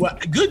 Well,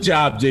 good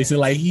job, Jason.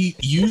 Like he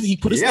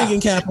put his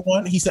thinking cap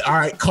on. He said, "All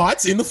right,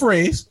 caught's in the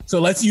phrase, so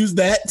let's use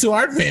that to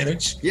our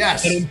advantage."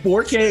 Yes. And in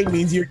 4K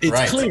means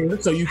it's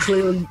clear, so you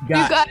clearly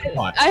got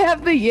caught. I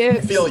have the yips.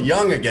 I feel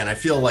young again. I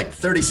feel like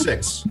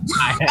 36.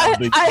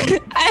 I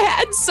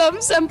had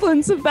some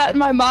semblance of that in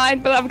my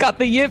mind, but I've got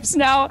the yips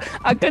now.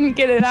 I couldn't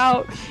get it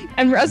out,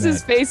 and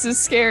Russ's face is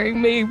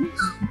scaring me.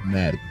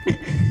 Maddie.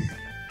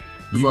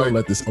 You gonna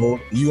let this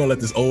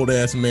old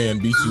ass man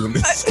beat you in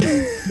this?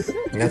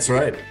 That's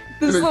right.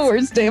 This is the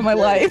worst day of my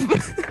life.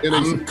 In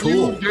a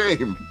cool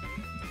game.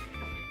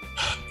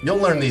 You'll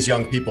learn these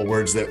young people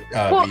words that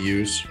we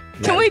use.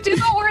 Can we do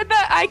the word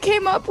that I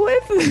came up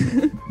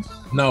with?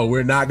 No,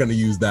 we're not going to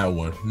use that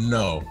one.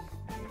 No.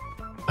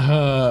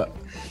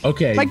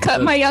 Okay.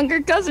 My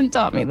younger cousin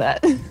taught me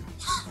that.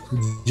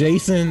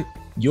 Jason,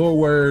 your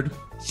word,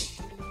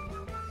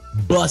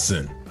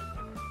 bussin'.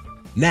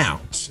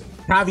 Now,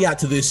 caveat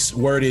to this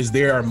word is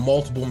there are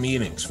multiple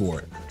meanings for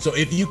it. So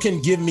if you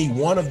can give me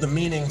one of the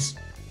meanings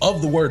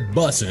of the word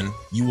bussin',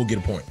 you will get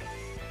a point.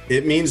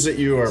 It means that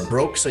you are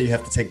broke, so you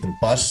have to take the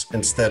bus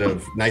instead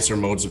of nicer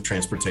modes of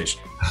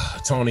transportation.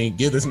 Tony,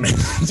 give this man.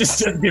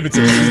 just give it to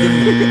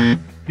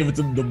him. Give it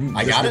to him.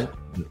 I got it?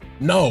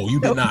 No, you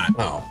did not.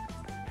 Oh.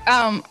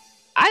 I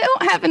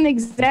don't have an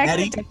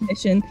exact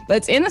definition,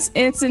 but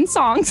it's in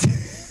songs,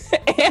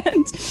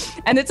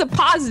 and it's a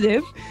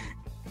positive.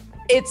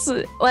 It's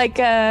like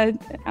I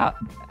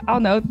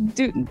don't know,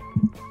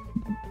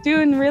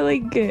 doing really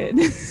good.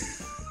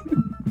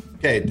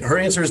 Okay, her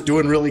answer is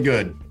doing really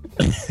good.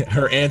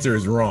 her answer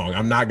is wrong.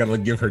 I'm not gonna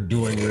give her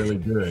doing really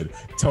good.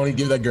 Tony,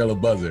 give that girl a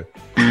buzzer.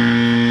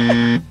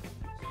 I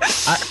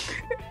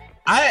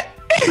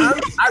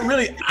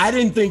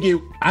didn't think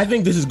it. I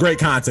think this is great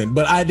content,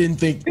 but I didn't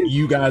think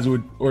you guys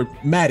would. Or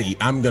Maddie,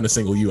 I'm gonna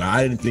single you out.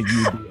 I didn't think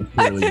you would do it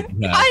fairly.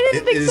 I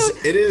didn't think so.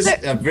 It is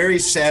a very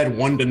sad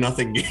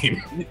 1-0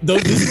 game.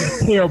 This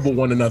is a terrible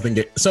 1-0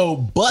 game. So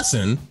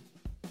bussin'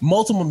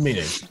 multiple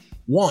minutes.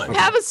 One. I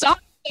have a song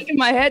in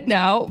my head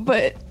now,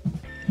 but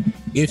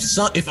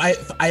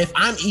if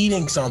I'm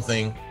eating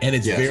something and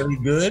it's very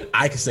good,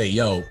 I can say,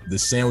 "Yo, the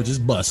sandwich is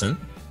bussin'."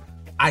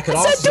 I could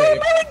also say,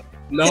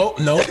 "No,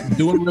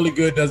 doing really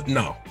good does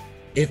no."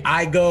 If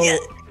I go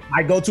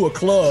to a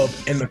club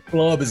and the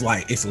club is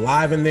like it's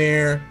live in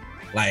there,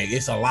 like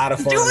it's a lot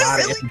of fun, doing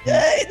really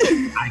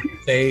good. I can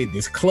say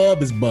this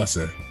club is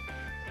bussin'.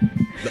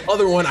 The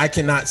other one I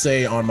cannot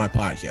say on my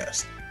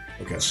podcast.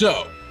 Okay,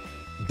 so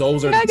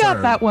those are. I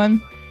got that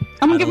one.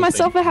 I'm gonna give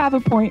myself a half a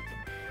point.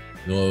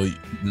 Well,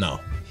 no,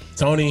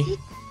 Tony.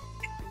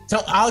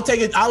 I'll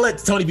take it. I'll let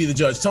Tony be the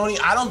judge. Tony,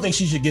 I don't think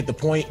she should get the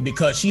point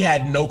because she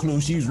had no clue.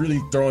 She was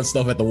really throwing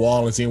stuff at the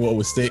wall and seeing what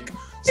would stick.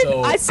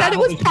 So I said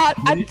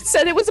I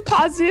said it was a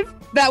positive.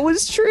 That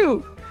was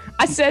true.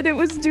 I said it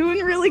was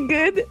doing really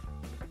good.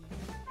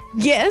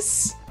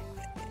 Yes.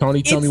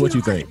 Tony, tell me what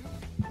you think.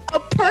 A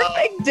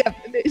perfect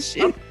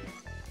definition.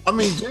 I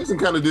mean, Jason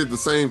kind of did the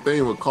same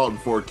thing with Caught in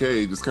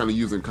 4K, just kind of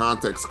using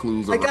context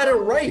clues. I got it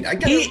right.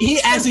 He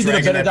actually did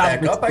a better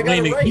job of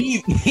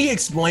explaining. He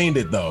explained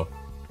it though.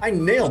 I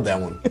nailed that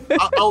one.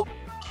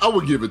 I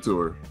would give it to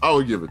her.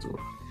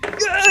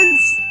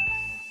 Yes.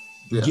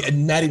 Yeah,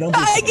 Maddie, don't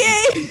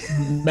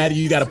Maddie,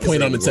 you got a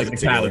point on the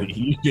technicality.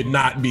 You should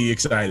not be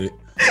excited.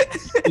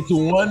 It's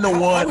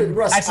 1-1.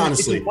 Russ, actually,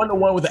 honestly, it's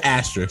 1-1 with an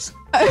asterisk.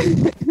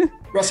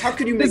 Russ, how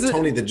could you make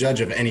Tony the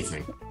judge of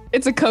anything?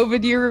 It's a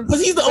COVID year.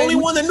 Because he's the only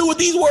one that knew what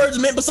these words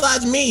meant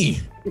besides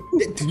me.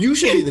 You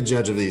should be the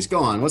judge of these. Go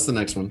on. What's the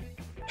next one?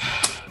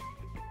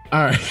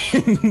 All right.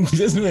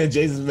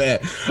 Jason's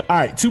mad. All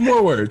right. 2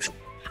 more words.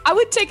 I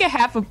would take a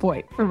half a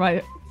point for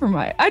my.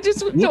 I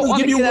just don't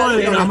want to give you one.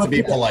 You don't have to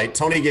be polite.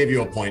 Tony gave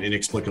you a point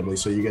inexplicably,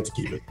 so you get to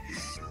keep it.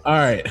 All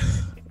right.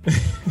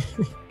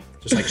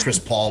 Just like Chris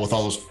Paul with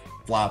all those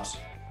flops.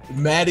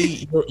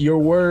 Maddie, your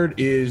word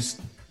is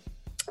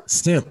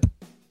simp.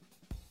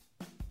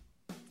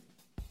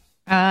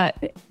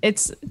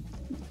 It's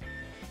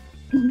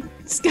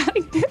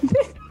Scottie Pippen.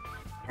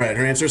 All right,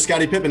 her answer is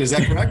Scottie Pippen. Is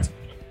that correct?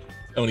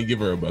 Tony, give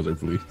her a buzzer,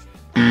 please.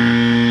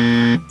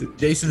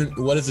 Jason,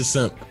 what is a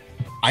simp?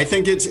 I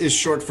think it's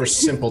short for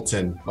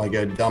simpleton, like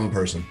a dumb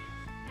person.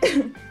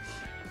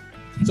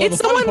 It's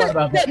someone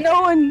that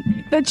no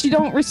one that you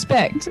don't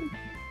respect.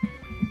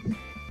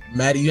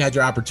 Maddie, you had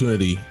your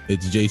opportunity.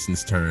 It's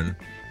Jason's turn,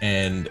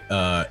 and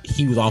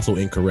he was also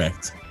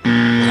incorrect.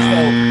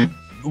 So,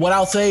 what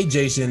I'll say,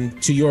 Jason,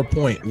 to your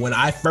point, when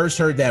I first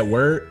heard that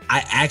word,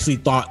 I actually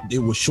thought it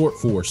was short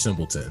for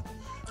simpleton.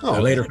 I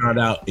later found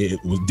out it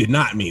did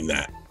not mean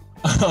that.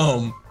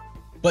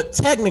 But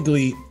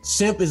technically,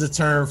 simp is a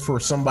term for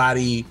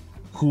somebody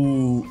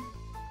who,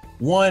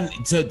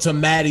 to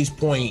Maddie's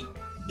point,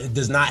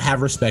 does not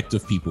have respect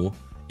of people.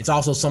 It's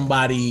also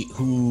somebody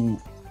who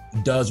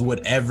does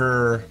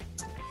whatever.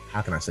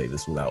 How can I say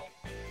this without?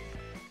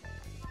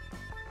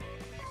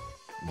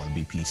 I want to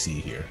be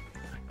PC here.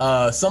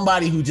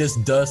 Somebody who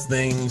just does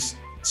things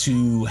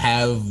to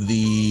have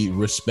the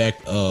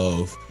respect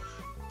of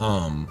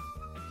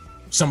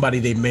somebody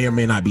they may or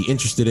may not be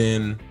interested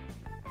in,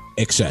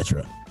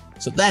 etc.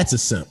 So that's a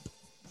simp.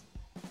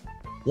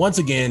 Once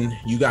again,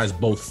 you guys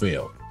both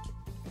failed.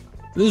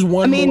 There's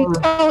one.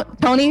 more.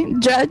 Tony,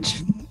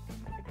 judge.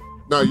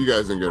 No, you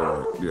guys didn't get it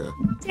right. Yeah.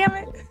 Damn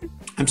it.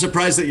 I'm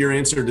surprised that your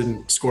answer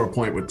didn't score a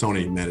point with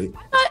Tony, Maddie.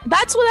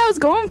 That's what I was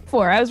going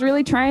for. I was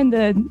really trying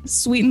to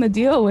sweeten the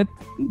deal with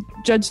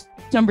judge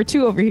number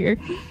 2 over here.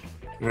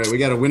 All right, we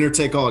got a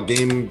winner-take-all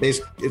game.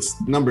 It's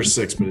number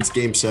 6, but it's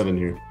game 7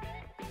 here.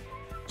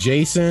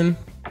 Jason,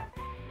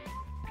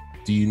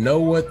 do you know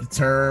what the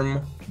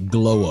term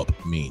glow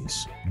up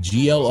means?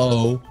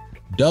 GLOW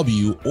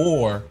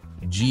or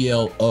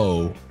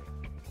GLOUP?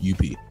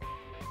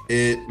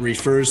 It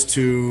refers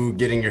to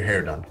getting your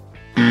hair done.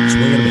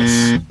 Swing and a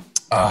miss.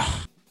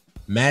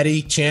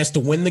 Maddie, chance to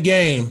win the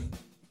game.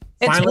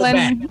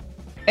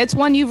 It's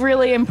when you've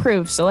really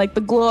improved. So like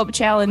the glow up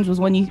challenge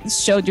was when you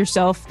showed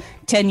yourself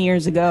 10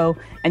 years ago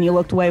and you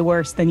looked way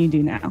worse than you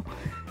do now.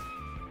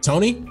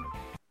 Tony?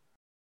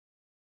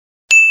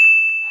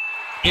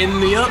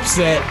 In the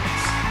upset,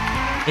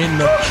 in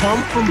the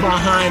come from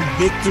behind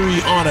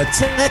victory on a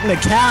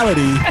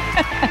technicality,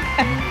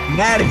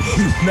 Maddie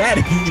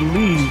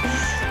Lee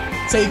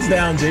takes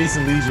down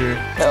Jason Leisure.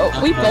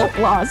 We both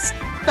lost.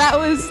 That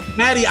was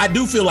Maddie. I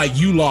do feel like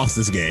you lost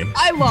this game.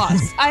 I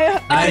lost. I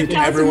think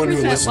everyone who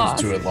listens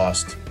lost. to it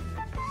lost.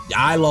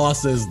 I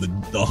lost as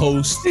the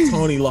host.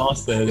 Tony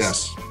lost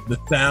as the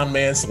sound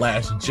man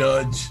 /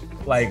 judge.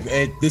 Like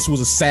this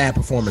was a sad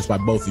performance by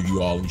both of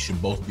you all, and you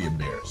should both be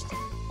embarrassed.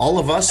 All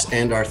of us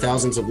and our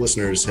thousands of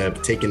listeners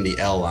have taken the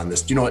L on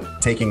this. Do you know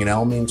what taking an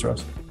L means,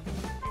 Russ?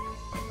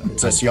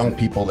 It's us young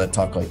people that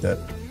talk like that.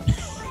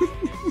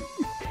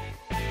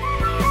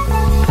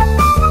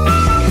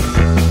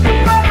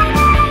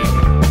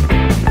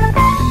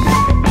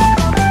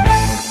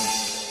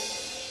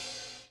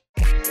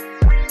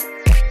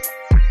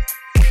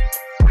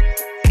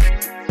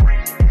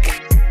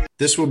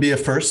 This will be a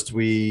first.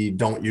 We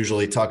don't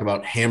usually talk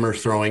about hammer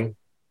throwing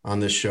on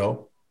this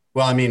show.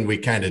 Well, I mean, we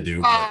kind of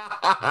do. Oh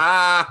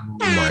my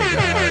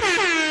gosh.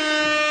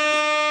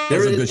 That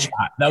was a good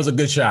shot. That was a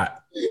good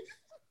shot.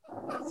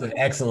 It's an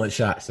excellent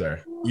shot,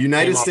 sir.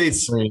 United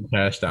States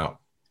cashed out.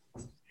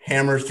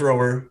 Hammer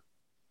thrower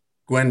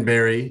Gwen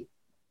Berry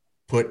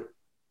put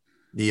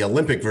the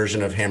Olympic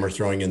version of hammer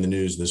throwing in the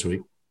news this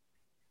week.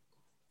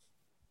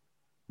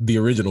 The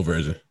original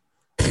version.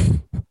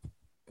 Is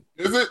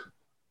it?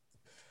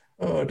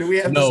 Oh, do we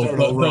have no? To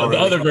the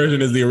other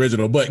version is the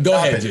original. But go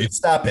ahead, Jay.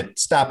 Stop it,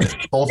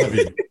 both of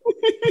you.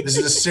 This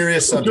is a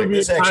serious subject.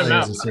 This actually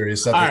is a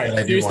serious subject. All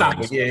right, serious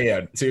topic.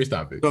 Yeah, serious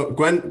topic. So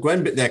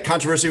Gwen, that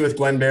controversy with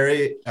Gwen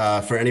Berry,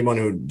 for anyone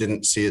who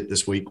didn't see it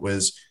this week,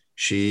 was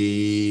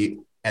she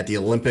at the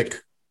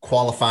Olympic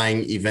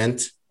qualifying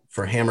event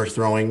for hammer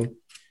throwing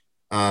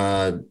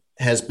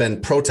has been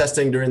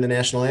protesting during the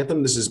national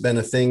anthem. This has been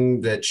a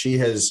thing that she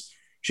has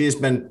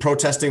been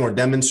protesting or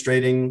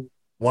demonstrating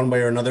one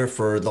way or another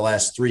for the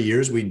last 3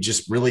 years. We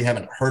just really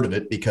haven't heard of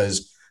it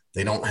because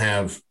they don't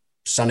have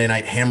Sunday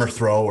night hammer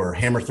throw or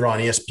hammer throw on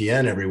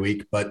ESPN every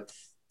week, but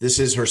this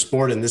is her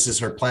sport and this is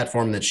her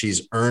platform that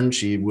she's earned.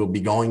 She will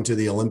be going to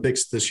the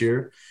Olympics this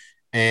year.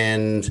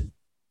 And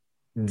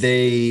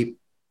they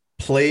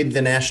played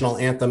the national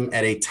anthem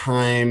at a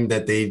time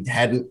that they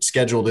hadn't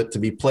scheduled it to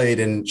be played.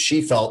 And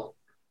she felt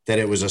that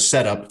it was a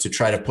setup to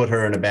try to put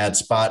her in a bad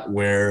spot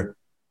where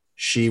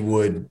she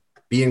would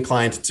be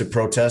inclined to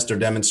protest or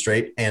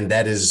demonstrate. And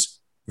that is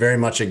very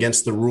much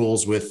against the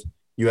rules with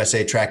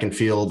USA Track and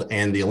Field,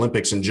 and the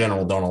Olympics in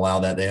general don't allow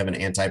that. They have an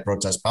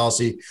anti-protest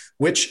policy,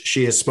 which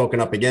she has spoken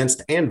up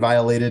against and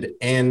violated,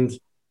 and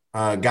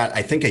got,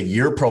 I think, a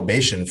year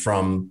probation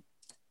from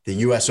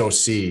the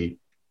USOC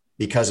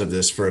because of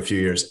this for a few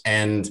years.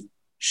 And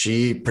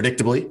she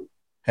predictably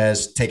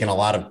has taken a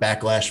lot of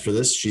backlash for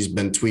this. She's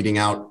been tweeting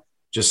out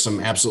just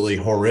some absolutely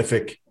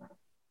horrific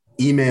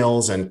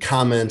emails and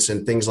comments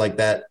and things like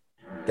that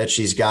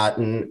she's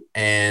gotten.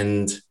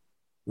 And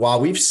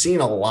while we've seen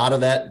a lot of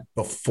that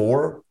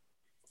before,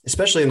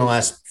 especially in the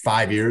last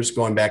 5 years,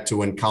 going back to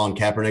when Colin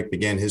Kaepernick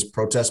began his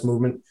protest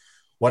movement,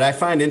 what I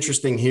find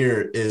interesting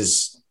here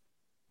is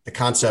the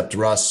concept,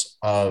 Russ,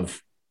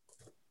 of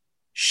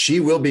she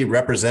will be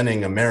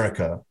representing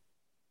America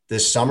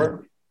this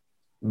summer,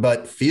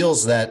 but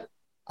feels that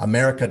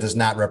America does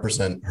not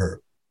represent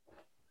her.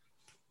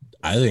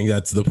 I think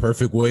that's the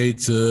perfect way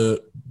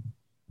to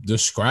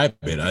describe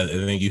it. I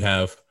think you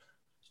have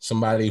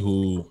somebody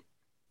who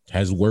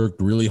has worked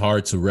really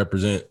hard to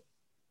represent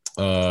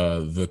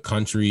the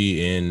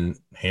country in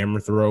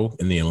hammer throw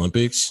in the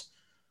Olympics.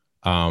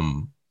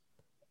 And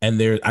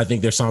I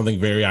think there's something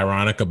very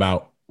ironic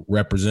about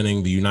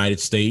representing the United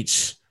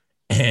States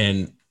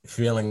and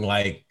feeling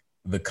like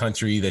the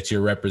country that you're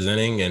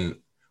representing and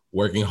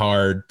working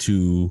hard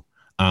to,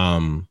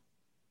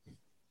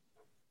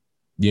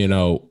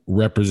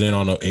 represent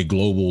on a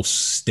global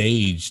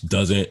stage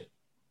doesn't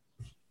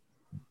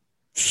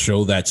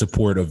show that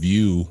support of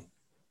you,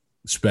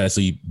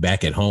 especially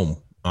back at home,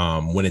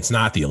 when it's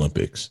not the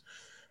Olympics.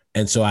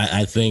 And so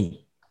I think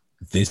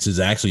this is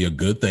actually a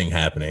good thing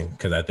happening,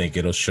 because I think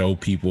it'll show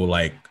people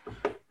like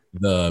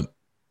the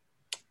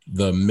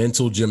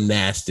mental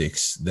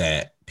gymnastics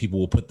that people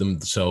will put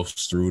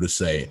themselves through to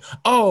say,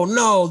 oh,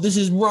 no, this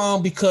is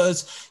wrong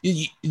because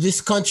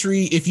this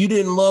country, if you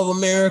didn't love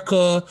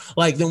America,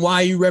 like, then why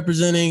are you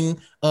representing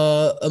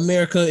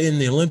America in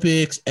the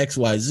Olympics,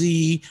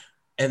 XYZ?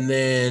 And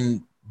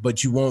then,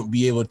 but you won't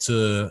be able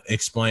to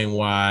explain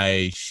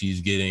why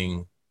she's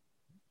getting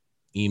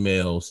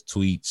emails,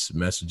 tweets,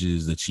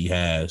 messages that she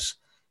has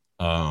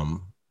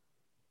in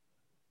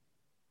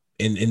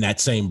that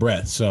same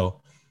breath. So,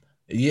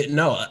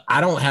 I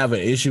don't have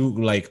an issue.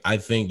 Like, I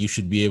think you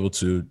should be able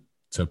to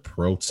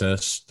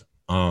protest.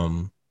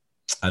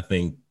 I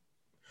think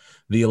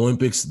the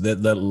Olympics,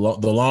 the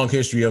long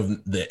history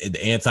of the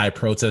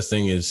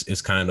anti-protesting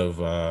is kind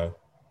of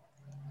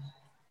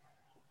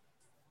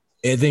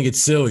I think it's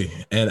silly,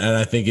 and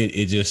I think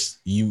it just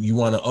you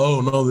want to,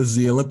 oh no, this is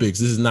the Olympics.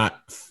 This is not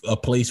a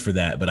place for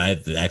that, but I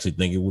actually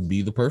think it would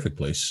be the perfect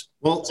place.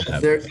 Well,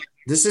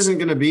 this isn't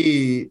going to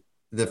be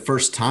the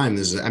first time.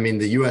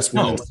 The U.S.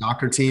 women's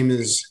soccer team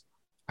is.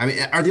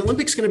 Are the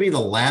Olympics going to be the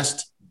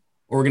last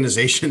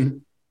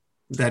organization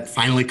that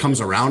finally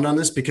comes around on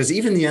this? Because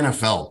even the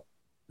NFL,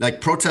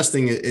 like,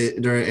 protesting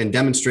and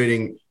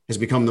demonstrating has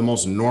become the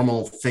most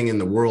normal thing in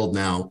the world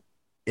now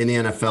in the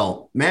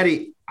NFL.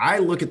 Maddie, I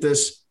look at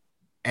this.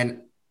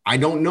 And I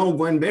don't know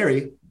Gwen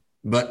Berry,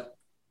 but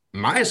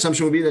my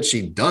assumption would be that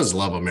she does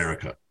love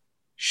America.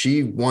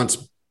 She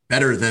wants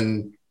better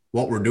than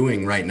what we're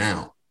doing right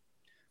now.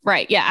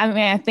 Right. Yeah.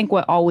 I think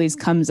what always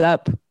comes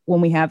up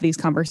when we have these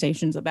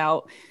conversations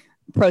about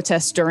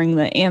protests during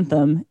the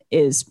anthem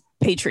is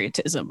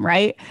patriotism,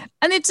 right?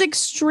 And it's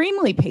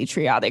extremely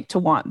patriotic to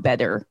want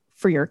better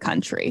for your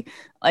country.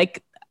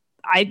 Like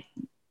I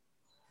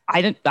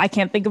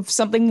can't think of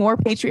something more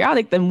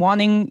patriotic than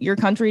wanting your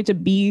country to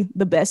be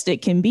the best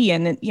it can be.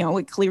 And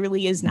it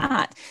clearly is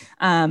not.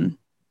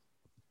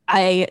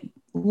 I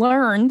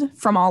learned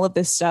from all of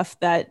this stuff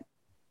that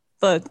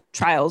the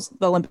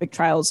Olympic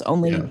trials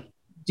only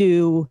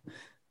do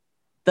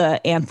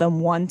the anthem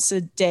once a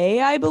day,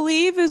 I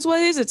believe is what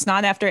it is. It's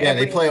not after. Yeah,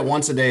 they play it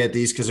once a day at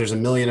these because there's a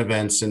million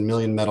events and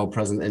million medal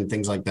present and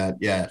things like that.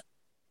 Yeah.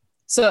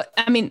 So,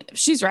 I mean,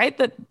 she's right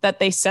that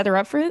they set her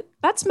up for it.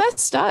 That's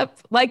messed up.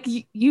 Like,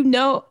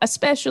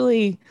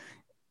 especially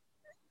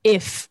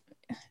if,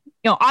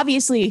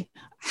 obviously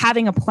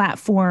having a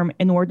platform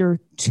in order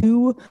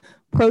to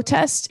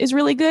protest is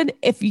really good.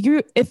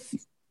 If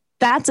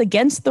that's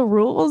against the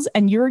rules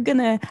and you're going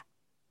to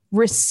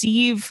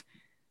receive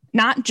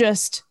not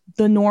just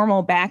the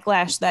normal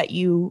backlash that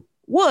you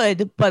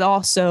would, but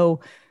also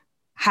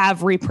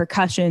have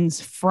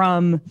repercussions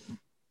from,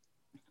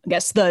 I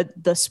guess,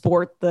 the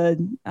sport,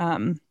 the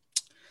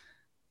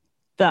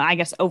I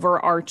guess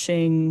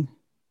overarching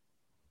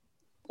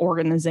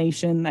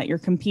organization that you're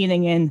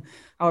competing in,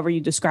 however you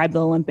describe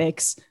the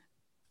Olympics.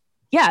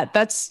 Yeah,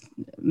 that's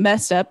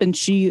messed up, and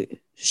she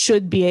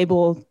should be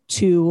able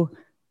to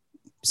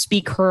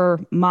speak her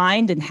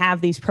mind and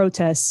have these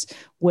protests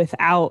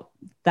without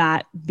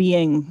that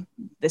being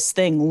this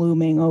thing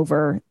looming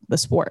over the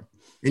sport.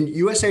 And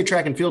USA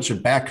Track and Field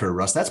should back her,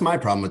 Russ. That's my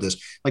problem with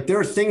this. Like, there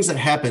are things that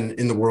happen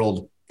in the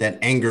world that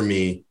anger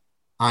me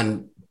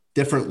on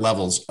different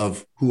levels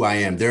of who I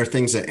am. There are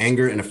things that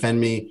anger and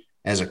offend me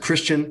as a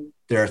Christian.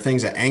 There are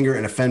things that anger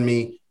and offend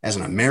me as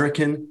an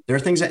American. There are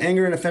things that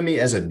anger and offend me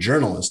as a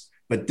journalist.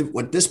 But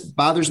what this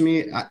bothers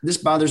me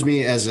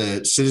as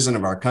a citizen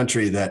of our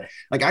country, that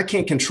like, I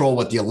can't control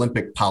what the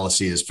Olympic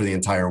policy is for the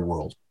entire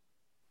world.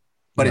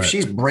 But if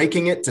she's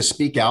breaking it to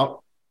speak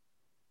out,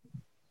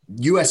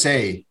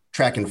 USA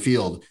Track and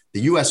Field,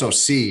 the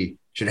USOC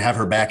should have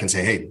her back and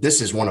say, hey,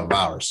 this is one of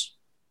ours.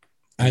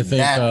 I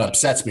think that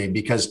upsets me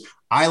because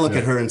I look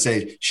at her and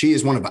say, she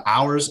is one of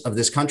ours, of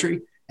this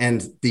country.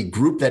 And the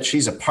group that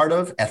she's a part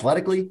of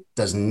athletically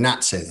does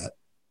not say that.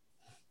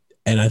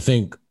 And I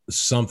think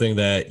something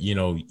that,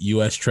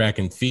 US Track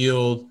and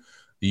Field,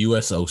 the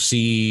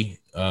USOC,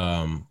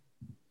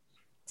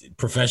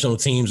 professional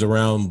teams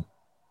around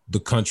the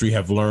country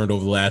have learned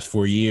over the last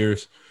 4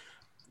 years.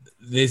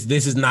 This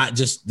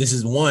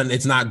is one,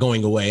 it's not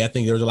going away. I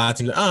think there's a lot of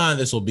teams,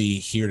 this will be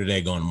here today,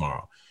 going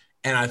tomorrow.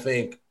 And I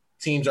think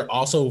teams are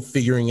also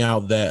figuring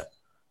out that,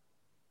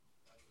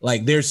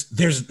 like,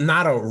 there's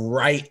not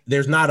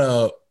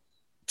a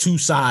two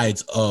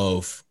sides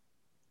of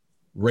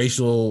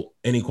racial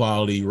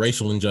inequality,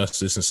 racial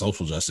injustice, and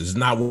social justice. It's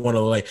not one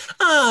of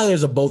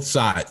there's a both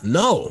sides.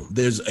 No,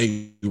 there's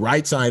a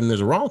right side and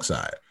there's a wrong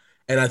side.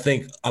 And I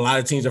think a lot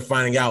of teams are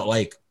finding out,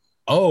 like,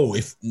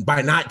 if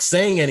by not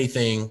saying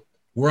anything,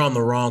 we're on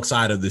the wrong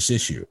side of this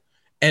issue.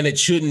 And it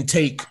shouldn't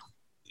take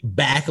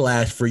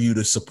backlash for you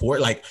to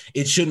support. Like,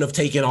 it shouldn't have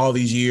taken all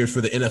these years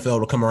for the NFL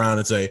to come around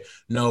and say,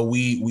 no,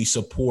 we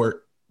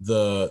support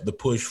the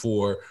push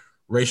for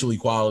racial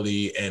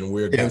equality and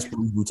we're against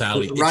police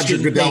brutality. Roger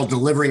Goodell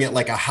delivering it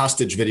like a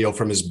hostage video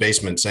from his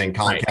basement saying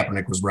Colin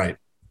Kaepernick was right.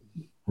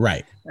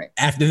 Right.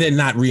 After then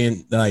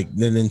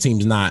then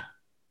teams not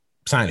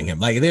signing him.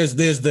 Like,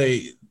 there's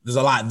a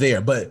lot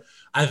there, but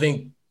I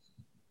think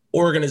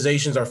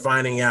organizations are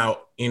finding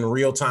out in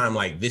real time,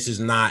 like, this is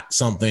not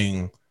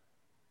something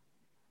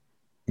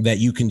that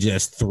you can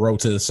just throw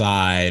to the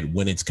side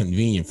when it's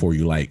convenient for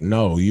you. Like,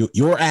 no,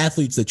 your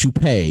athletes that you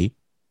pay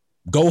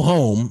go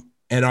home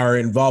and are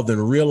involved in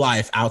real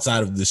life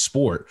outside of the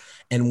sport.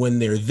 And when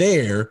they're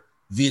there,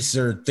 these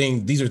are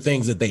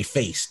things that they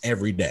face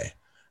every day.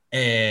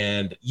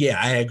 And yeah,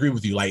 I agree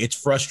with you. Like, it's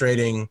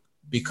frustrating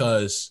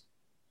because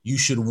you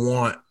should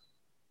want,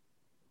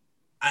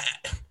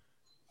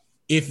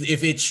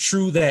 if it's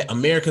true that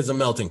America's a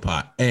melting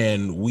pot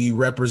and we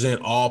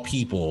represent all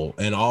people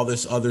and all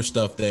this other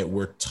stuff that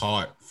we're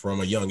taught from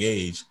a young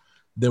age,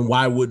 then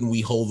why wouldn't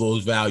we hold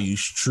those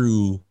values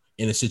true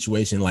in a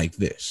situation like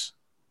this?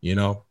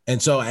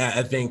 And so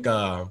I think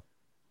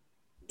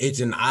it's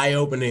an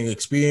eye-opening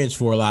experience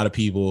for a lot of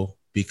people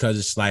because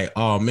it's like,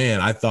 oh man,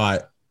 I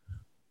thought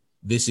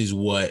this is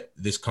what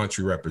this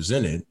country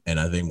represented. And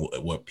I think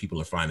what people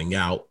are found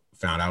out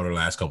in the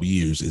last couple of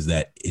years is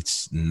that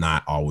it's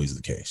not always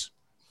the case.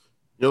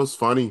 It's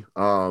funny.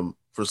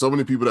 For so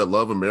many people that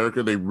love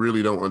America, they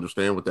really don't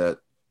understand what that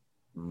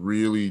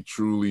really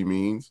truly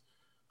means.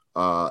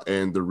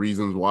 And the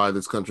reasons why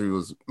this country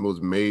was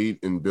made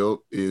and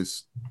built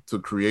is to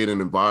create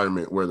an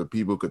environment where the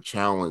people could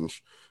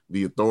challenge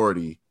the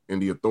authority,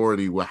 and the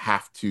authority will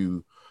have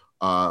to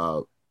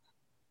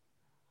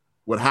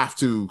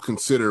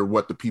consider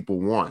what the people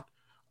want.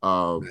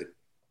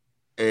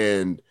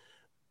 And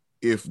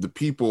if the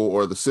people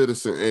or the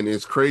citizen, and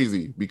it's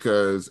crazy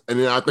because,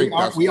 and I think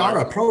we are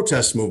a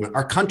protest movement.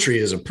 Our country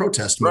is a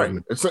protest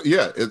movement.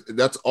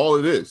 That's all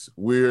it is.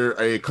 We're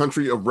a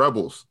country of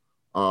rebels.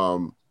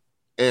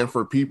 And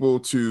for people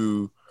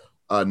to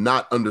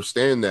not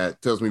understand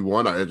that tells me,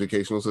 one, our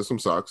educational system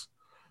sucks.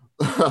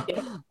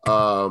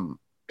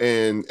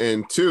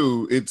 And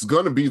two, it's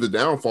going to be the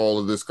downfall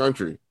of this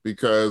country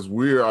because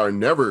we are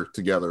never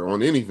together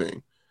on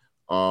anything.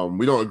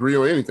 We don't agree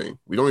on anything.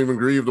 We don't even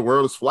agree if the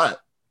world is flat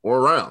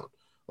or round.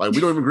 Like, we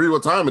don't even agree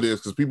what time it is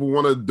because people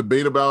want to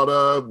debate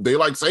about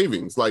daylight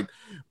savings. Like,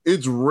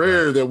 it's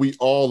rare that we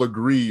all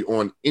agree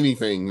on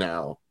anything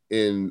now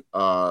in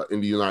the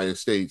United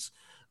States.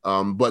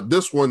 But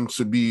this one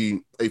should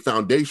be a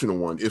foundational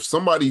one. If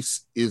somebody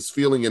is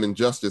feeling an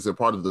injustice and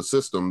part of the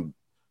system,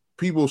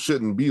 people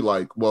shouldn't be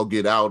like, well,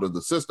 get out of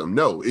the system.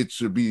 No, it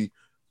should be,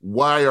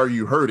 why are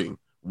you hurting?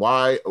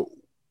 Why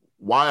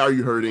are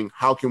you hurting?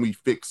 How can we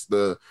fix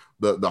the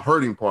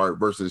hurting part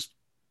versus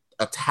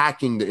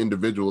attacking the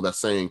individual that's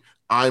saying,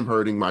 I'm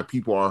hurting, my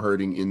people are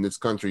hurting in this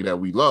country that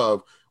we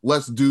love.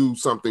 Let's do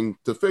something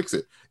to fix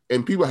it.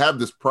 And people have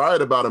this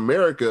pride about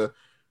America.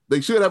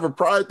 They should have a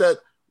pride that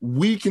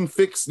we can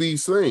fix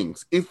these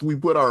things if we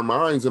put our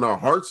minds and our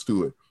hearts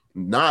to it.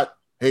 Not,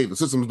 hey, the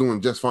system's doing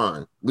just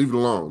fine, leave it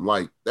alone.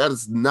 Like, that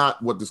is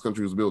not what this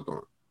country was built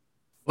on.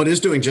 Well, it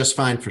is doing just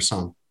fine for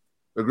some.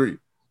 Agreed.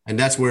 And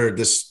that's where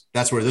this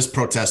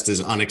protest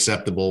is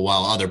unacceptable,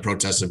 while other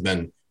protests have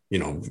been,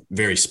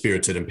 very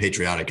spirited and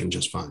patriotic and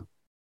just fine.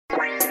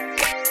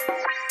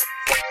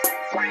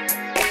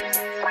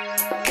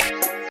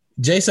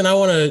 Jason, I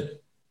want to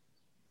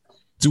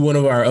do one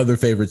of our other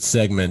favorite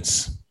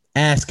segments,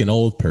 Ask an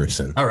Old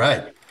Person. All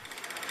right.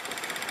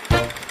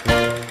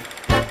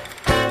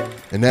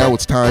 And now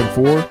it's time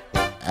for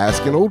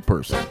Ask an Old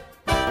Person.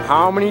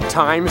 How many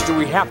times do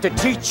we have to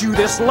teach you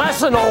this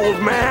lesson,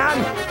 old man?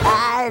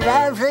 I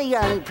love the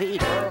young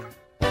people.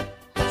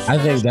 I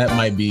think that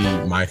might be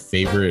my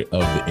favorite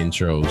of the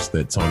intros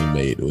that Tony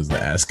made, was the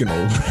Ask an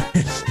Old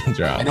Person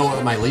drop. I know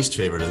what my least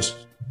favorite is.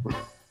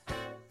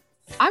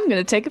 I'm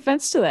going to take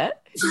offense to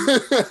that.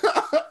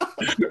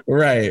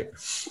 Right.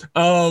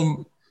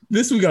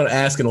 This week on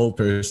Ask an Old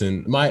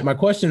Person, my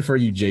question for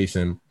you,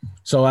 Jason.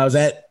 So I was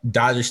at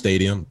Dodger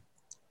Stadium,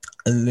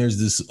 and there's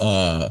these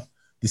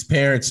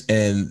parents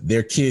and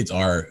their kids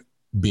are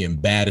being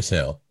bad as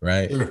hell,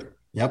 right? Sure.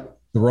 Yep.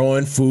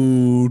 Throwing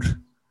food,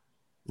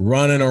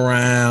 running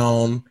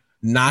around,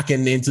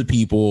 knocking into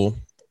people,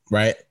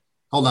 right?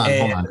 Hold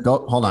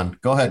on.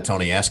 Go ahead,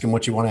 Tony. Ask him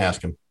what you want to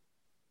ask him.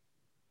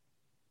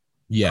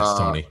 Yes,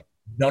 Tony.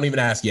 Don't even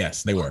ask.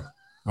 Yes, they were.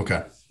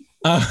 Okay.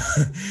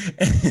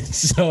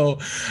 So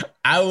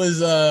I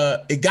was,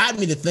 it got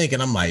me to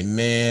thinking, I'm like,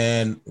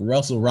 man,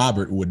 Russell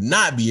Robert would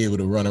not be able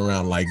to run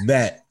around like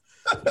that,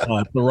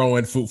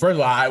 throwing food. First of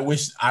all, I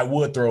wish I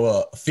would throw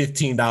a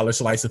 $15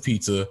 slice of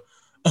pizza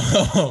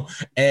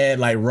and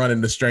like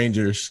running to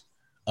strangers.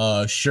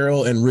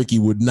 Cheryl and Ricky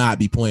would not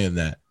be playing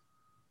that.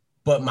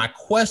 But my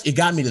question, it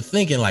got me to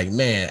thinking, like,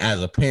 man,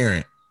 as a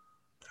parent,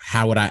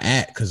 how would I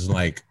act? Because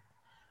like,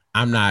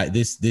 I'm not,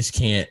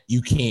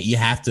 you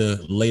have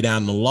to lay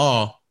down the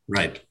law.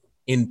 Right.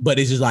 But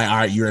it's just like, all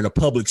right, you're in a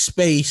public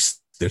space.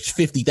 There's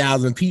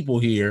 50,000 people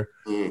here.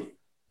 Mm.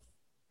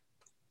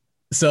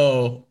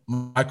 So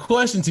my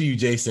question to you,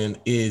 Jason,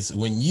 is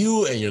when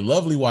you and your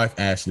lovely wife,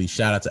 Ashley,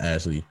 shout out to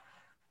Ashley,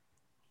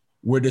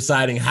 were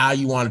deciding how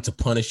you wanted to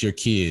punish your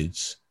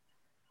kids,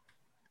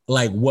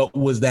 like, what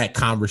was that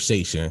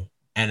conversation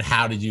and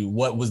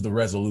what was the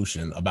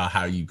resolution about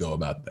how you go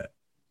about that?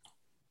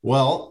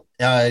 Well,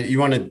 you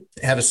want to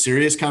have a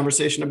serious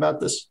conversation about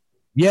this?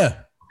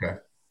 Yeah. Okay.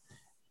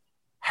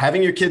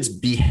 Having your kids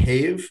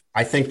behave,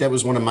 I think that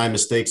was one of my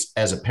mistakes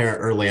as a parent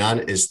early on,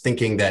 is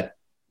thinking that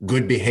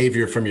good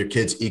behavior from your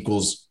kids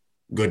equals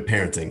good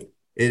parenting.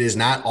 It is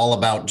not all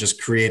about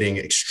just creating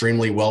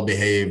extremely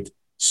well-behaved,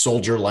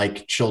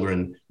 soldier-like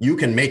children. You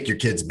can make your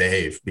kids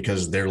behave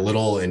because they're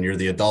little and you're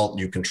the adult.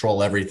 You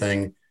control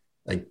everything.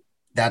 Like,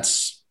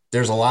 there's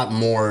a lot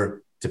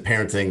more to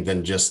parenting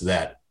than just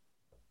that.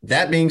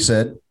 That being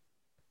said,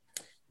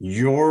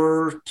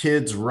 your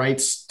kids'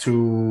 rights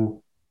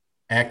to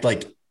act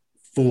like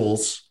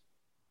fools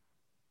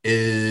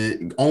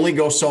only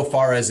go so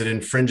far as it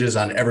infringes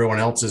on everyone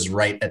else's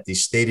right at the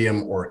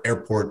stadium or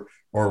airport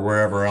or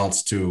wherever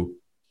else to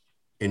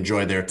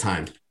enjoy their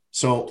time.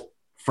 So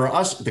for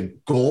us, the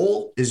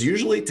goal is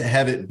usually to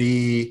have it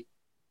be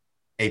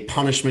a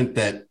punishment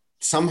that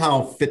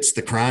somehow fits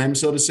the crime,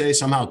 so to say,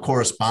 somehow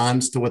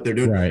corresponds to what they're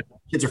doing. Right.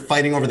 Kids are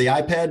fighting over the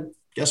iPad.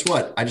 Guess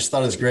what? I just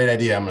thought it was a great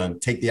idea. I'm going to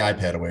take the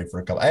iPad away for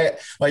a couple.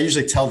 I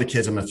usually tell the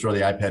kids I'm going to throw the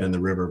iPad in the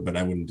river, but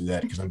I wouldn't do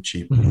that because I'm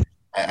cheap.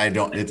 I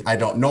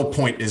don't. No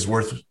point is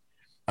worth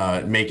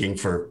making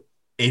for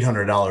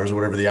 $800 or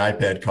whatever the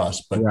iPad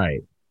costs. But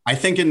right. I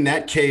think in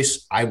that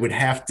case, I would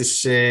have to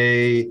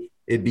say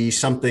it'd be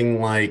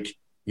something like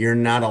you're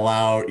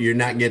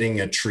not getting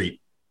a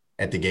treat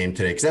at the game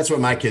today, because that's what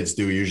my kids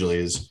do usually.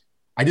 Is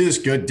I do this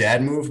good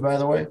dad move, by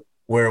the way,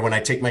 where when I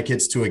take my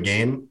kids to a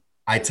game,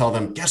 I tell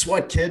them, guess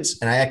what, kids?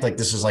 And I act like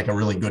this is like a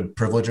really good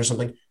privilege or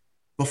something.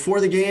 Before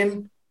the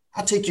game,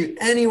 I'll take you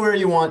anywhere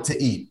you want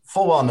to eat,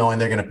 full well knowing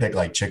they're going to pick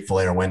like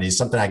Chick-fil-A or Wendy's,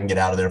 something I can get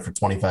out of there for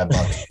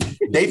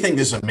 $25. They think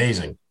this is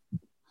amazing.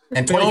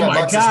 And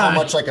 $25 is how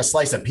much like a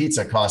slice of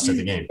pizza costs at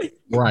the game.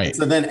 Right.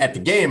 So then at the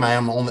game, I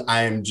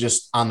am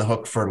just on the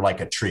hook for like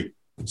a treat.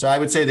 So I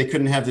would say they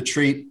couldn't have the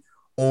treat,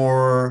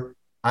 or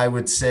I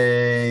would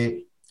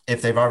say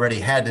if they've already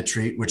had the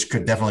treat, which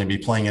could definitely be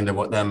playing into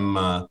what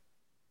them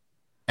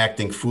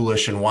acting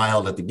foolish and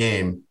wild at the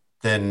game,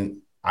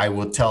 then I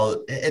would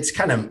tell this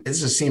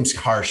just seems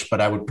harsh, but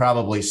I would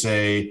probably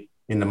say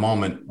in the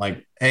moment,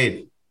 like,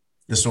 hey,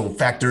 this will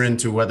factor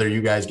into whether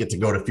you guys get to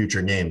go to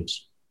future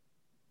games.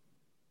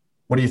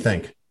 What do you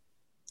think?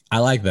 I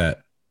like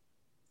that.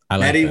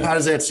 Maddie, how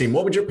does that seem?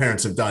 What would your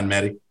parents have done,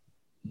 Maddie?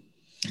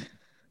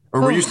 Or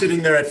were you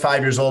sitting there at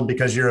 5 years old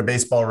because you're a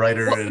baseball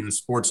writer and a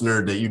sports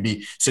nerd that you'd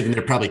be sitting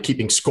there probably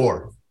keeping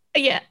score?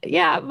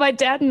 Yeah. My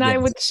dad and I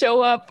would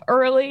show up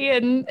early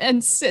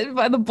and sit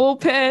by the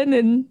bullpen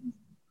and,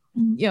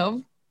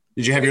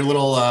 Did you have your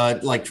little,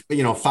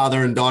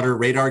 father and daughter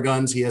radar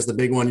guns? He has the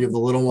big one. You have the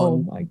little one. Oh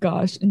my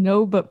gosh.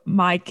 No, but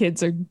my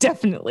kids are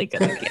definitely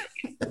going to get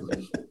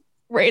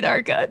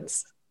radar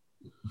guns.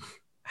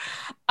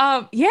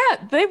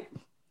 They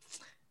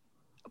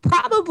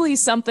probably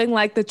something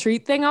like the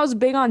treat thing. I was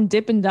big on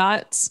Dippin'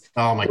 Dots.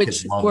 Oh, my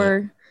kids love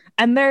it.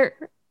 And they're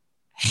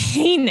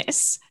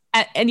heinous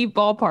at any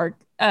ballpark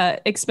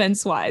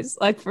expense wise,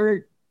 like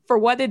for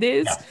what it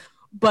is,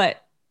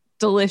 but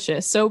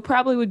delicious. So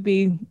probably would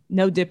be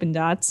no Dippin'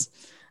 Dots.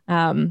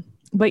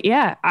 But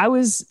yeah, I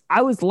was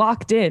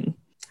locked in.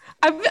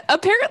 I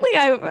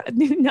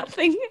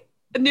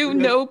knew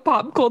no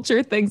pop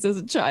culture things as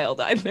a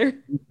child either.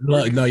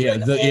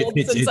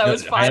 Since I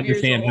was 5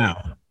 years old.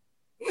 Now.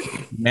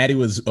 Maddie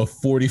was a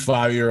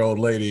 45-year-old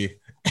lady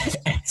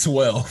at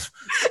 12.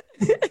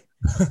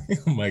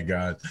 Oh my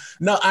God.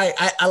 No,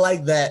 I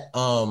like that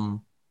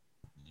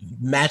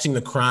matching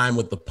the crime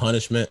with the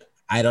punishment.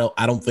 I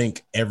don't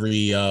think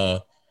every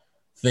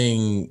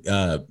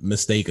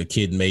mistake a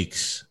kid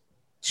makes,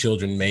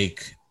 children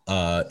make,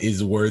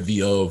 is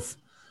worthy of,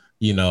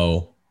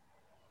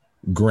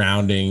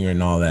 grounding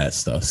and all that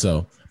stuff.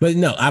 So, but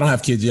no, I don't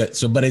have kids yet.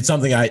 So, but it's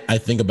something I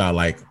think about,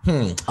 like,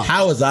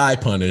 how was I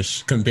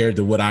punished compared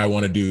to what I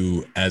want to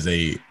do as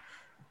a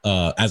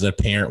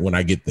parent when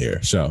I get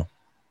there? So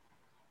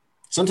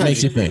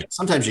sometimes you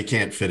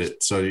can't fit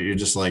it. So you're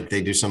just like,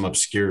 they do some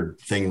obscure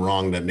thing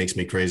wrong that makes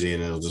me crazy,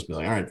 and it'll just be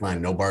like, all right,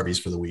 fine, no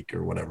Barbies for the week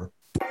or whatever.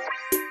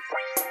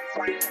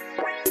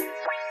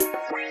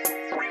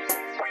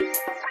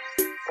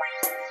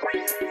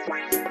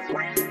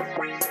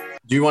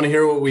 Do you want to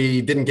hear what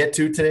we didn't get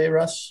to today,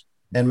 Russ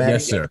and Maddie?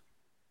 Yes, sir.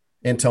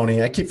 And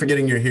Tony. I keep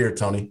forgetting you're here,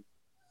 Tony.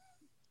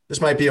 This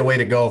might be a way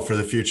to go for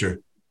the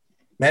future.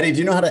 Maddie, do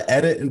you know how to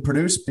edit and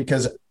produce?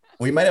 Because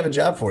we might have a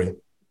job for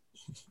you.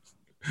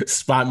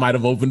 Spot might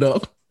have opened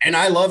up. And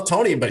I love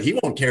Tony, but he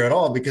won't care at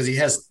all because he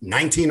has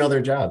 19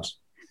 other jobs.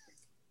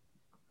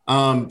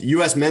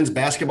 U.S. men's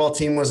basketball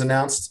team was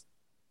announced.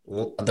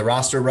 The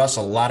roster, Russ,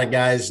 a lot of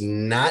guys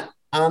not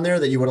on there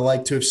that you would have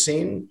liked to have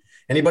seen.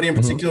 Anybody in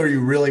particular you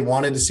really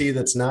wanted to see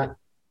that's not?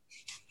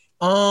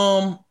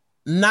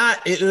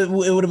 It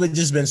would have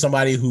just been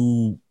somebody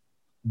who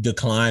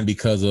declined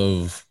because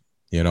of,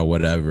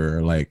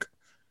 whatever. Like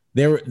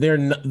they're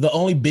the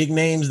only big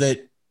names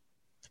that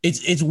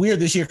it's weird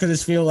this year because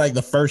it feels like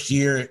the first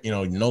year,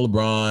 no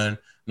LeBron,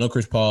 no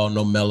Chris Paul,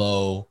 no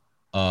Melo.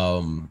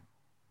 And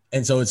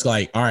so it's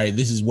like, all right,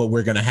 this is what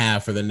we're going to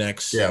have for the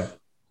next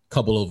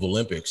couple of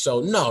Olympics.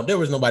 So no, there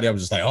was nobody I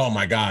was just like, oh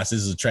my gosh,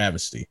 this is a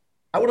travesty.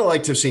 I would have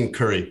liked to have seen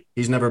Curry.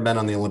 He's never been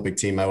on the Olympic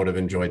team. I would have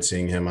enjoyed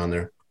seeing him on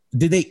there.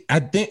 Did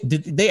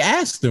they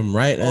asked him,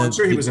 right? Oh, I'm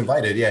sure he was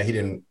invited. Yeah, he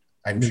didn't.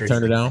 I'm sure he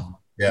turned it down.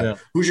 Yeah.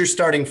 Who's your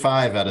starting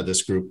five out of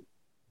this group?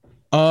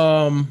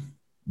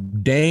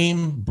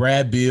 Dame,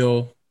 Brad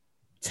Beal,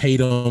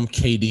 Tatum,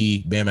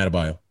 KD, Bam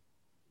Adebayo.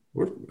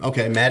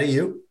 Okay, Maddie,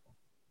 you?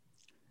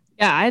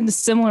 Yeah, I had a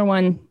similar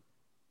one.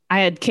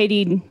 I had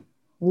KD,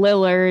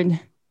 Lillard,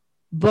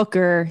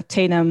 Booker,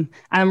 Tatum.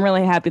 I'm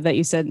really happy that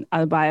you said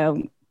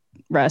Adebayo.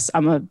 Russ,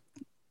 I'm a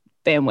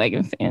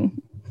bandwagon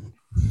fan.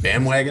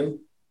 Bandwagon?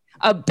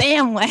 A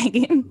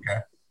bandwagon.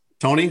 Okay.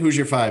 Tony, who's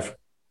your five?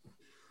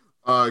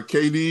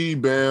 KD,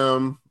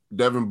 Bam,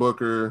 Devin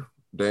Booker,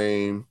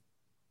 Dame,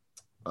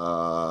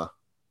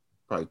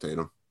 probably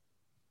Tatum.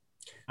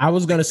 I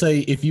was gonna say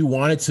if you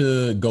wanted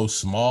to go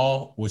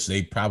small, which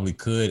they probably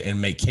could,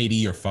 and make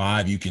KD your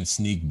five, you can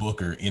sneak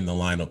Booker in the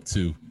lineup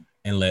too,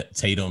 and let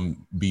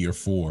Tatum be your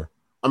four.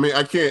 I mean,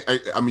 I can't.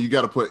 You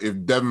got to put,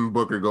 if Devin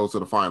Booker goes to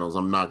the finals,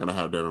 I'm not going to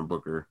have Devin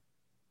Booker.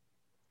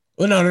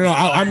 Well, no.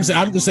 I'm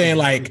just saying,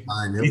 like,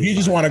 if you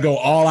just want to go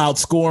all out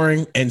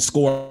scoring and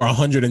score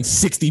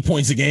 160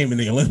 points a game in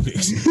the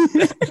Olympics,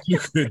 you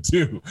could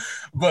too.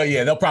 But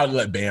yeah, they'll probably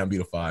let Bam be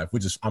the five,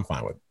 which is I'm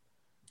fine with.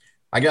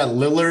 I got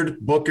Lillard,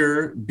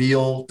 Booker,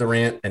 Beal,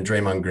 Durant, and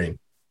Draymond Green.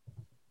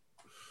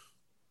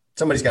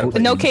 Somebody's got to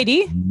play. No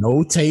KD?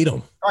 No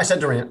Tatum. Oh, I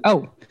said Durant.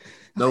 Oh.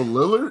 No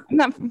Lillard? I'm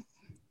not.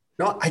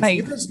 No,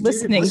 my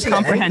listening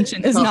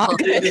comprehension is not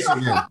good.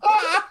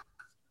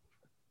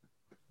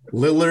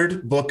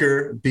 Lillard,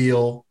 Booker,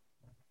 Beal,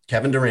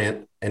 Kevin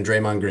Durant, and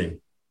Draymond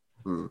Green.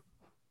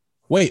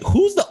 Wait,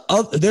 who's the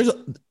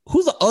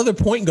other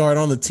point guard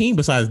on the team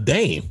besides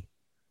Dame?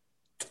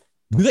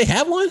 Do they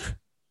have one?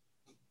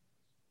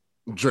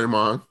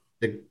 Draymond.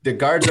 The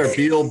guards are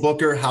Beal,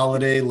 Booker,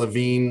 Holiday,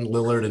 Levine,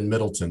 Lillard, and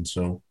Middleton.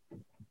 So,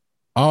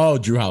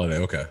 Drew Holiday.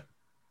 Okay.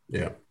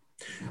 Yeah.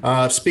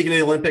 Speaking of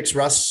the Olympics,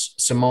 Russ,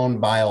 Simone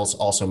Biles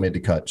also made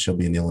the cut. She'll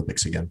be in the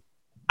Olympics again.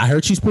 I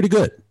heard she's pretty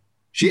good.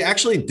 She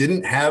actually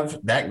didn't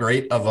have that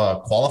great of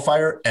a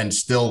qualifier and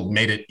still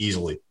made it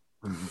easily.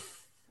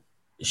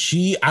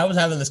 I was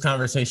having this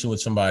conversation with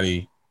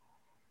somebody.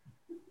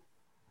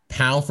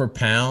 Pound for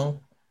pound,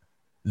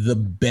 the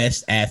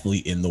best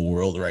athlete in the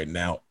world right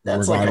now.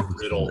 That's like a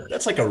riddle.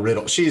 That's like a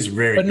riddle. She's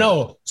very But good.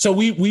 no, so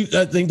we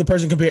I think the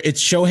person compared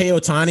it's Shohei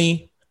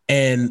Ohtani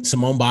and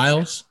Simone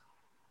Biles.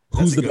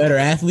 Who's the better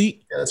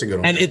athlete? Yeah, that's a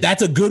good one. And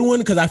that's a good one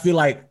because I feel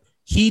like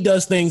he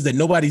does things that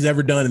nobody's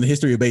ever done in the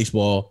history of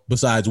baseball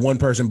besides one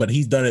person, but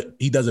he's done it.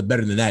 He does it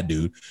better than that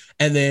dude.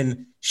 And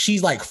then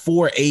she's like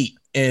 4'8"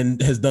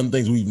 and has done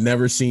things we've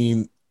never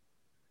seen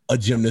a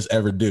gymnast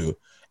ever do.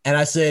 And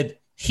I said,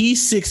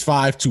 he's 6'5",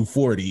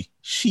 240.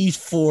 She's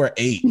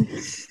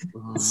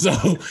 4'8". So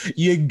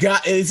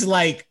it's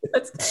like,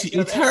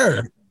 it's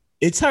her.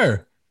 It's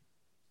her.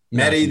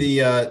 Maddie,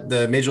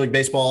 the Major League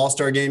Baseball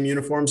All-Star Game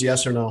uniforms,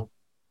 yes or no?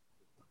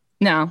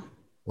 No.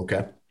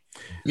 Okay.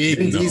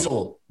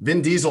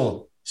 Vin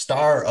Diesel,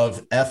 star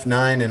of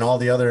F9 and all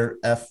the other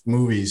F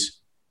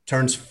movies,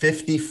 turns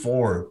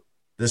 54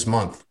 this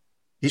month.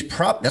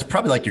 That's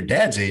probably like your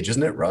dad's age,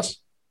 isn't it, Russ?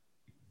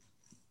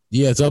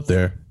 Yeah, it's up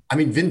there. I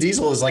mean, Vin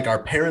Diesel is like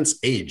our parents'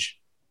 age.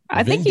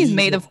 I think he's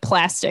made of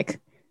plastic.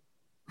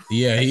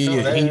 Yeah, he's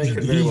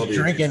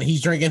drinking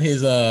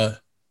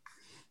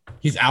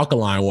his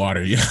alkaline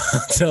water. Yeah,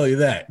 I'll tell you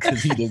that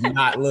because he does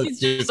not look. He's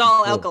just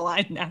all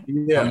alkaline now.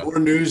 Yeah, more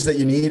news that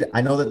you need.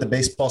 I know that the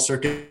baseball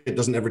circuit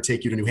doesn't ever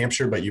take you to New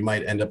Hampshire, but you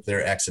might end up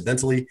there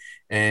accidentally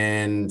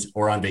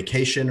or on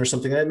vacation or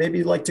something. That maybe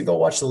you'd like to go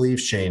watch the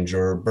leaves change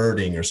or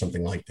birding or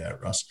something like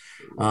that, Russ.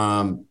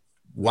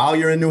 While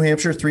you're in New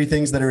Hampshire, 3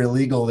 things that are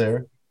illegal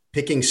there: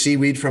 picking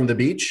seaweed from the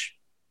beach,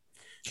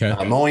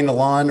 mowing the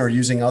lawn or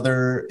using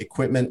other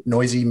equipment,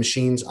 noisy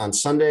machines on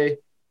Sunday,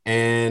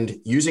 and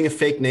using a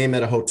fake name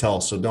at a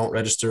hotel. So don't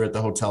register at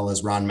the hotel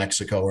as Ron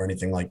Mexico or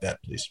anything like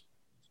that, please.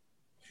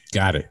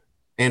 Got it.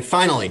 And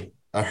finally,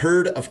 a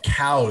herd of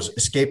cows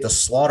escaped a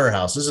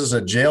slaughterhouse. This is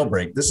a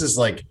jailbreak. This is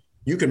like,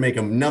 you could make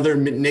another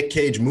Nick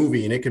Cage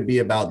movie and it could be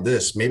about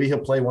this. Maybe he'll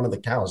play one of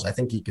the cows. I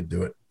think he could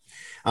do it.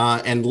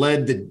 And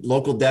led the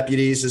local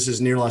deputies, this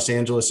is near Los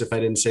Angeles, if I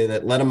didn't say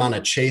that, led them on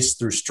a chase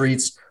through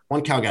streets.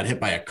 One cow got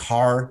hit by a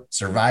car,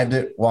 survived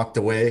it, walked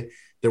away.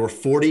 There were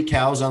 40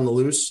 cows on the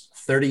loose,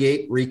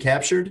 38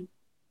 recaptured.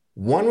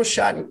 One was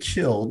shot and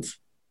killed,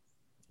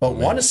 but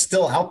one is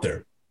still out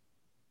there.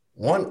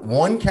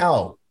 One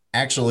cow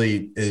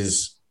actually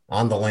is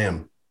on the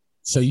lam.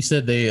 So you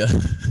said they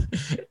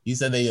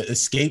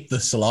escaped the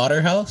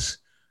slaughterhouse?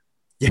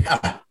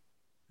 Yeah.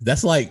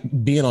 That's like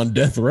being on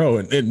death row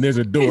and there's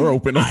a door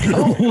open on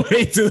your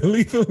way to the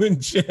lethal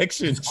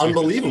injection. It's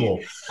unbelievable.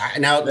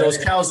 Now, those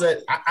cows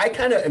that I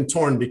kind of am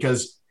torn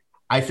because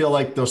I feel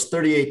like those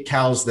 38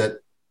 cows that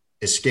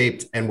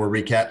escaped and were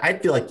recapped, I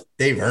feel like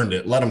they've earned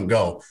it. Let them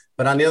go.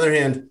 But on the other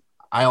hand,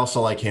 I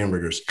also like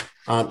hamburgers.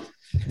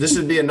 This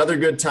would be another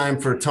good time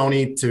for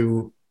Tony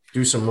to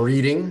do some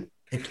reading.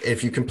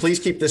 If you can please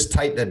keep this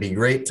tight, that'd be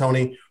great.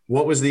 Tony,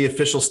 what was the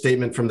official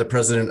statement from the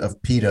president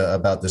of PETA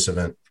about this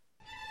event?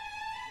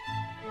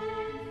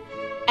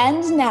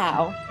 And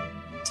now,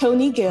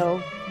 Tony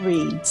Gill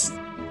reads.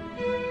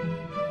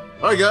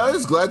 All right,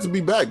 guys, glad to be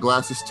back.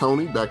 Glasses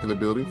Tony back in the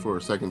building for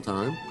a second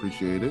time.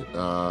 Appreciate it.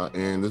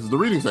 And this is the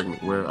reading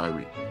segment where I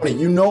read. Tony,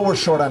 you know we're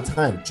short on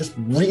time. Just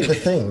read the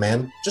thing,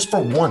 man. Just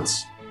for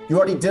once. You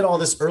already did all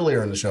this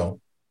earlier in the show.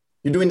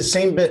 You're doing the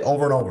same bit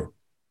over and over.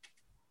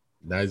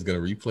 Now he's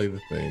going to replay the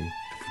thing.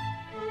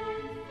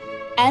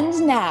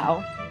 And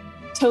now,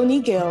 Tony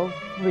Gill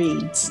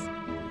reads.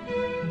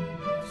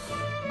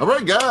 All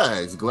right,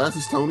 guys,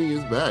 Glasses Tony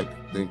is back.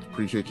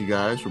 Appreciate you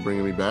guys for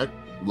bringing me back.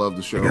 Love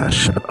the show.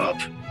 Shut up.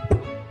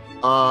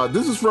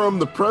 This is from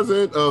the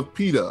president of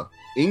PETA,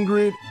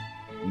 Ingrid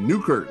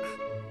Newkirk.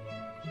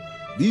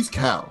 These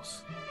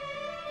cows,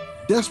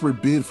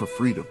 desperate bid for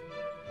freedom,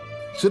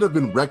 should have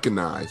been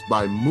recognized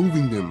by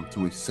moving them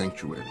to a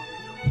sanctuary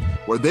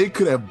where they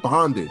could have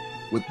bonded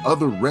with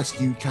other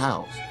rescued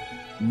cows,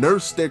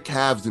 nursed their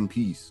calves in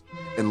peace,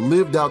 and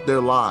lived out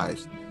their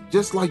lives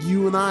just like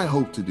you and I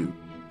hope to do.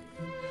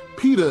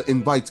 PETA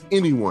invites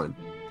anyone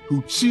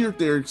who cheered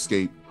their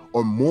escape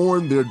or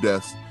mourned their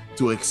deaths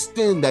to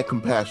extend that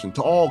compassion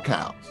to all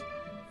cows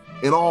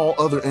and all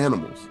other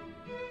animals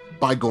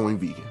by going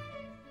vegan.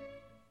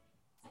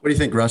 What do you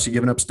think, Russ? You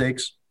giving up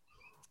steaks?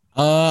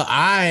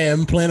 I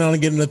am planning on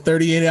getting a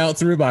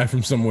 38-ounce ribeye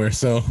from somewhere.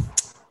 So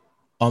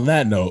on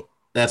that note,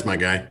 that's my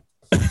guy.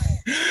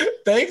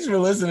 Thanks for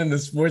listening to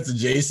Sports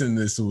Adjacent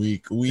this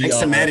week. Thanks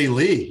to Maddie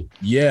Lee.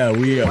 Yeah,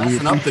 we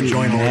up to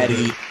join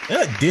Maddie.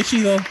 Did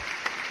she though?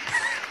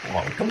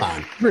 Oh, come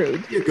on.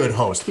 Rude. You're a good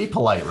host. Be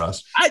polite,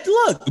 Russ.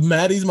 Look,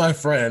 Maddie's my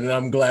friend, and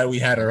I'm glad we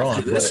had her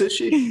on. Is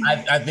she?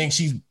 I think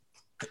she's.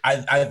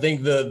 I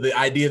think the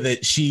idea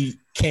that she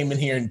came in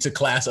here to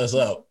class us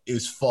up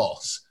is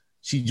false.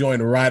 She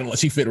joined right.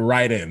 She fit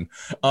right in.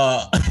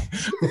 I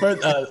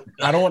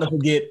don't want to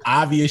forget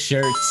Obvious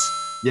shirts.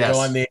 Yes.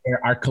 Go on there.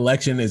 Our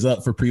collection is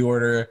up for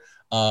pre-order.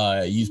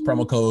 Use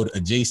promo code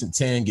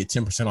adjacent10, get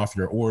 10% off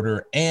your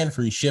order and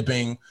free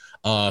shipping.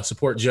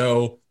 Support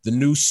Joe. The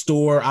new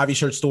store, Obvious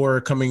Shirt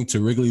store, coming to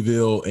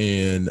Wrigleyville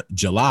in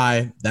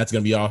July. That's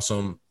gonna be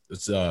awesome.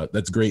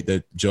 That's great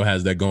that Joe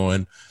has that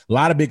going. A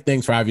lot of big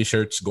things for Obvious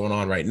Shirts going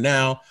on right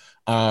now.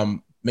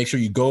 Make sure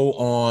you go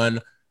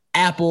on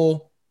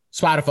Apple,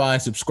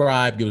 Spotify,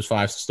 subscribe, give us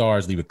 5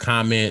 stars, leave a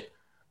comment,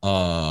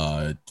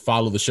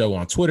 follow the show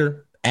on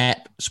Twitter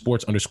at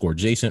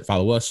sports_Jason.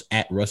 Follow us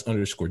at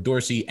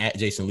Russ_Dorsey, at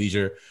Jason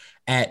Leisure,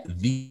 at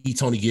the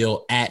Tony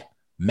Gill, at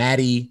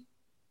Maddie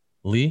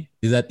Lee.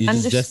 Is that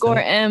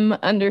 _M_Lee?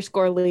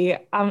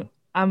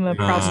 I'm a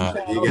problem.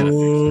 I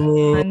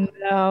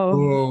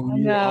know.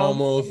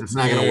 Almost. It's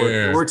not going to work.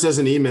 It works as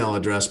an email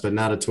address, but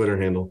not a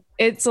Twitter handle.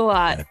 It's a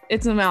lot.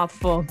 It's a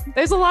mouthful.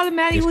 There's a lot of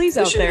Maddie Lees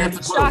out there.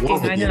 It's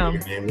shocking. I know.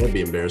 That'd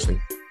be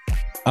embarrassing.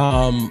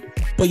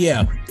 But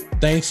yeah,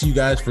 thanks you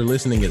guys for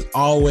listening as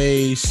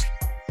always,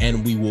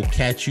 and we will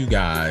catch you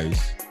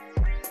guys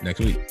next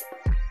week.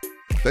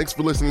 Thanks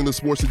for listening to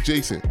Sports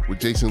Adjacent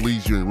with Jason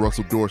Leisure and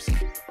Russell Dorsey.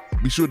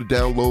 Be sure to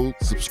download,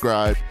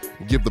 subscribe,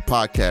 and give the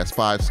podcast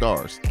 5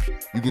 stars.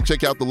 You can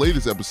check out the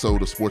latest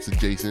episode of Sports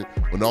Adjacent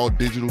on all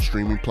digital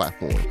streaming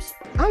platforms.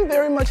 I'm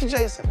very much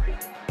adjacent.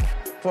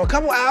 For a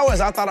couple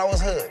hours, I thought I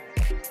was hood.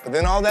 But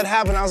then all that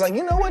happened, I was like,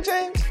 you know what,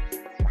 James?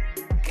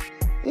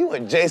 You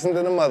adjacent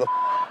to the mother.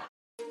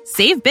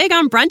 Save big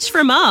on brunch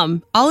for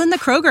mom, all in the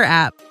Kroger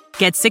app.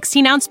 Get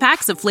 16-ounce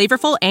packs of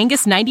flavorful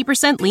Angus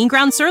 90% lean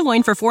ground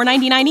sirloin for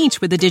 $4.99 each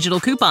with a digital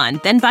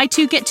coupon. Then buy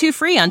 2, get 2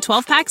 free on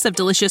 12 packs of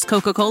delicious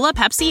Coca-Cola,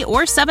 Pepsi,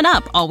 or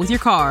 7-Up, all with your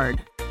card.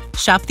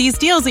 Shop these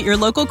deals at your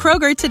local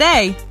Kroger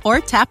today, or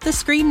tap the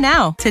screen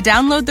now to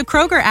download the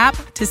Kroger app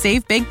to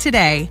save big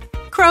today.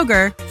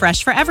 Kroger,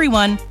 fresh for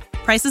everyone.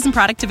 Prices and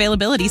product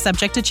availability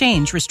subject to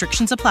change.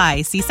 Restrictions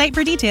apply. See site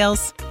for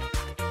details.